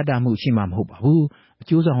ရားမျှတမှုရှိမှာမဟုတ်ပါဘူးအ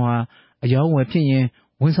ကျိုးဆောင်ဟာအယောင်းဝယ်ဖြစ်ရင်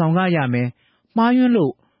ဝန်ဆောင်ကရမယ်မှားယွင်း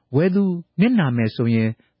လို့ဝယ်သူနစ်နာမယ်ဆိုရင်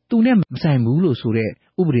သူနဲ့မဆိုင်ဘူးလို့ဆိုတဲ့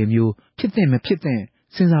ဥပဒေမျိုးဖြစ်သင့်မဖြစ်သင့်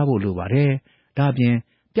စဉ်းစားဖို့လိုပါတယ်ဒါအပြင်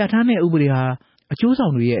ပြဋ္ဌာန်းတဲ့ဥပဒေဟာအကျိုးဆော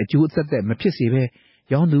င်တွေရဲ့အကျိုးအသက်သက်မဖြစ်စေဘဲ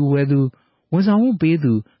ရောင်းသူဝယ်သူဝန်ဆောင်မှုပေး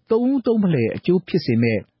သူသုံးဦးသုံးဖလှယ်အကျိုးဖြစ်စေ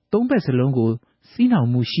မဲ့သုံးဘက်စလုံးကိုစီးနှောင်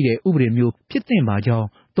မှုရှိတဲ့ဥပဒေမျိုးဖြစ်သင့်ပါကြောင်း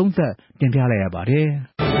သုံးသပ်တင်ပြလိုက်ရပါတယ်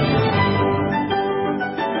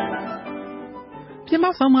ပြင်ပ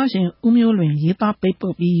ဆောင်မရှင်ဦးမျိုးလွင်ရေးသားပိတ်ပု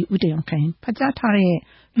တ်ပြီးဦးတေအောင်ခိုင်ဖတ်ကြားထားတဲ့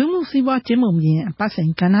လူမှုစီးပွားကျင်းပမြင်အပတ်စဉ်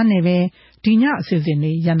ကဏ္ဍနဲ့ပဲဒီညအစီအစဉ်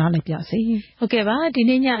လေးရနာလိုက်ပြစေဟုတ်ကဲ့ပါဒီ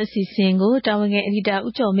နေ့ညအစီအစဉ်ကိုတာဝန်ငယ်အယ်ဒီတာ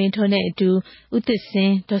ဦးကျော်မင်းထွန်းနဲ့အတူဦးသစ်စ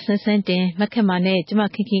င်ဒေါ်ဆန်းဆန်းတင်မခက်မာနဲ့ကျမ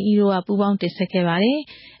ခင်ခင်အီတို့ကပူးပေါင်းတင်ဆက်ခဲ့ပါတယ်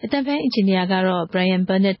အတန်ဖန်အင်ဂျင်နီယာကတော့ Brian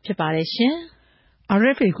Burnett ဖြစ်ပါတယ်ရှင်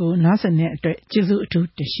RFA ကိုနားဆင်တဲ့အတွက်ကျေးဇူးအထူး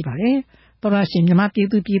တင်ရှိပါတယ်တော်ရရှင်မြမပြည်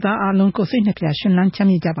သူပြည်သားအားလုံးကိုစိတ်နှပြရှင်လန်းချမ်း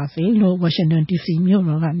မြေ့ကြပါစေလို့ Washington DC မြို့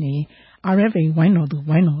တော်ကနေ RFA ဝိုင်းတော်သူ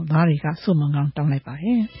ဝိုင်းတော်သားတွေကဆုမွန်ကောင်းတောင်းလိုက်ပါတ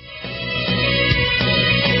ယ်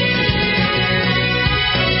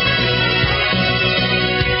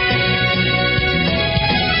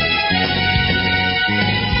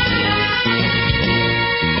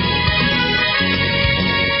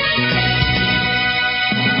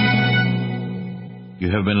You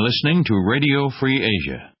have been listening to Radio Free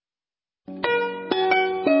Asia.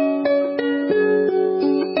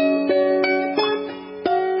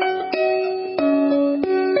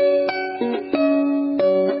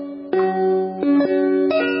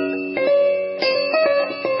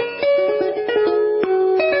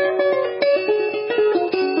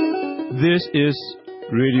 This is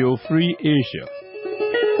Radio Free Asia.